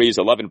 on threes,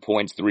 11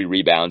 points, 3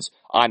 rebounds.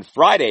 On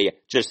Friday,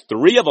 just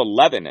 3 of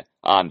 11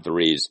 on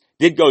threes.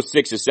 Did go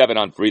 6 of 7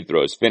 on free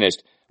throws,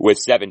 finished with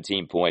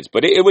 17 points.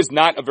 But it was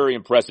not a very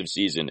impressive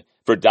season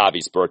for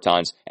Davis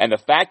Bertans, and the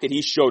fact that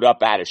he showed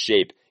up out of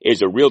shape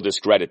is a real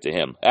discredit to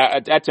him.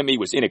 That to me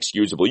was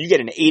inexcusable. You get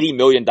an $80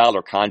 million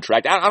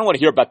contract. I don't want to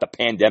hear about the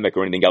pandemic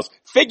or anything else.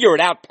 Figure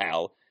it out,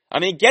 pal. I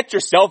mean, get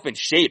yourself in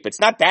shape. It's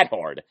not that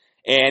hard.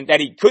 And that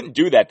he couldn't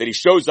do that he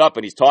shows up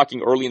and he's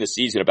talking early in the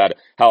season about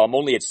how I'm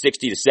only at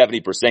 60 to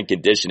 70%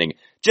 conditioning.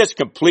 Just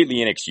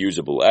completely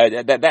inexcusable.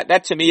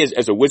 That to me,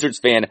 as a Wizards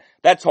fan,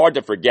 that's hard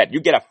to forget. You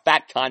get a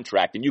fat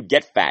contract and you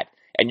get fat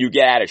and you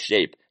get out of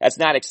shape. That's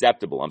not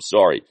acceptable. I'm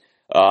sorry.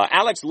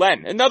 Alex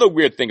Len, another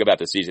weird thing about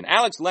the season.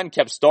 Alex Len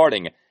kept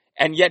starting,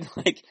 and yet,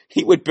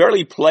 he would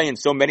barely play in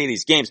so many of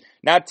these games.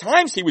 Now, at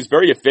times he was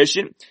very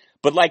efficient,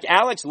 but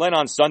Alex Len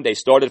on Sunday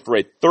started for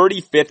a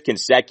 35th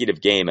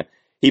consecutive game.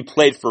 He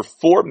played for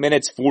 4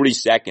 minutes, 40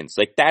 seconds.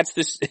 That's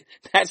the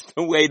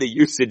way the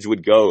usage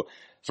would go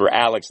for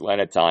Alex Len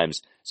at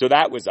times. So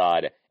that was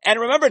odd. And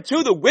remember,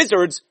 too, the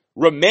Wizards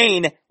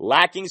remain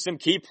lacking some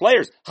key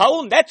players.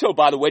 Raul Neto,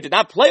 by the way, did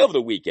not play over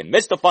the weekend.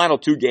 Missed the final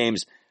 2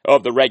 games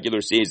of the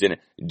regular season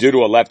due to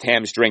a left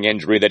hamstring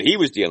injury that he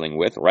was dealing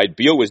with, right?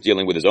 Beal was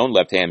dealing with his own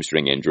left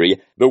hamstring injury.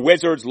 The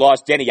Wizards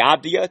lost Denny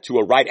Avdia to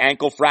a right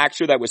ankle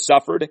fracture that was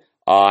suffered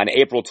on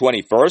April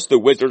 21st. The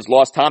Wizards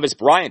lost Thomas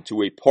Bryant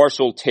to a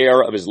partial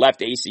tear of his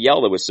left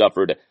ACL that was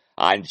suffered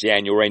on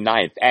January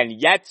 9th.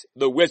 And yet,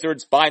 the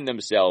Wizards find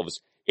themselves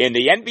in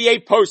the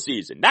NBA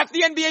postseason. Not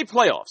the NBA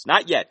playoffs,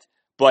 not yet,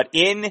 but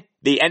in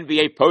the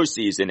NBA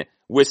postseason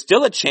with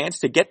still a chance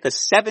to get the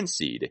 7th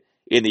seed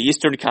in the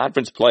Eastern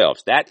Conference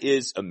playoffs. That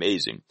is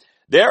amazing.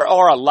 There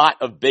are a lot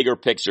of bigger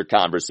picture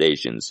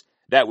conversations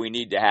that we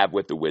need to have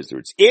with the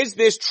Wizards. Is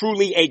this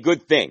truly a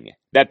good thing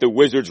that the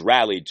Wizards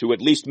rallied to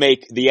at least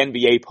make the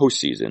NBA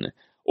postseason?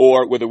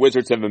 Or would the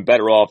Wizards have been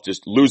better off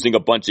just losing a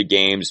bunch of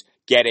games,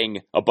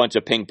 getting a bunch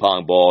of ping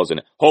pong balls,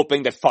 and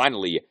hoping that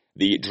finally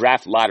the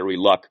draft lottery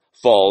luck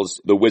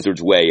falls the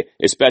Wizards' way,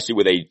 especially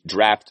with a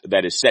draft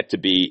that is set to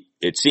be,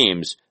 it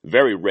seems,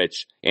 very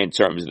rich in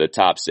terms of the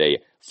top, say,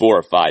 4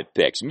 or 5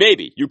 picks.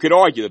 Maybe you could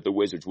argue that the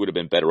Wizards would have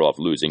been better off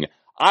losing.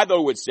 I,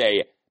 though, would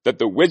say that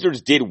the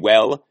Wizards did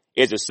well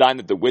is a sign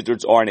that the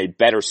Wizards are in a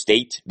better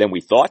state than we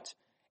thought,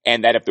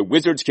 and that if the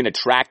Wizards can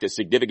attract a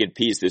significant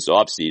piece this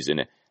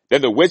offseason,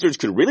 then the Wizards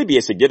could really be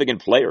a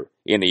significant player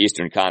in the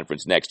Eastern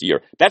Conference next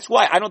year. That's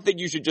why I don't think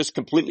you should just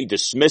completely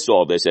dismiss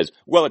all this as,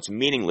 well, it's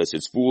meaningless,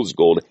 it's fool's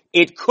gold.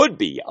 It could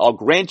be, I'll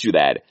grant you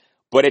that,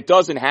 but it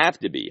doesn't have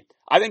to be.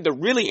 I think the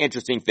really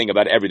interesting thing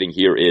about everything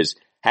here is,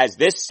 has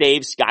this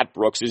saved Scott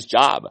Brooks'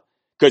 job?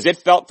 Because it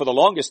felt for the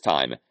longest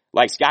time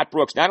like Scott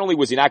Brooks, not only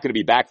was he not going to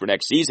be back for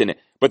next season,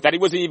 but that he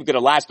wasn't even going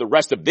to last the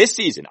rest of this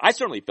season. I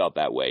certainly felt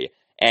that way.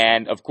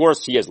 And of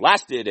course, he has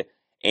lasted,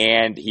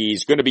 and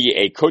he's going to be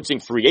a coaching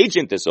free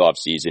agent this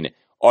offseason.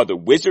 Are the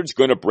Wizards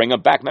going to bring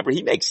him back? Remember,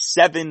 he makes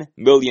 $7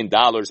 million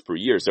per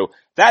year. So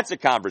that's a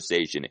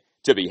conversation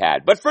to be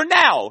had. But for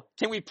now,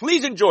 can we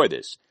please enjoy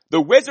this?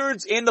 The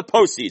Wizards in the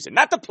postseason,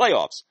 not the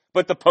playoffs,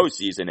 but the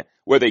postseason,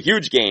 with a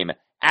huge game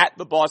at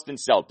the Boston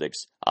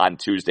Celtics on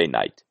Tuesday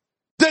night.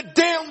 The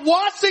damn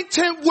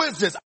Washington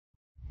Wizards.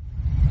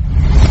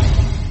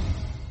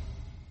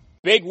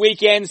 Big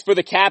weekends for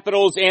the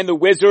Capitals and the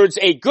Wizards.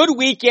 A good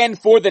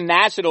weekend for the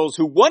Nationals,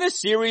 who won a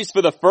series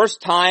for the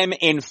first time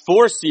in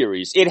 4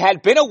 series. It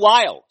had been a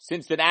while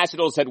since the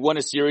Nationals had won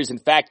a series. In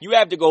fact, you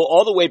have to go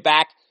all the way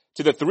back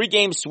to the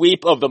 3-game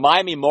sweep of the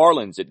Miami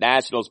Marlins at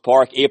Nationals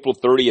Park, April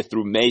 30th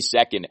through May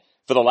 2nd,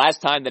 for the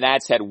last time the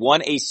Nats had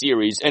won a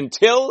series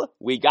until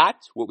we got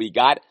what we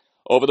got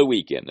over the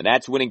weekend. The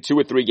Nats winning 2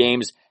 or 3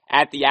 games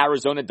at the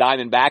Arizona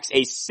Diamondbacks,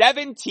 a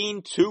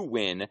 17-2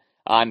 win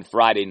on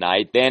Friday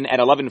night, then an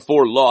 11-4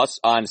 loss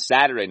on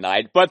Saturday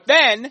night, but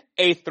then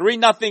a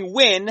 3-0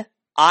 win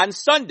on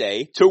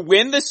Sunday to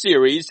win the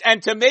series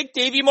and to make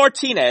Davey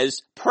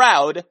Martinez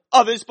proud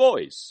of his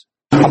boys.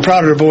 I'm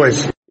proud of the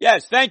boys.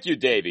 Yes, thank you,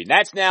 Davey.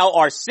 Nats now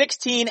are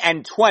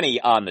 16-20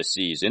 on the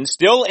season,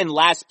 still in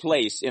last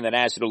place in the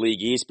National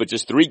League East, but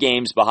just 3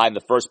 games behind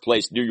the first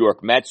place New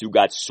York Mets, who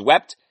got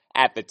swept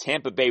at the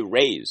Tampa Bay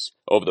Rays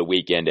over the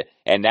weekend,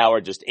 and now are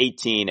just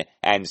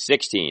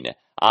 18-16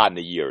 on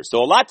the year. So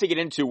a lot to get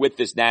into with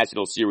this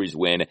National Series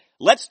win.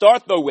 Let's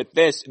start though with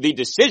this, the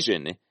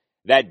decision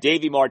that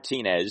Davey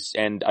Martinez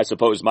and I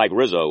suppose Mike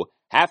Rizzo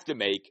have to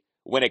make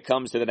when it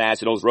comes to the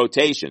Nationals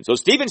rotation. So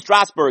Steven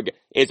Strasburg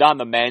is on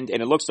the mend, and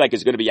it looks like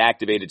it's going to be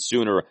activated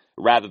sooner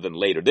rather than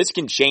later. This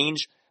can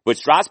change, but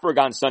Strasburg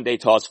on Sunday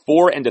tossed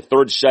 4 1/3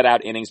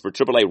 shutout innings for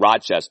AAA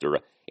Rochester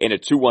in a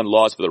 2-1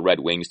 loss for the Red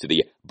Wings to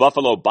the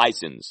Buffalo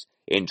Bisons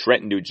in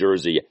Trenton, New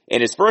Jersey.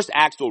 In his first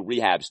actual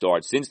rehab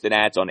start since the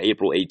Nats on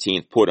April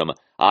 18th put him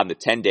on the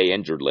 10-day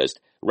injured list,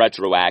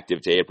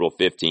 retroactive to April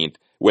 15th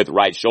with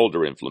right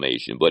shoulder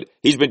inflammation. But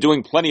he's been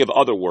doing plenty of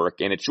other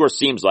work, and it sure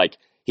seems like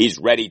he's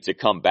ready to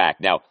come back.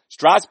 Now,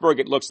 Strasburg,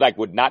 it looks like,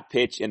 would not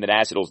pitch in the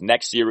Nationals'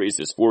 next series,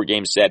 this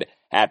 4-game set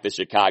at the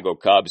Chicago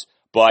Cubs,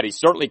 but he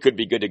certainly could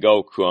be good to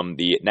go from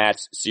the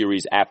Nats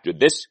series after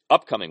this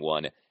upcoming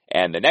one.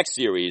 And the next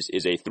series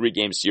is a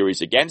 3-game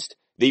series against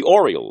the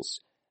Orioles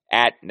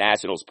at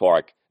Nationals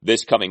Park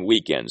this coming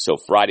weekend. So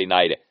Friday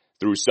night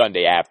through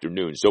Sunday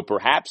afternoon. So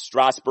perhaps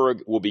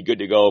Strasburg will be good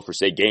to go for,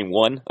 say, game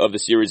 1 of the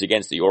series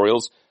against the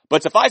Orioles.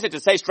 But suffice it to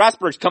say,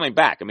 Strasburg's coming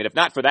back. I mean, if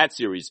not for that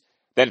series,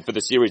 then for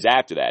the series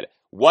after that.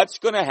 What's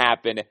going to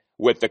happen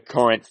with the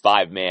current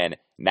 5-man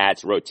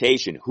Nats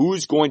rotation?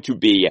 Who's going to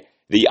be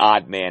the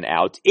odd man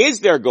out?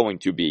 Is there going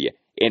to be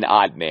an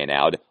odd man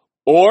out?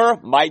 Or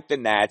might the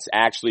Nats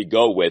actually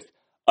go with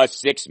a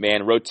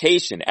 6-man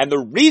rotation? And the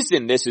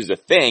reason this is a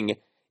thing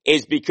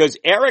is because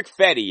Eric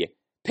Fedde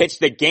pitched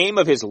the game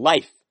of his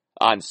life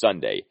on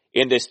Sunday.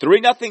 In this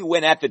 3-0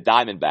 win at the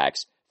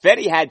Diamondbacks,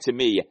 Fedde had, to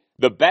me,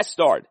 the best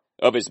start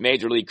of his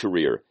major league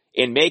career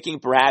in making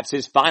perhaps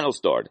his final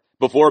start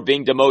before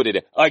being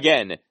demoted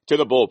again to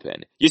the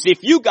bullpen. You see,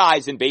 few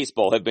guys in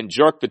baseball have been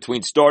jerked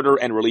between starter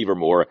and reliever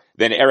more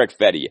than Eric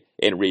Fedde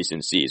in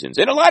recent seasons.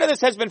 And a lot of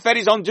this has been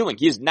Fedde's own doing.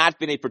 He has not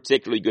been a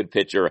particularly good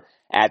pitcher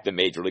at the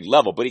major league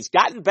level, but he's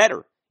gotten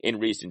better in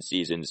recent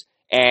seasons,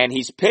 and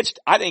he's pitched,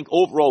 I think,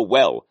 overall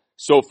well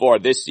so far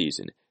this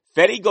season.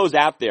 Fedde goes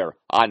out there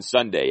on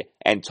Sunday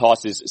and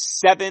tosses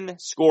 7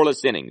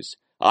 scoreless innings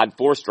on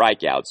 4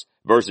 strikeouts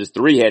versus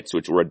 3 hits,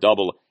 which were a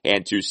double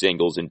and 2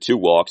 singles and 2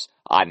 walks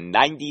on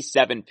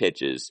 97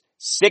 pitches,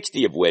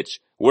 60 of which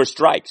were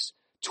strikes.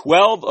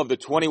 12 of the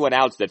 21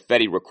 outs that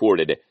Fedde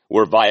recorded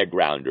were via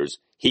grounders.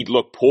 He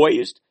looked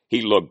poised.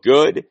 He looked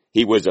good.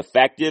 He was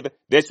effective.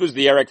 This was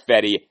the Eric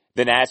Fedde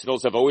the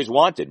Nationals have always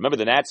wanted. Remember,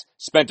 the Nats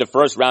spent a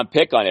first-round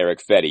pick on Eric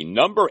Fedde,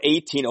 number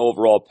 18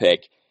 overall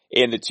pick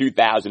in the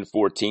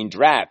 2014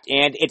 draft.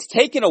 And it's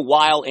taken a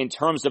while in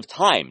terms of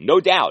time, no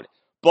doubt.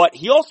 But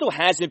he also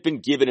hasn't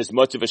been given as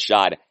much of a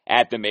shot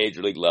at the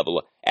major league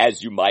level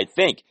as you might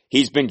think.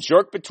 He's been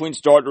jerked between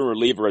starter and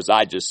reliever, as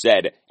I just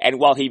said. And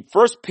while he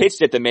first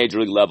pitched at the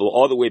major league level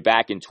all the way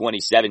back in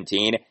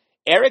 2017,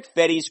 Eric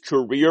Fedde's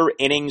career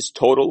innings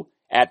total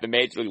at the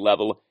major league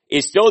level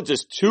is still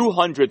just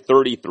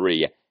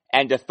 233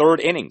 1/3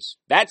 innings.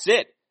 That's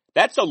it.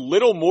 That's a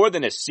little more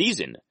than a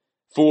season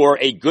for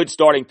a good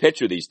starting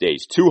pitcher these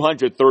days.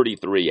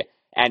 233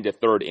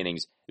 1/3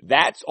 innings.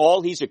 That's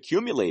all he's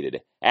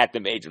accumulated at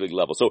the major league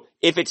level. So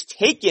if it's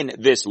taken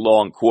this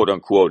long, quote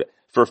unquote,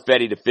 for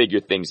Fedde to figure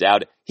things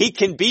out, he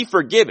can be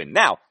forgiven.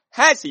 Now,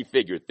 has he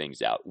figured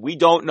things out? We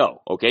don't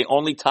know, okay?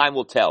 Only time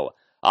will tell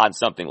on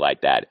something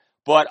like that.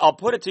 But I'll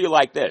put it to you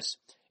like this.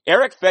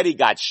 Eric Fedde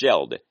got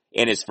shelled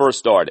in his first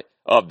start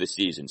of the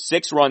season.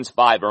 6 runs,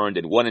 5 earned,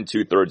 and 1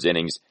 2/3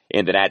 innings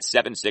in the Nats'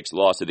 7-6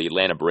 loss to the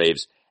Atlanta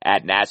Braves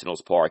at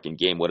Nationals Park in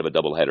game 1 of a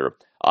doubleheader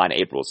on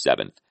April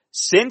 7th.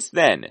 Since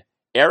then,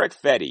 Eric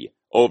Fedde,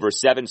 over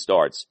 7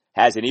 starts,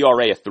 has an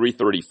ERA of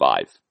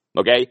 3.35.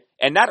 Okay?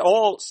 And not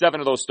all 7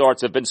 of those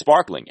starts have been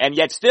sparkling. And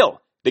yet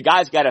still, the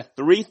guy's got a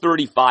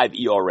 3.35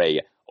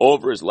 ERA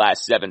over his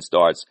last 7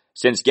 starts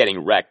since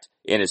getting wrecked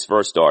in his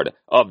first start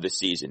of the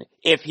season.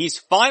 If he's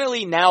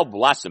finally now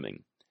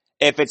blossoming,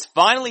 if it's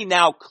finally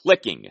now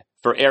clicking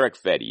for Eric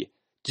Fedde,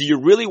 do you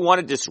really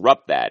want to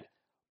disrupt that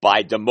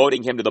by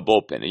demoting him to the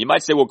bullpen? And you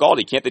might say, well,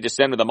 Galdi, can't they just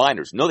send him to the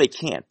minors? No, they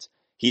can't.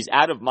 He's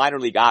out of minor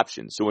league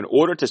options. So in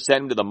order to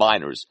send him to the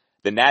minors,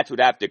 the Nats would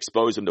have to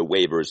expose him to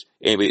waivers,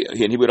 and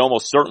he would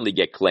almost certainly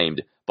get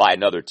claimed by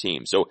another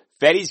team. So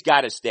Feddy's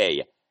got to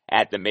stay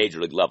at the major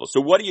league level.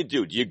 So what do?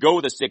 Do you go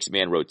with a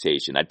 6-man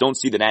rotation? I don't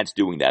see the Nats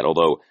doing that,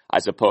 although I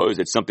suppose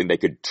it's something they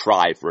could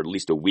try for at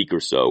least a week or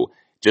so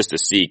just to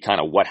see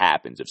kind of what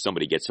happens if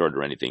somebody gets hurt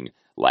or anything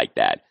like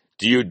that.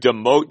 Do you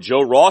demote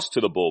Joe Ross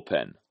to the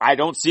bullpen? I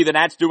don't see the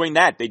Nats doing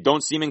that. They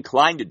don't seem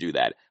inclined to do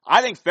that.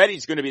 I think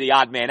Feddy's going to be the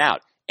odd man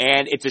out,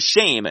 and it's a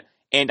shame,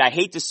 and I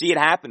hate to see it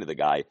happen to the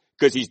guy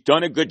because he's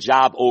done a good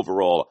job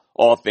overall,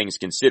 all things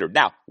considered.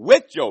 Now,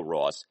 with Joe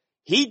Ross,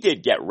 he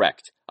did get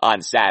wrecked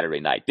on Saturday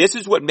night. This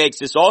is what makes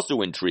this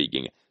also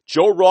intriguing.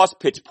 Joe Ross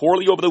pitched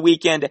poorly over the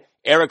weekend.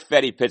 Eric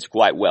Feddy pitched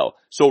quite well.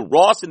 So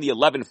Ross in the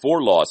 11-4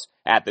 loss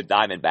at the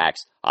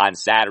Diamondbacks on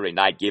Saturday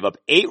night gave up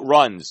 8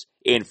 runs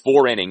in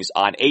 4 innings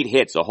on 8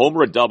 hits, a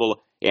homer, a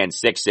double, and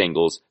 6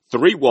 singles,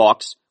 3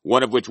 walks,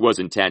 one of which was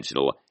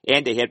intentional,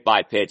 and a hit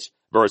by pitch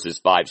versus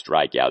 5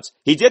 strikeouts.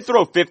 He did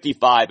throw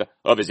 55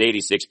 of his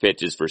 86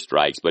 pitches for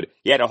strikes, but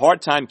he had a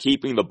hard time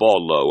keeping the ball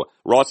low.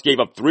 Ross gave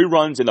up 3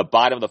 runs in the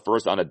bottom of the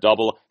first on a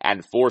double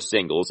and 4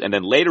 singles, and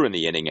then later in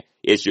the inning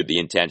issued the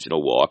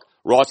intentional walk.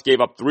 Ross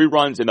gave up 3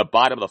 runs in the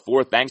bottom of the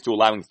fourth thanks to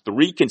allowing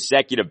 3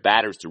 consecutive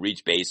batters to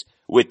reach base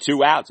with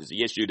 2 outs as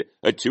he issued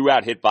a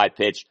 2-out hit by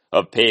pitch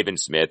of Pavin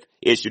Smith,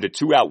 issued a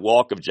 2-out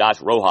walk of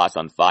Josh Rojas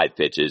on 5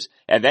 pitches,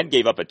 and then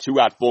gave up a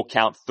 2-out full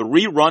count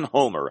 3-run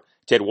homer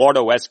to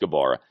Eduardo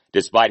Escobar,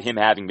 despite him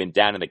having been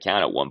down in the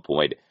count at one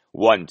point,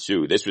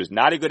 1-2. This was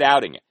not a good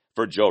outing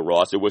for Joe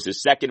Ross. It was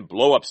his second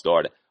blow-up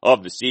start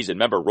of the season.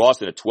 Remember,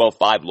 Ross in a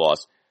 12-5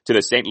 loss to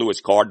the St. Louis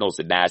Cardinals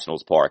at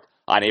Nationals Park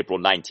on April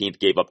 19th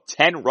gave up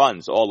 10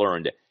 runs, all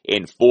earned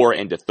in 4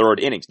 and a third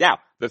innings. Now,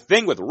 the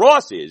thing with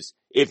Ross is,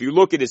 if you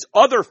look at his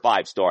other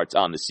 5 starts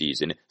on the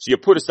season, so you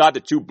put aside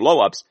the 2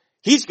 blow-ups,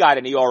 he's got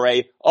an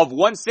ERA of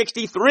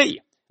 1.63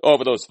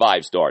 over those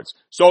 5 starts.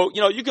 So,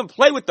 you can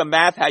play with the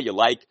math how you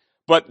like,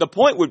 but the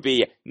point would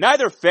be,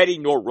 neither Feddy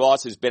nor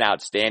Ross has been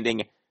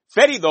outstanding.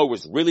 Feddy, though,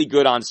 was really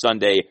good on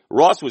Sunday.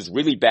 Ross was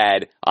really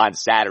bad on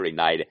Saturday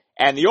night.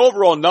 And the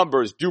overall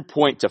numbers do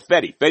point to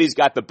Feddy. Feddy's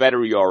got the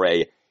better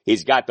ERA.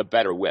 He's got the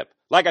better whip.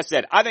 Like I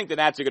said, I think the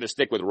Nats are going to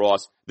stick with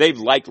Ross. They've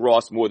liked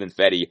Ross more than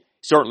Feddy,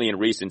 certainly in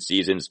recent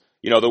seasons.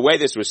 The way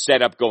this was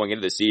set up going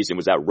into the season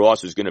was that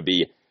Ross was going to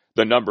be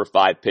the number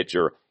 5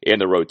 pitcher in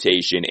the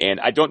rotation. And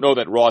I don't know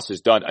that Ross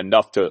has done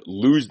enough to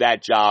lose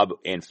that job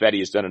and Feddy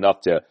has done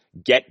enough to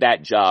get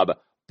that job.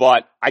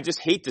 But I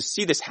just hate to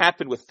see this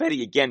happen with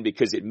Feddy again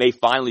because it may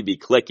finally be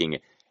clicking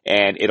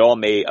and it all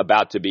may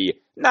about to be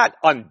not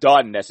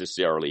undone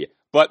necessarily,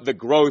 but the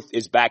growth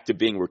is back to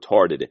being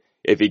retarded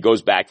if he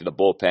goes back to the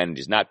bullpen and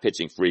he's not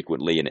pitching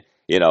frequently and,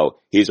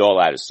 he's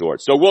all out of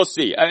sorts. So we'll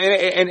see.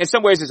 And in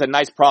some ways it's a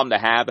nice problem to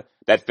have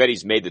that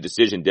Feddy's made the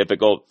decision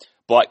difficult.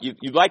 But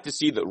you'd like to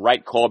see the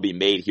right call be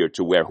made here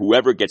to where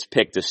whoever gets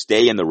picked to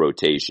stay in the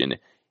rotation,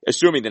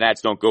 assuming the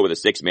Nats don't go with a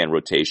 6-man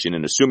rotation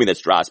and assuming that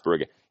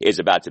Strasburg is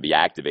about to be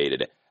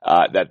activated,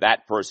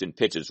 that person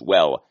pitches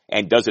well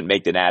and doesn't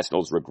make the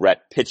Nationals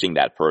regret pitching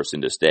that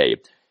person to stay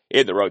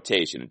in the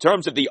rotation. In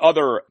terms of the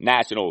other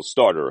Nationals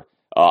starter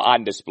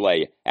on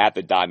display at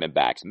the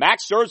Diamondbacks,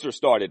 Max Scherzer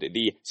started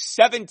the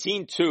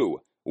 17-2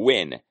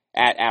 win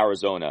at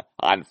Arizona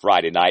on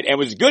Friday night and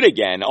was good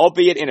again,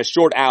 albeit in a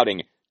short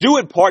outing, due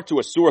in part to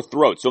a sore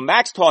throat. So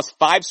Max tossed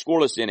 5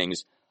 scoreless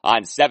innings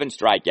on 7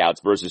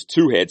 strikeouts versus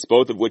 2 hits,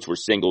 both of which were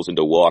singles and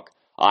a walk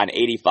on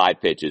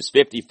 85 pitches,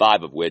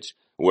 55 of which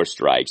were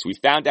strikes. We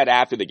found out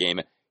after the game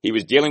he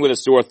was dealing with a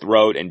sore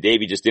throat and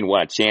Davey just didn't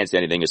want to chance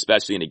anything,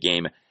 especially in a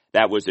game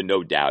that was a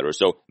no-doubter.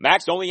 So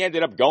Max only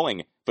ended up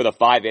going for the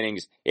 5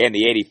 innings and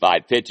the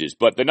 85 pitches,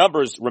 but the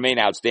numbers remain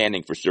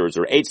outstanding for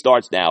Scherzer. 8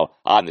 starts now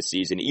on the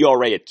season,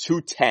 ERA at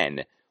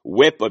 2.10,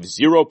 whip of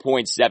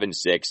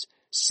 0.76,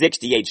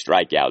 68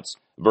 strikeouts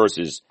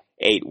versus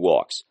 8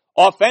 walks.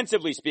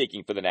 Offensively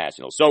speaking for the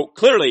Nationals, so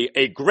clearly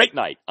a great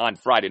night on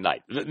Friday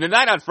night. The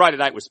night on Friday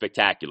night was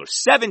spectacular.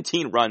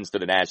 17 runs to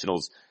the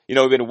Nationals.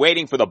 We've been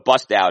waiting for the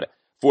bust out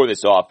for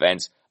this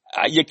offense.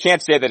 You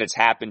can't say that it's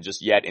happened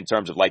just yet in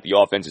terms of like the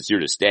offense is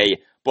here to stay,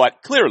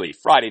 but clearly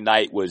Friday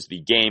night was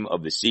the game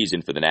of the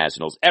season for the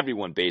Nationals.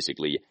 Everyone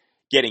basically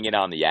getting in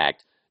on the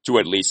act to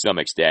at least some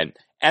extent.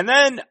 And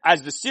then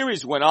as the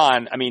series went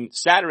on,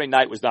 Saturday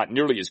night was not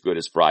nearly as good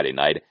as Friday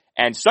night.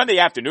 And Sunday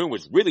afternoon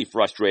was really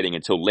frustrating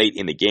until late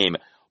in the game.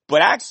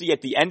 But actually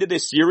at the end of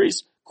this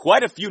series,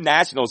 quite a few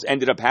Nationals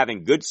ended up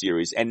having good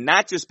series, and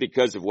not just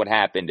because of what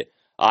happened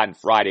on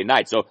Friday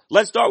night. So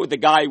let's start with the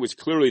guy who was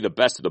clearly the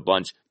best of the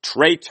bunch,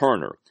 Trey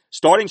Turner.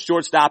 Starting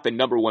shortstop and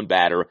number 1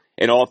 batter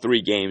in all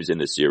 3 games in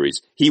the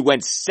series. He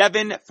went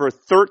 7 for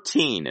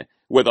 13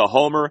 with a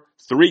homer,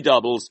 3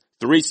 doubles,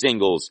 3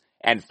 singles,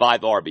 and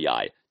 5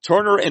 RBI.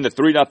 Turner in the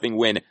 3-0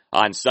 win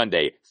on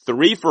Sunday,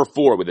 3 for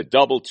 4 with a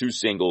double, 2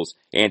 singles,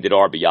 and an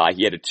RBI.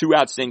 He had a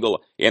 2-out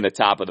single in the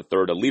top of the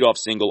 3rd, a leadoff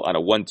single on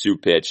a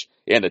 1-2 pitch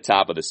in the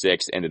top of the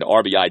 6th, and an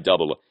RBI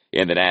double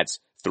in the Nats'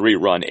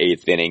 3-run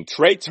 8th inning.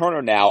 Trey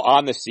Turner now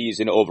on the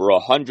season over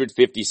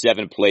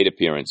 157 plate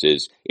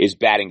appearances is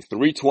batting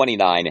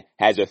 .329,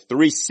 has a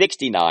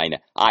 .369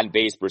 on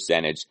base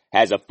percentage,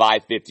 has a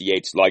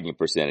 .558 slugging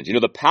percentage. You know,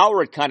 the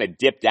power had kind of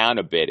dipped down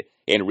a bit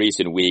in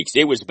recent weeks.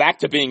 It was back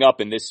to being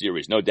up in this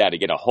series, no doubt.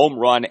 Again, a home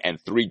run and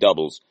 3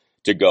 doubles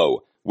to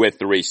go with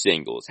 3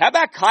 singles. How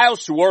about Kyle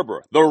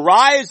Schwarber? The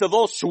rise of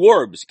old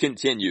Schwarbs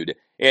continued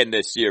in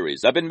this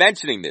series. I've been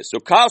mentioning this. So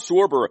Kyle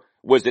Schwarber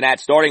was the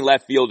Nats starting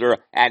left fielder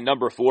and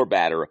number 4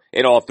 batter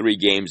in all 3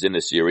 games in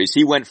the series.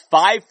 He went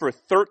 5 for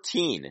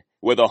 13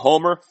 with a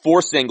homer,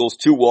 4 singles,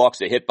 2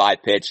 walks, a hit by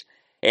pitch,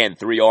 and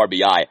 3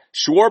 RBI.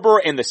 Schwarber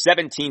in the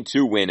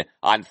 17-2 win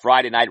on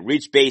Friday night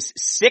reached base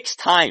 6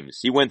 times.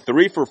 He went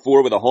 3 for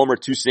 4 with a homer,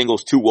 2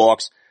 singles, 2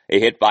 walks, a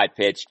hit by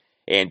pitch,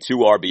 and 2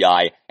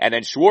 RBI. And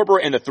then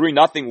Schwarber in the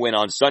 3-0 win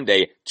on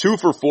Sunday, 2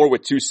 for 4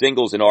 with 2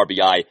 singles and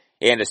RBI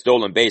and a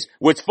stolen base.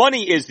 What's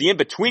funny is the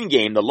in-between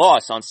game, the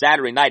loss on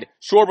Saturday night,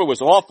 Schwarber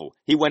was awful.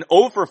 He went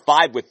 0 for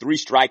 5 with 3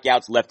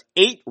 strikeouts, left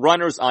 8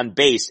 runners on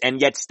base, and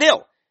yet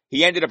still,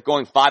 he ended up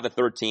going 5 of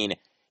 13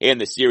 in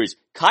the series.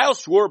 Kyle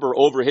Schwarber,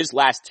 over his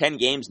last 10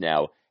 games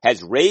now,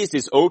 has raised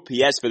his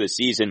OPS for the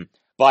season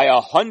by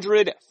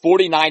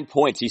 149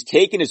 points. He's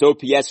taken his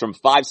OPS from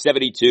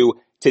 572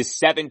 to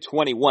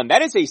 721.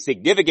 That is a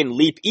significant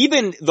leap,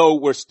 even though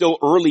we're still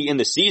early in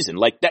the season.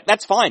 Like,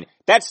 that's fine.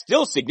 That's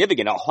still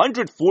significant.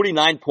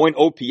 149 point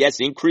OPS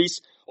increase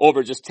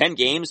over just 10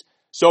 games.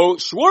 So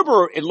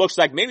Schwarber, it looks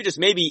like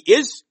maybe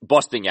is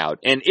busting out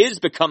and is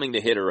becoming the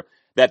hitter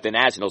that the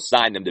Nationals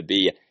signed him to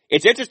be.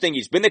 It's interesting.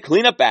 He's been the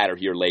cleanup batter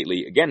here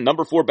lately. Again,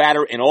 number 4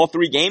 batter in all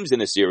 3 games in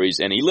the series,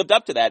 and he lived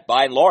up to that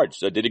by and large.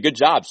 So did a good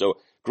job. So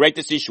great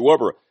to see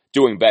Schwarber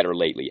doing better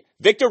lately.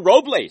 Victor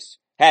Robles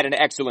had an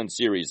excellent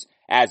series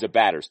as a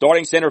batter.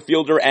 Starting center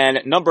fielder and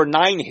number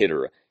 9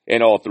 hitter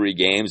in all 3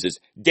 games. As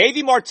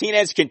Davey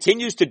Martinez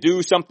continues to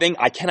do something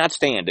I cannot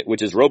stand,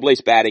 which is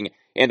Robles batting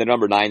in the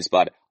number 9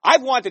 spot.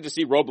 I've wanted to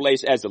see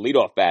Robles as the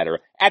leadoff batter.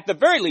 At the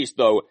very least,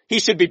 though, he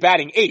should be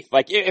batting 8th.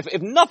 Like,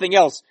 if nothing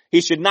else,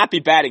 he should not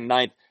be batting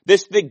 9th.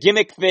 The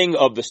gimmick thing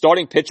of the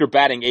starting pitcher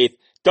batting 8th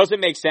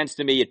doesn't make sense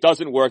to me. It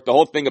doesn't work. The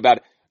whole thing about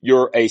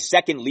you're a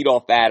second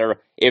leadoff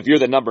batter if you're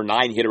the number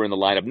 9 hitter in the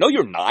lineup. No,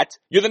 you're not.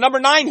 You're the number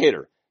 9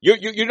 hitter.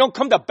 You don't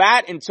come to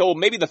bat until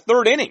maybe the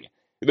 3rd inning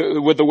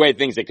with the way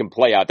things that can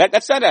play out.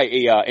 That's not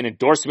an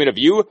endorsement of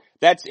you.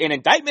 That's an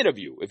indictment of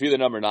you if you're the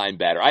number 9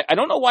 batter. I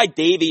don't know why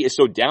Davey is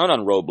so down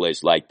on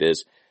Robles like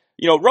this.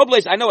 You know,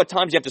 Robles, I know at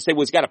times you have to say,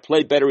 well, he's got to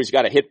play better, he's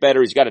got to hit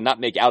better, he's got to not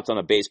make outs on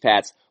the base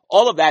paths.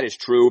 All of that is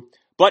true,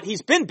 but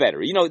he's been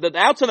better. You know, the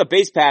outs on the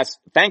base paths,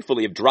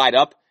 thankfully, have dried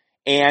up.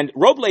 And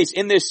Robles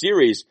in this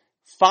series,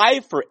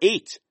 5 for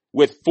 8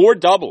 with 4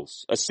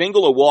 doubles, a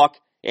single, a walk,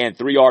 and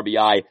 3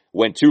 RBI,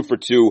 went 2 for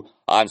 2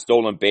 on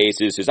stolen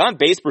bases. His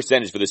on-base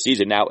percentage for the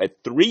season now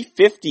at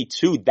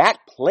 .352. That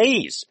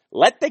plays.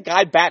 Let the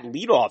guy bat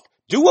leadoff.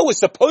 Do what was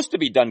supposed to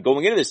be done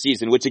going into the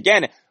season, which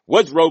again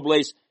was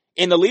Robles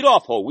in the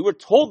leadoff hole. We were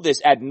told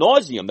this ad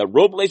nauseum that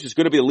Robles was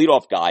going to be the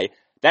leadoff guy.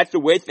 That's the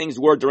way things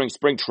were during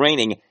spring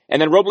training. And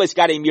then Robles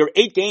got a mere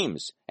 8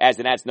 games as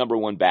the Nats' number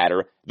 1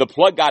 batter. The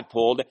plug got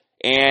pulled.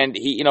 And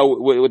he, you know,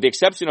 with the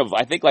exception of,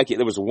 I think like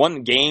there was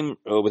 1 game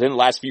within the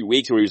last few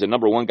weeks where he was the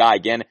number 1 guy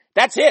again.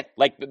 That's it.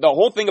 Like the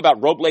whole thing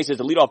about Robles as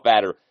a leadoff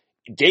batter,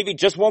 Davey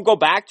just won't go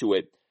back to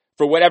it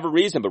for whatever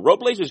reason. But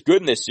Robles was good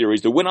in this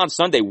series. The win on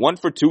Sunday, 1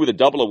 for 2 with a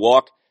double, a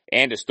walk,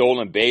 and a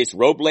stolen base.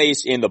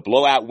 Robles in the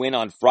blowout win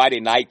on Friday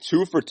night,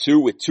 2 for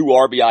 2 with 2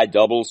 RBI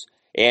doubles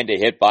and a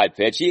hit by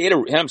pitch. He hit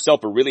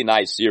himself a really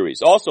nice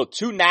series. Also,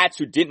 2 Nats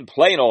who didn't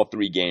play in all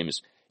 3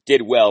 games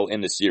did well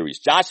in the series.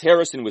 Josh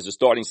Harrison was the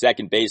starting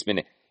second baseman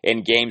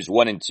in games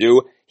 1 and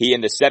 2. He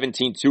in the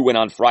 17-2 win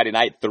on Friday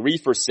night, 3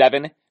 for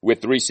 7 with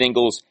 3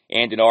 singles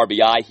and an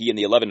RBI. He in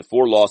the 11-4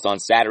 loss on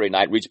Saturday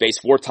night reached base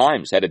 4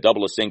 times, had a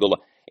double, a single,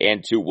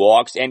 and 2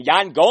 walks. And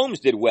Yan Gomes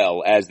did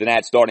well as the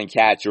Nats starting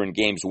catcher in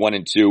games 1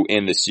 and 2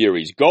 in the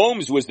series.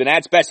 Gomes was the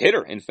Nats best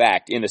hitter, in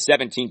fact, in the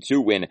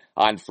 17-2 win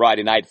on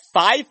Friday night,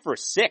 5 for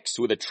 6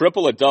 with a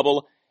triple, a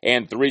double,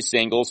 and 3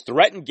 singles,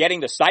 threatened getting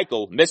the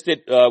cycle, missed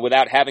it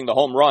without having the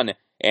home run,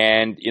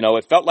 and, you know,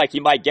 it felt like he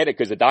might get it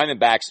because the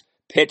Diamondbacks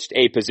pitched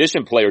a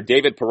position player,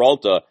 David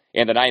Peralta,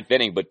 in the 9th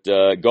inning,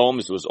 but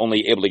Gomes was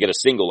only able to get a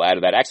single out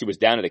of that. Actually was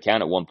down to the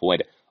count at 1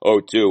 point,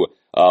 0-2,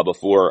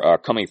 before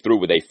coming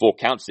through with a full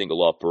count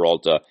single off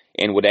Peralta,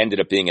 and what ended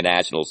up being a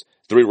Nationals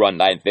 3-run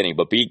 9th inning.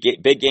 But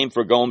big game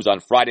for Gomes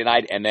on Friday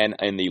night, and then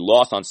in the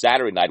loss on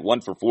Saturday night,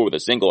 1 for 4 with a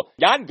single.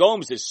 Yan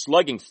Gomes is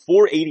slugging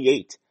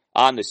 .488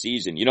 on the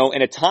season. You know,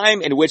 in a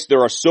time in which there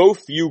are so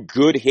few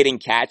good hitting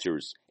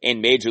catchers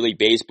in Major League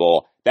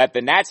Baseball, that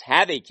the Nats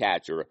have a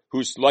catcher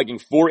who's slugging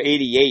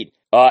 .488,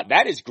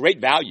 that is great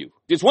value.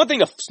 It's one thing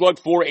to slug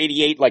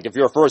 .488, like if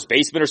you're a first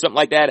baseman or something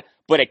like that,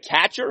 but a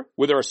catcher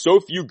where there are so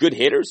few good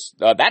hitters,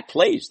 that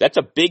plays. That's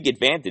a big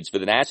advantage for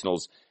the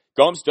Nationals.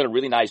 Gomes done a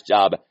really nice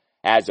job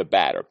as a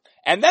batter.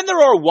 And then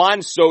there are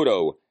Juan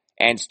Soto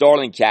and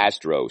Starlin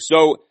Castro.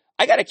 So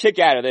I got a kick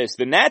out of this.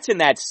 The Nats in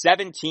that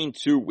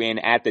 17-2 win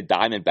at the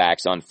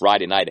Diamondbacks on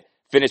Friday night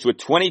finished with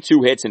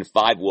 22 hits and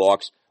 5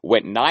 walks,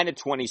 went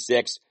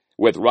 9-26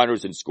 with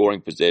runners in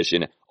scoring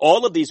position.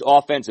 All of these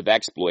offensive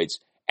exploits,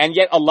 and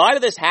yet a lot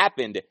of this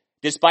happened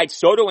despite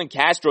Soto and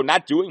Castro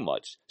not doing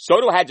much.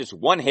 Soto had just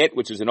 1 hit,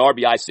 which was an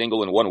RBI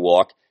single and 1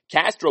 walk.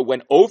 Castro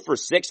went 0 for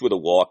 6 with a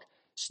walk,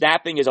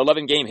 snapping his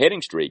 11-game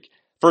hitting streak.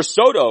 For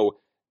Soto,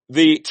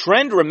 the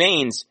trend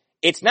remains,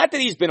 it's not that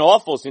he's been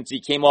awful since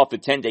he came off the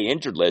 10-day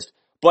injured list,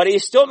 but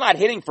he's still not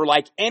hitting for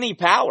like any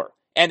power.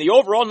 And the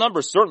overall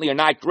numbers certainly are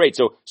not great.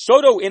 So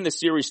Soto in the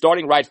series,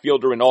 starting right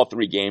fielder in all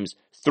 3 games,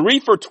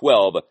 3 for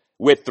 12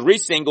 with 3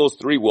 singles,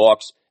 3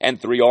 walks,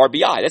 and 3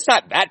 RBI. That's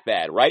not that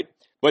bad, right?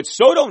 But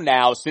Soto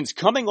now, since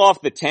coming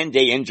off the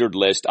 10-day injured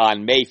list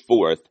on May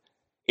 4th,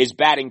 is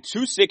batting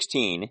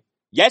 .216.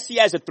 Yes, he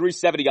has a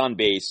 .370 on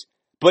base,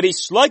 but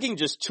he's slugging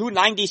just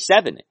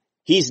 .297.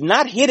 He's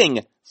not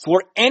hitting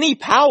for any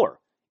power.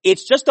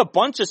 It's just a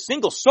bunch of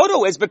singles.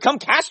 Soto has become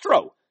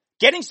Castro,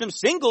 getting some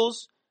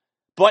singles,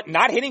 but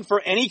not hitting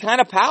for any kind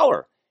of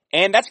power.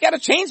 And that's got to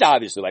change,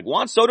 obviously. Like,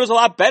 Juan Soto's a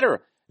lot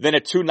better than a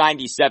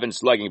 .297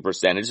 slugging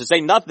percentage, to say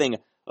nothing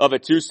of a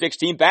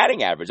 .216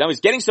 batting average. I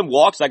was getting some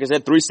walks, like I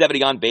said,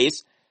 .370 on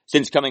base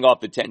since coming off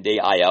the 10-day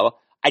IL.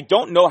 I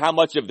don't know how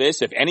much of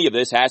this, if any of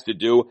this, has to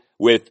do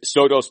with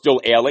Soto still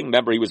ailing.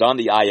 Remember, he was on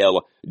the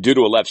IL due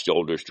to a left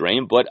shoulder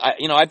strain. But,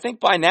 I think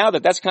by now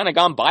that's kind of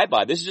gone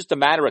bye-bye. This is just a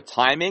matter of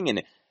timing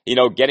and,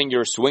 getting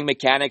your swing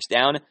mechanics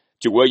down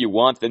to where you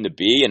want them to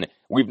be. And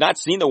we've not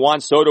seen the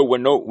Juan Soto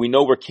we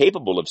know we're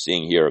capable of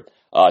seeing here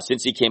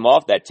since he came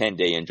off that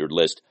 10-day injured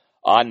list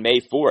on May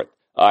 4th.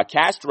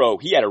 Castro,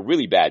 he had a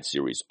really bad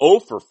series,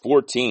 0 for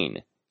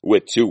 14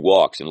 with 2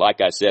 walks. And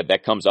like I said,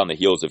 that comes on the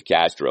heels of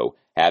Castro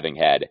having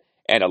had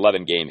an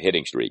 11-game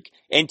hitting streak.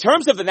 In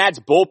terms of the Nats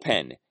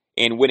bullpen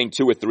in winning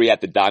 2 or 3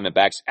 at the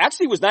Diamondbacks,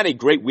 actually was not a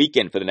great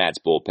weekend for the Nats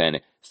bullpen.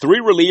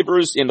 3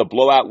 relievers in the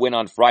blowout win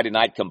on Friday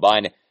night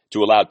combined to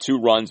allow 2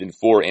 runs in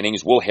 4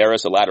 innings. Will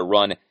Harris allowed a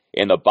run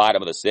in the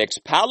bottom of the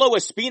 6th. Paolo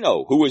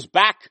Espino, who was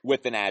back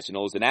with the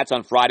Nationals, and that's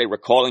on Friday,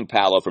 recalling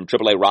Paolo from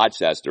AAA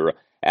Rochester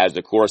as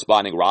the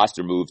corresponding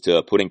roster move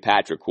to putting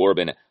Patrick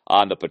Corbin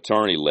on the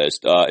paternity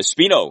list.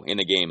 Espino in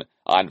the game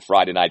on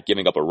Friday night,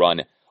 giving up a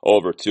run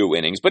over 2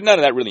 innings, but none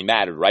of that really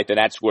mattered, right? The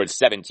Nats scored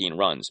 17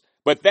 runs.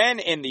 But then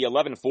in the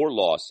 11-4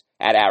 loss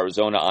at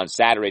Arizona on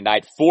Saturday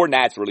night, 4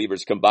 Nats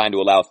relievers combined to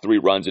allow 3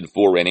 runs in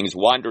 4 innings.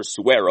 Wander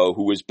Suero,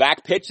 who was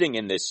back pitching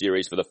in this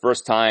series for the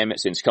first time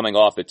since coming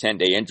off the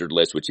 10-day injured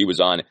list, which he was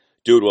on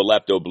due to a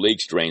left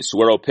oblique strain.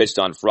 Suero pitched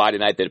on Friday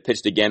night, then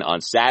pitched again on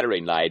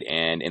Saturday night,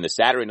 and in the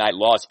Saturday night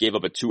loss, gave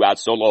up a 2-out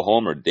solo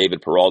homer to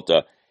David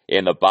Peralta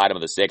in the bottom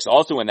of the 6th.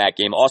 Also in that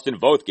game, Austin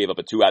Voth gave up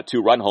a 2-out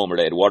 2-run homer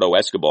to Eduardo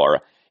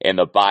Escobar in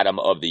the bottom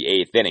of the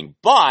 8th inning.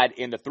 But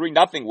in the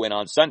 3-0 win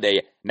on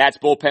Sunday, Nats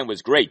bullpen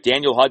was great.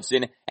 Daniel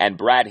Hudson and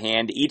Brad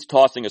Hand each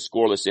tossing a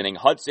scoreless inning.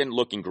 Hudson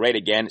looking great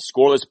again,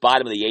 scoreless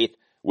bottom of the 8th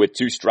with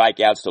 2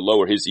 strikeouts to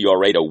lower his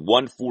ERA to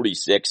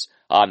 1.46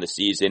 on the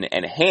season.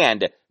 And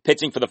Hand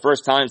pitching for the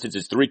first time since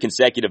his 3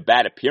 consecutive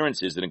bad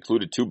appearances that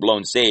included 2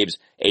 blown saves,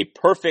 a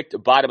perfect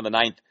bottom of the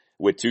 9th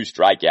with 2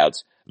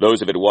 strikeouts,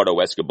 those of Eduardo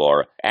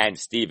Escobar and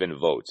Stephen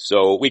Vogt.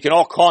 So we can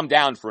all calm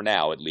down for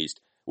now, at least,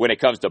 when it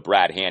comes to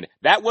Brad Hand.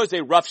 That was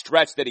a rough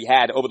stretch that he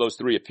had over those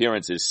 3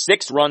 appearances.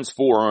 6 runs,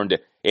 4 earned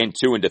in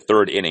 2 and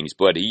 1/3 innings,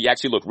 but he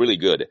actually looked really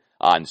good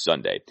on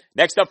Sunday.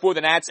 Next up for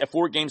the Nats, a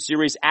 4-game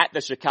series at the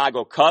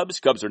Chicago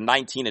Cubs. Cubs are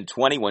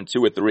 19-20, won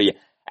 2 or 3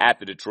 at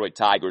the Detroit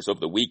Tigers over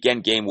the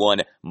weekend. Game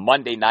 1,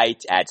 Monday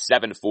night at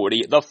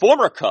 7:40. The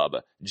former Cub,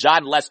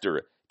 John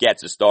Lester,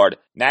 gets a start.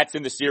 Nats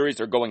in the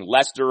series are going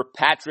Lester,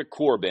 Patrick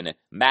Corbin,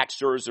 Max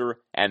Scherzer,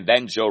 and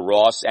then Joe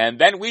Ross. And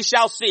then we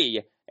shall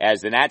see,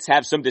 as the Nats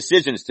have some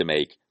decisions to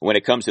make when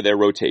it comes to their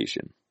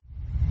rotation.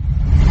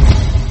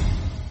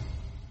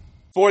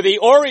 For the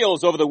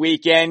Orioles over the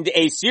weekend,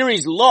 a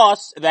series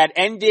loss that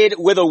ended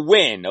with a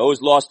win.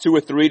 O's lost 2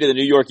 or 3 to the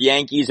New York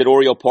Yankees at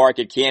Oriole Park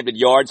at Camden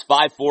Yards.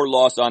 5-4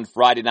 loss on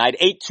Friday night.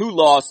 8-2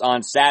 loss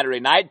on Saturday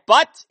night,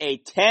 but a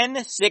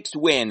 10-6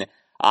 win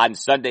on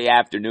Sunday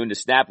afternoon to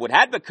snap what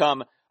had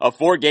become a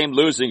 4-game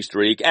losing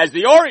streak as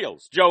the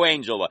Orioles, Joe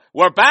Angel,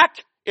 were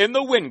back in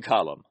the win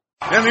column.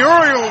 And the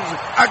Orioles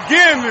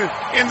again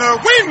in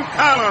the win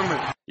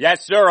column.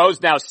 Yes, sir.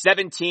 O's now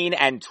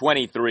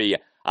 17-23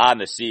 on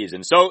the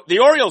season. So the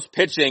Orioles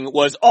pitching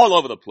was all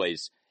over the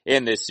place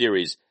in this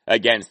series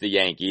against the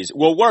Yankees.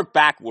 We'll work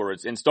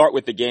backwards and start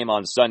with the game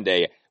on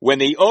Sunday when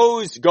the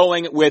O's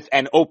going with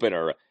an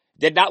opener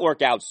did not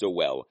work out so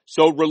well.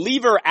 So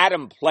reliever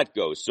Adam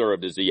Plutko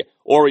served as the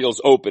Orioles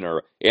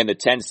opener in the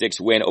 10-6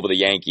 win over the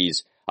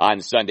Yankees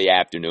on Sunday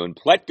afternoon.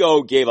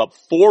 Plutko gave up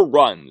 4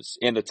 runs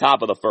in the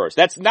top of the first.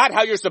 That's not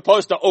how you're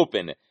supposed to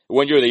open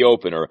when you're the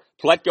opener.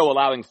 Plutko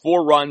allowing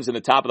 4 runs in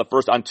the top of the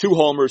first on 2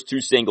 homers,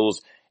 2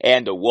 singles,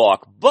 and a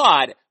walk.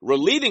 But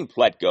relieving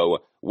Plutko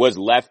was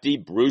lefty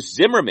Bruce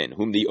Zimmerman,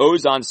 whom the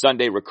O's on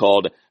Sunday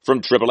recalled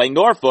from AAA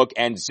Norfolk,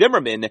 and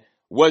Zimmerman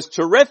was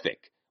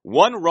terrific.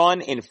 1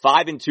 run in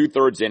 5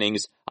 2/3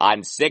 innings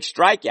on 6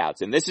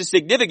 strikeouts. And this is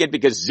significant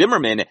because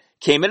Zimmerman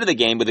came into the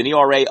game with an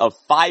ERA of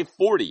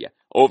 5.40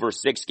 over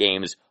 6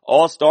 games,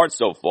 all starts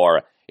so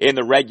far in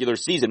the regular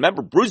season.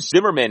 Remember, Bruce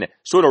Zimmerman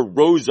sort of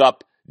rose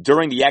up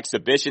during the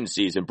exhibition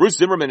season. Bruce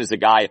Zimmerman is a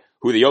guy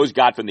who the O's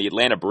got from the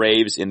Atlanta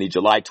Braves in the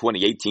July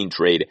 2018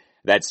 trade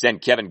that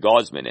sent Kevin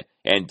Gausman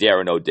and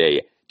Darren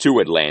O'Day to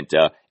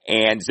Atlanta.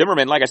 And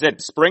Zimmerman, like I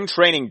said, spring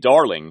training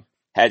darling,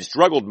 has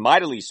struggled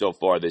mightily so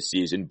far this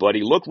season, but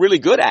he looked really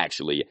good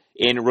actually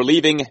in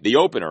relieving the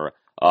opener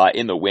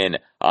in the win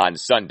on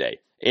Sunday.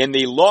 In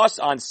the loss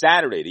on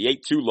Saturday, the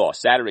 8-2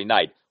 loss Saturday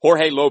night,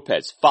 Jorge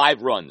Lopez,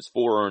 5 runs,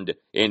 4 earned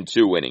in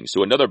 2 innings.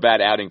 So another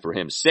bad outing for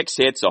him. 6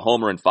 hits, a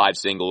homer, and 5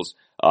 singles.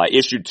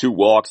 Issued 2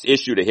 walks,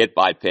 issued a hit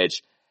by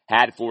pitch,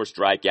 had 4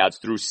 strikeouts,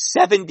 threw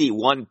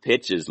 71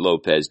 pitches,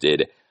 Lopez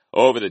did,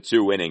 over the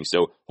 2 innings.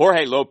 So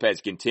Jorge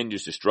Lopez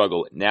continues to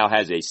struggle, now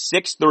has a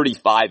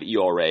 6.35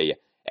 ERA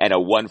and a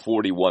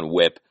 1.41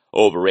 whip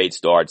over 8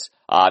 starts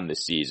on the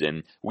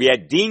season. We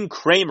had Dean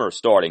Kramer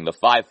starting the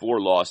 5-4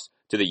 loss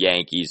to the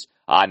Yankees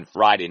on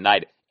Friday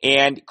night.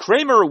 And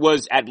Kramer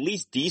was at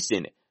least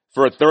decent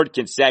for a 3rd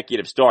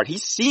consecutive start. He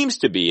seems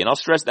to be, and I'll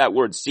stress that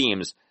word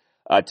seems,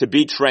 to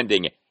be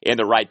trending in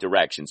the right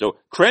direction. So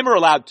Kramer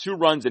allowed 2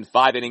 runs in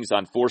 5 innings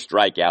on 4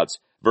 strikeouts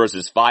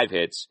versus 5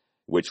 hits,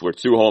 which were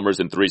 2 homers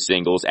and 3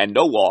 singles, and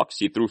no walks.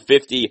 He threw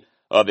 50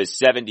 of his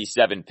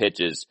 77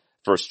 pitches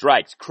for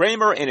strikes.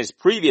 Kramer, in his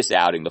previous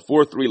outing, the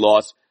 4-3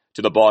 loss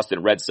to the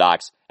Boston Red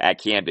Sox at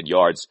Camden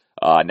Yards,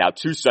 now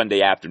 2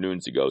 Sunday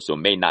afternoons ago, so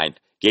May 9th,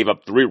 gave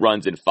up 3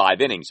 runs in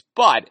 5 innings.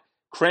 But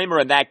Kramer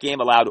in that game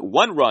allowed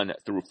 1 run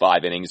through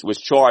 5 innings, was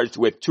charged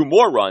with 2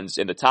 more runs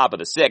in the top of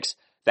the 6th,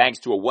 thanks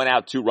to a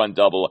 1-out, 2-run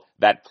double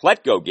that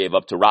Pletko gave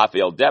up to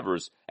Rafael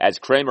Devers, as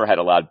Kramer had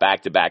allowed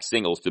back-to-back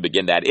singles to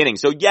begin that inning.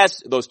 So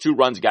yes, those 2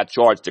 runs got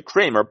charged to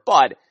Kramer,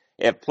 but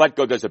if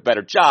Pletko does a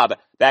better job,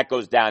 that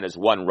goes down as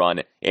 1 run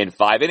in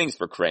 5 innings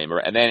for Kramer.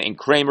 And then in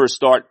Kramer's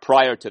start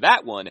prior to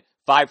that one,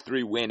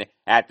 5-3 win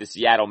at the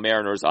Seattle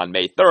Mariners on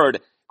May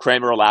 3rd,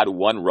 Kramer allowed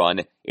 1 run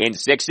in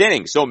 6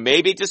 innings. So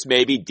maybe, just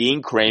maybe,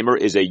 Dean Kramer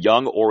is a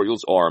young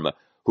Orioles arm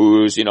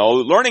who's,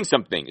 learning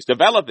some things,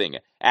 developing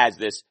as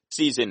this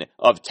season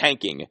of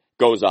tanking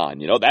goes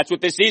on. That's what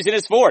this season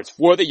is for. It's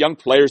for the young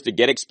players to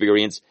get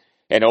experience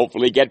and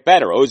hopefully get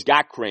better. O's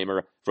got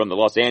Kramer from the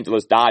Los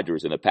Angeles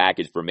Dodgers in the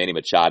package for Manny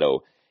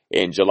Machado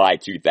in July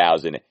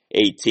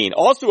 2018.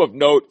 Also of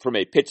note from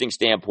a pitching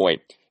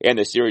standpoint in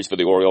the series for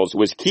the Orioles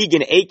was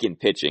Keegan Aiken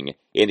pitching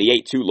in the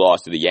 8-2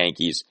 loss to the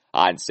Yankees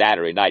on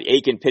Saturday night.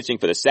 Aiken pitching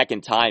for the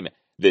 2nd time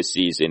this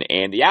season,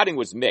 and the outing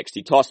was mixed.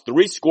 He tossed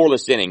 3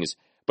 scoreless innings,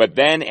 but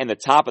then in the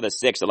top of the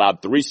 6th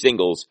allowed 3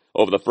 singles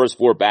over the first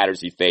 4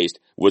 batters he faced,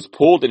 was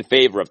pulled in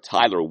favor of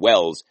Tyler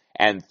Wells,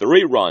 and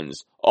 3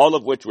 runs, all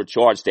of which were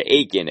charged to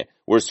Aiken,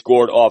 were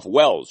scored off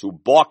Wells, who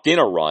balked in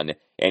a run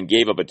and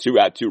gave up a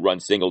 2-out, 2-run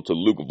single to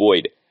Luke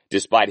Voigt,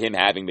 despite him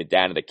having been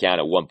down in the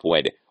count at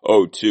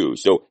 1.02.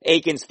 So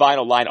Aiken's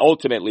final line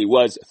ultimately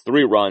was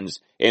 3 runs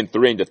in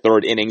 3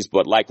 1/3 innings,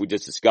 but like we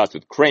just discussed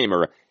with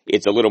Kramer,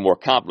 it's a little more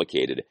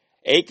complicated.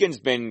 Aiken's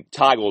been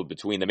toggled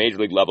between the Major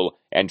League level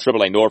and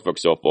AAA Norfolk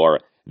so far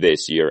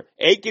this year.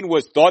 Aiken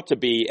was thought to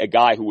be a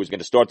guy who was going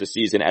to start the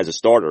season as a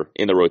starter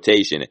in the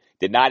rotation.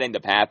 Did not end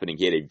up happening.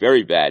 He had a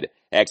very bad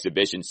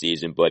exhibition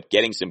season, but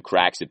getting some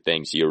cracks at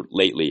things here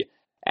lately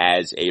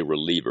as a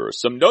reliever.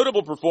 Some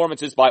notable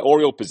performances by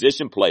Oriole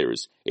position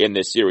players in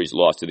this series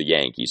loss to the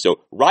Yankees.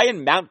 So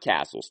Ryan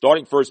Mountcastle,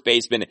 starting first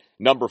baseman,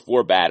 number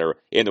 4 batter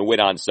in the win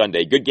on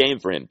Sunday. Good game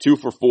for him. 2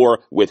 for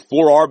 4 with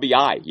 4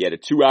 RBI. He had a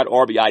 2-out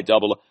RBI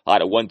double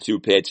on a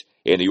 1-2 pitch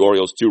in the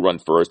Orioles 2-run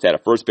first. Had a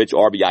first pitch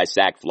RBI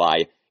sac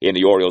fly in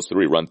the Orioles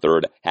 3-run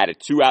third. Had a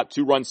 2-out,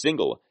 2-run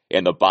single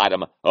in the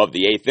bottom of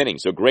the 8th inning.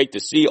 So great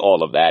to see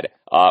all of that.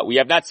 We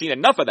have not seen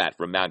enough of that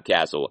from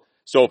Mountcastle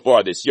so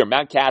far this year.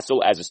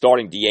 Mountcastle as a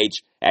starting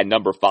DH and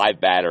number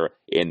 5 batter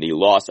in the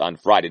loss on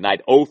Friday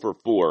night, 0 for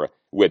 4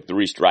 with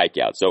 3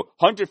 strikeouts. So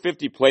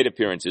 150 plate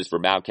appearances for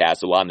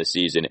Mountcastle on the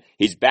season.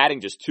 He's batting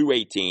just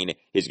 .218.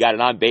 He's got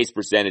an on-base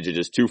percentage of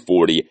just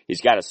 .240.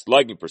 He's got a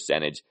slugging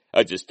percentage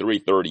of just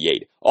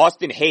 .338.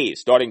 Austin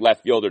Hayes, starting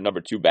left fielder, number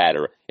 2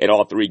 batter in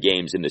all 3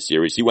 games in the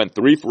series. He went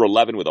 3 for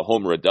 11 with a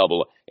homer, a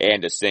double,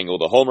 and a single.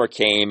 The homer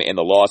came in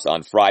the loss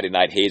on Friday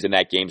night. Hayes in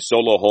that game,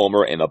 solo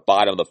homer in the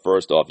bottom of the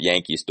first off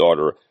Yankee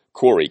starter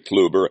Corey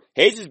Kluber.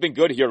 Hayes has been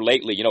good here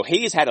lately.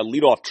 Hayes had a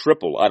leadoff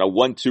triple on a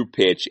 1-2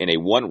 pitch in a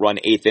 1-run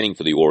 8th inning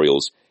for the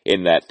Orioles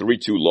in that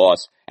 3-2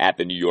 loss at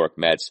the New York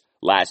Mets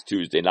last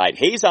Tuesday night.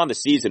 Hayes on the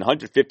season,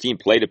 115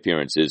 plate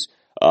appearances.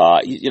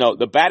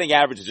 The batting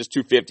average is just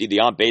 .250. The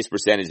on-base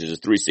percentage is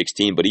just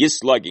 .316, but he is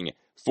slugging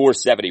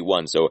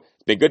 .471. So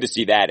it's been good to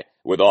see that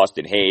with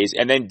Austin Hayes.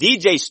 And then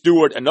DJ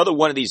Stewart, another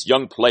one of these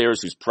young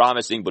players who's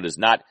promising but has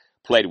not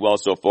played well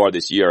so far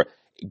this year.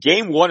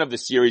 Game 1 of the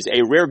series,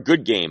 a rare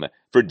good game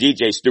for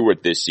DJ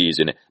Stewart this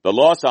season. The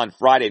loss on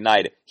Friday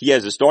night, he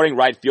has a starting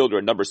right fielder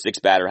and number 6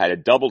 batter, had a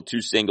double,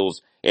 2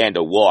 singles, and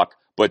a walk.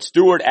 But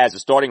Stewart as a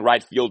starting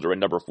right fielder and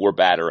number 4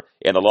 batter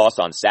in the loss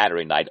on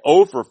Saturday night,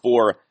 0 for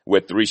 4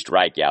 with 3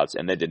 strikeouts,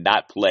 and then did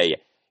not play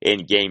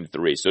in Game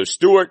 3. So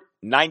Stewart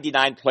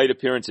 99 plate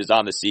appearances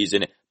on the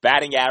season,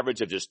 batting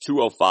average of just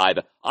 205,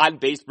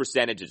 on-base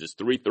percentage is just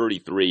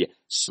 333,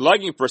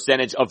 slugging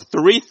percentage of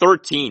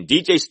 313.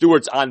 DJ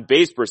Stewart's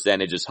on-base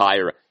percentage is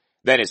higher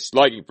than his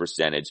slugging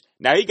percentage.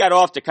 Now, he got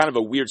off to kind of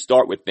a weird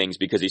start with things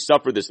because he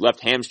suffered this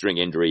left hamstring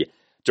injury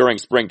during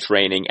spring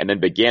training and then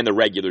began the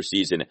regular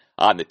season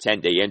on the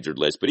 10-day injured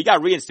list. But he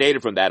got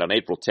reinstated from that on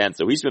April 10th,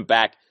 so he's been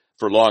back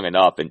for long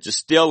enough and just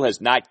still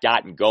has not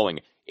gotten going.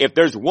 If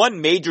there's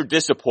one major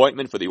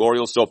disappointment for the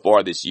Orioles so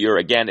far this year,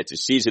 again, it's a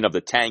season of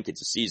the tank.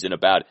 It's a season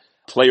about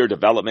player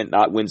development,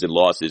 not wins and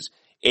losses.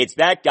 It's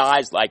that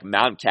guys like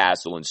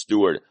Mountcastle and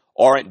Stewart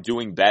aren't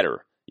doing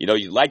better. You know,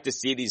 you'd like to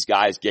see these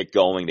guys get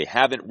going. They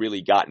haven't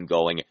really gotten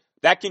going.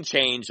 That can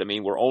change. I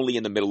mean, we're only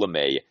in the middle of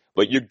May,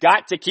 but you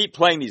got to keep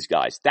playing these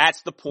guys.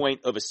 That's the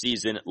point of a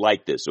season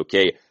like this,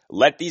 okay?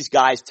 Let these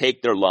guys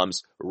take their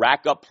lumps,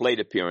 rack up plate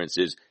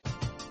appearances.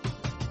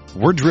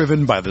 We're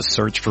driven by the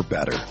search for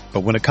better. But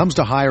when it comes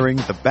to hiring,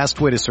 the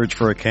best way to search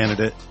for a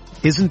candidate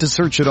isn't to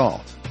search at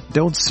all.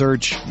 Don't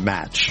search,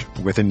 match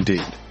with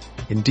Indeed.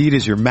 Indeed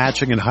is your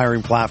matching and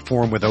hiring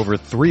platform with over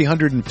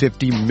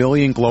 350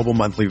 million global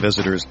monthly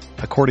visitors,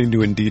 according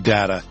to Indeed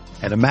data,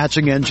 and a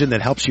matching engine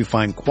that helps you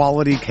find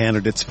quality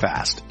candidates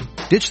fast.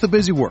 Ditch the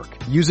busy work.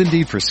 Use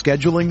Indeed for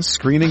scheduling,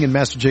 screening, and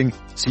messaging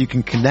so you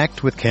can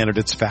connect with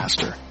candidates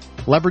faster.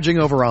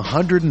 Leveraging over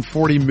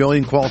 140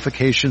 million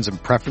qualifications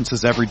and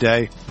preferences every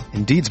day,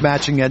 Indeed's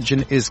matching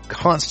engine is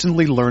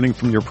constantly learning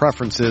from your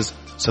preferences,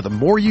 so the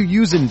more you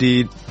use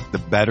Indeed, the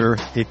better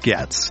it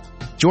gets.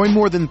 Join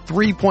more than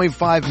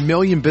 3.5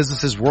 million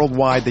businesses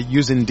worldwide that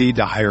use Indeed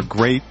to hire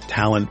great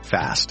talent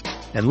fast.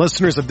 And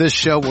listeners of this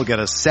show will get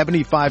a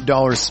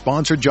 $75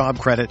 sponsored job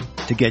credit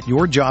to get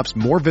your jobs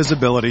more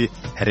visibility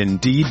at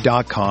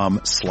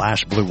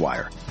Indeed.com/Blue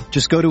Wire.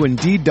 Just go to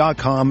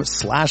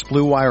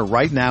Indeed.com/Blue Wire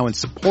right now and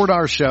support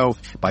our show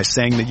by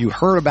saying that you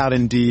heard about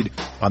Indeed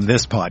on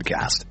this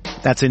podcast.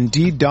 That's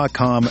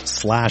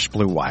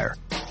Indeed.com/Blue Wire.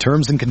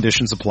 Terms and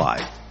conditions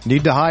apply.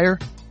 Need to hire?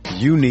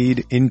 You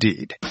need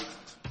Indeed.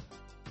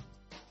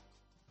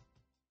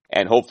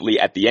 And hopefully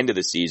at the end of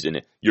the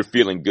season, you're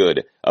feeling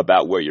good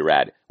about where you're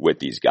at with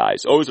these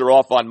guys. O's are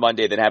off on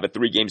Monday, then have a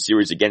 3-game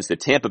series against the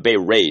Tampa Bay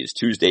Rays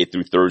Tuesday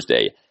through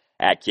Thursday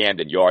at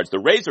Camden Yards. The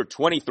Rays are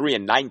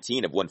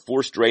 23-19, have won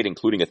 4 straight,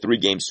 including a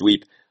 3-game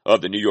sweep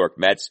of the New York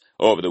Mets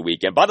over the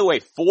weekend. By the way,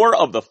 4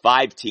 of the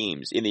 5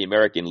 teams in the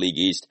American League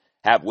East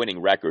have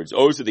winning records.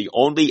 O's are the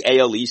only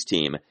AL East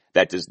team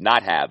that does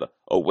not have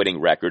a winning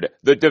record.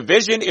 The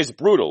division is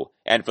brutal,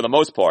 and for the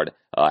most part,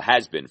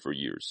 has been for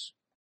years.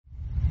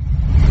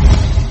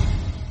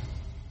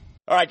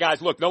 All right,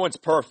 guys, look, no one's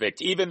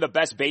perfect. Even the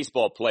best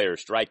baseball players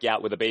strike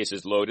out with the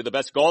bases loaded. The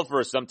best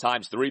golfers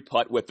sometimes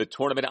 3-putt with the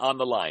tournament on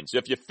the line. So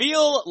if you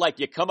feel like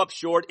you come up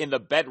short in the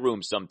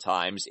bedroom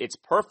sometimes, it's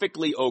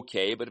perfectly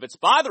okay. But if it's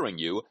bothering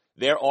you,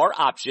 there are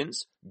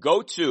options.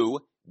 Go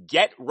to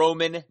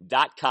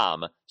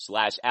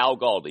GetRoman.com/Al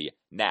Galdi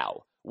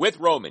now. With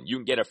Roman, you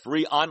can get a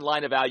free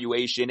online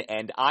evaluation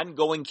and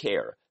ongoing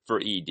care for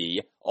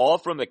ED, all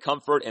from the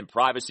comfort and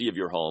privacy of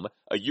your home.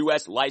 A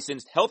U.S.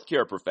 licensed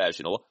healthcare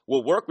professional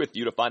will work with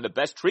you to find the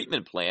best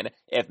treatment plan.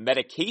 If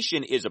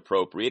medication is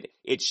appropriate,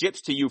 it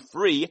ships to you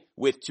free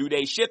with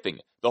 2-day shipping.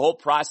 The whole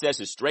process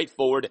is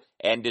straightforward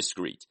and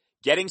discreet.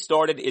 Getting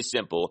started is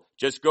simple.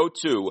 Just go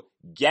to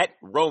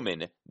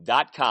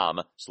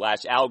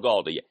GetRoman.com/Al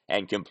Galdi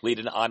and complete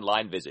an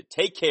online visit.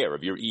 Take care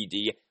of your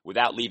ED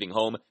without leaving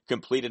home.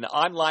 Complete an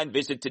online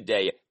visit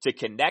today to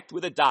connect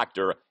with a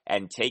doctor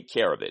and take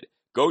care of it.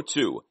 Go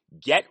to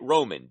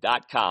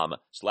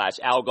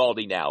GetRoman.com/Al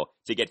Galdi now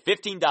to get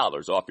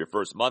 $15 off your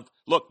first month.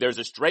 Look, there's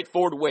a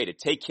straightforward way to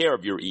take care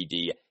of your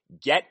ED.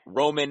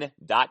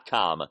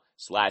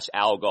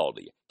 GetRoman.com/Al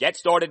Galdi. Get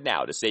started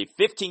now to save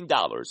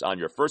 $15 on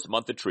your first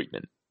month of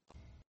treatment.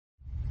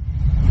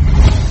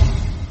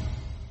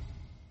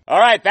 All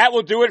right, that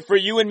will do it for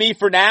you and me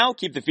for now.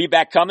 Keep the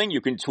feedback coming.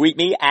 You can tweet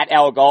me at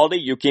Al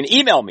Galdi. You can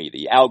email me,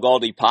 the Al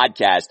Galdi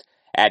podcast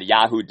at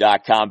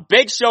yahoo.com.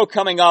 Big show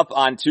coming up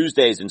on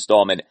Tuesday's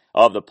installment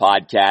of the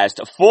podcast.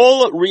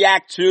 Full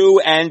react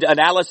to and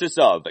analysis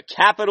of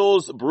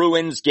Capitals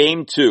Bruins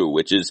Game 2,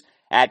 which is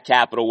at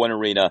Capital One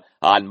Arena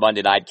on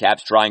Monday night.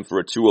 Caps trying for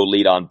a 2-0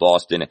 lead on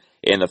Boston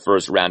in the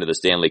first round of the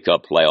Stanley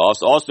Cup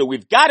playoffs. Also,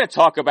 we've got to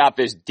talk about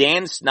this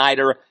Dan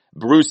Snyder,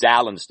 Bruce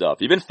Allen stuff.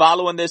 You've been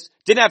following this?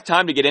 Didn't have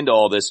time to get into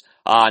all this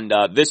on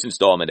this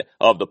installment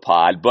of the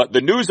pod, but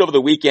the news over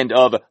the weekend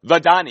of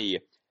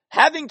Vadani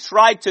having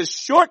tried to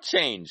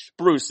shortchange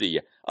Brucey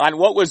on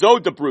what was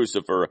owed to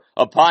Brucifer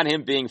upon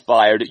him being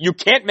fired. You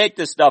can't make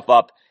this stuff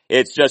up.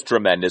 It's just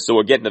tremendous. So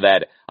we'll get into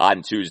that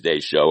on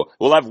Tuesday's show.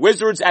 We'll have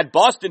Wizards at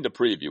Boston to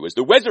preview as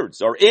the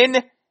Wizards are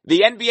in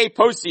the NBA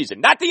postseason.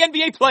 Not the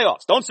NBA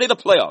playoffs. Don't say the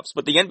playoffs,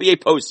 but the NBA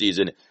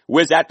postseason.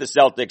 Wiz at the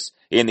Celtics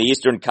in the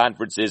Eastern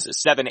Conference's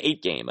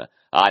 7-8 game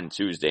on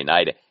Tuesday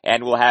night.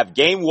 And we'll have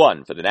Game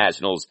 1 for the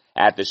Nationals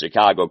at the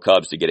Chicago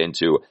Cubs to get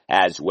into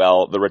as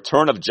well. The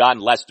return of John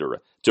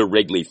Lester to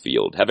Wrigley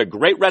Field. Have a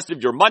great rest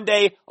of your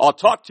Monday. I'll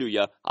talk to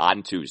you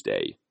on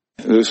Tuesday.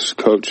 This is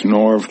Coach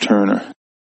Norv Turner.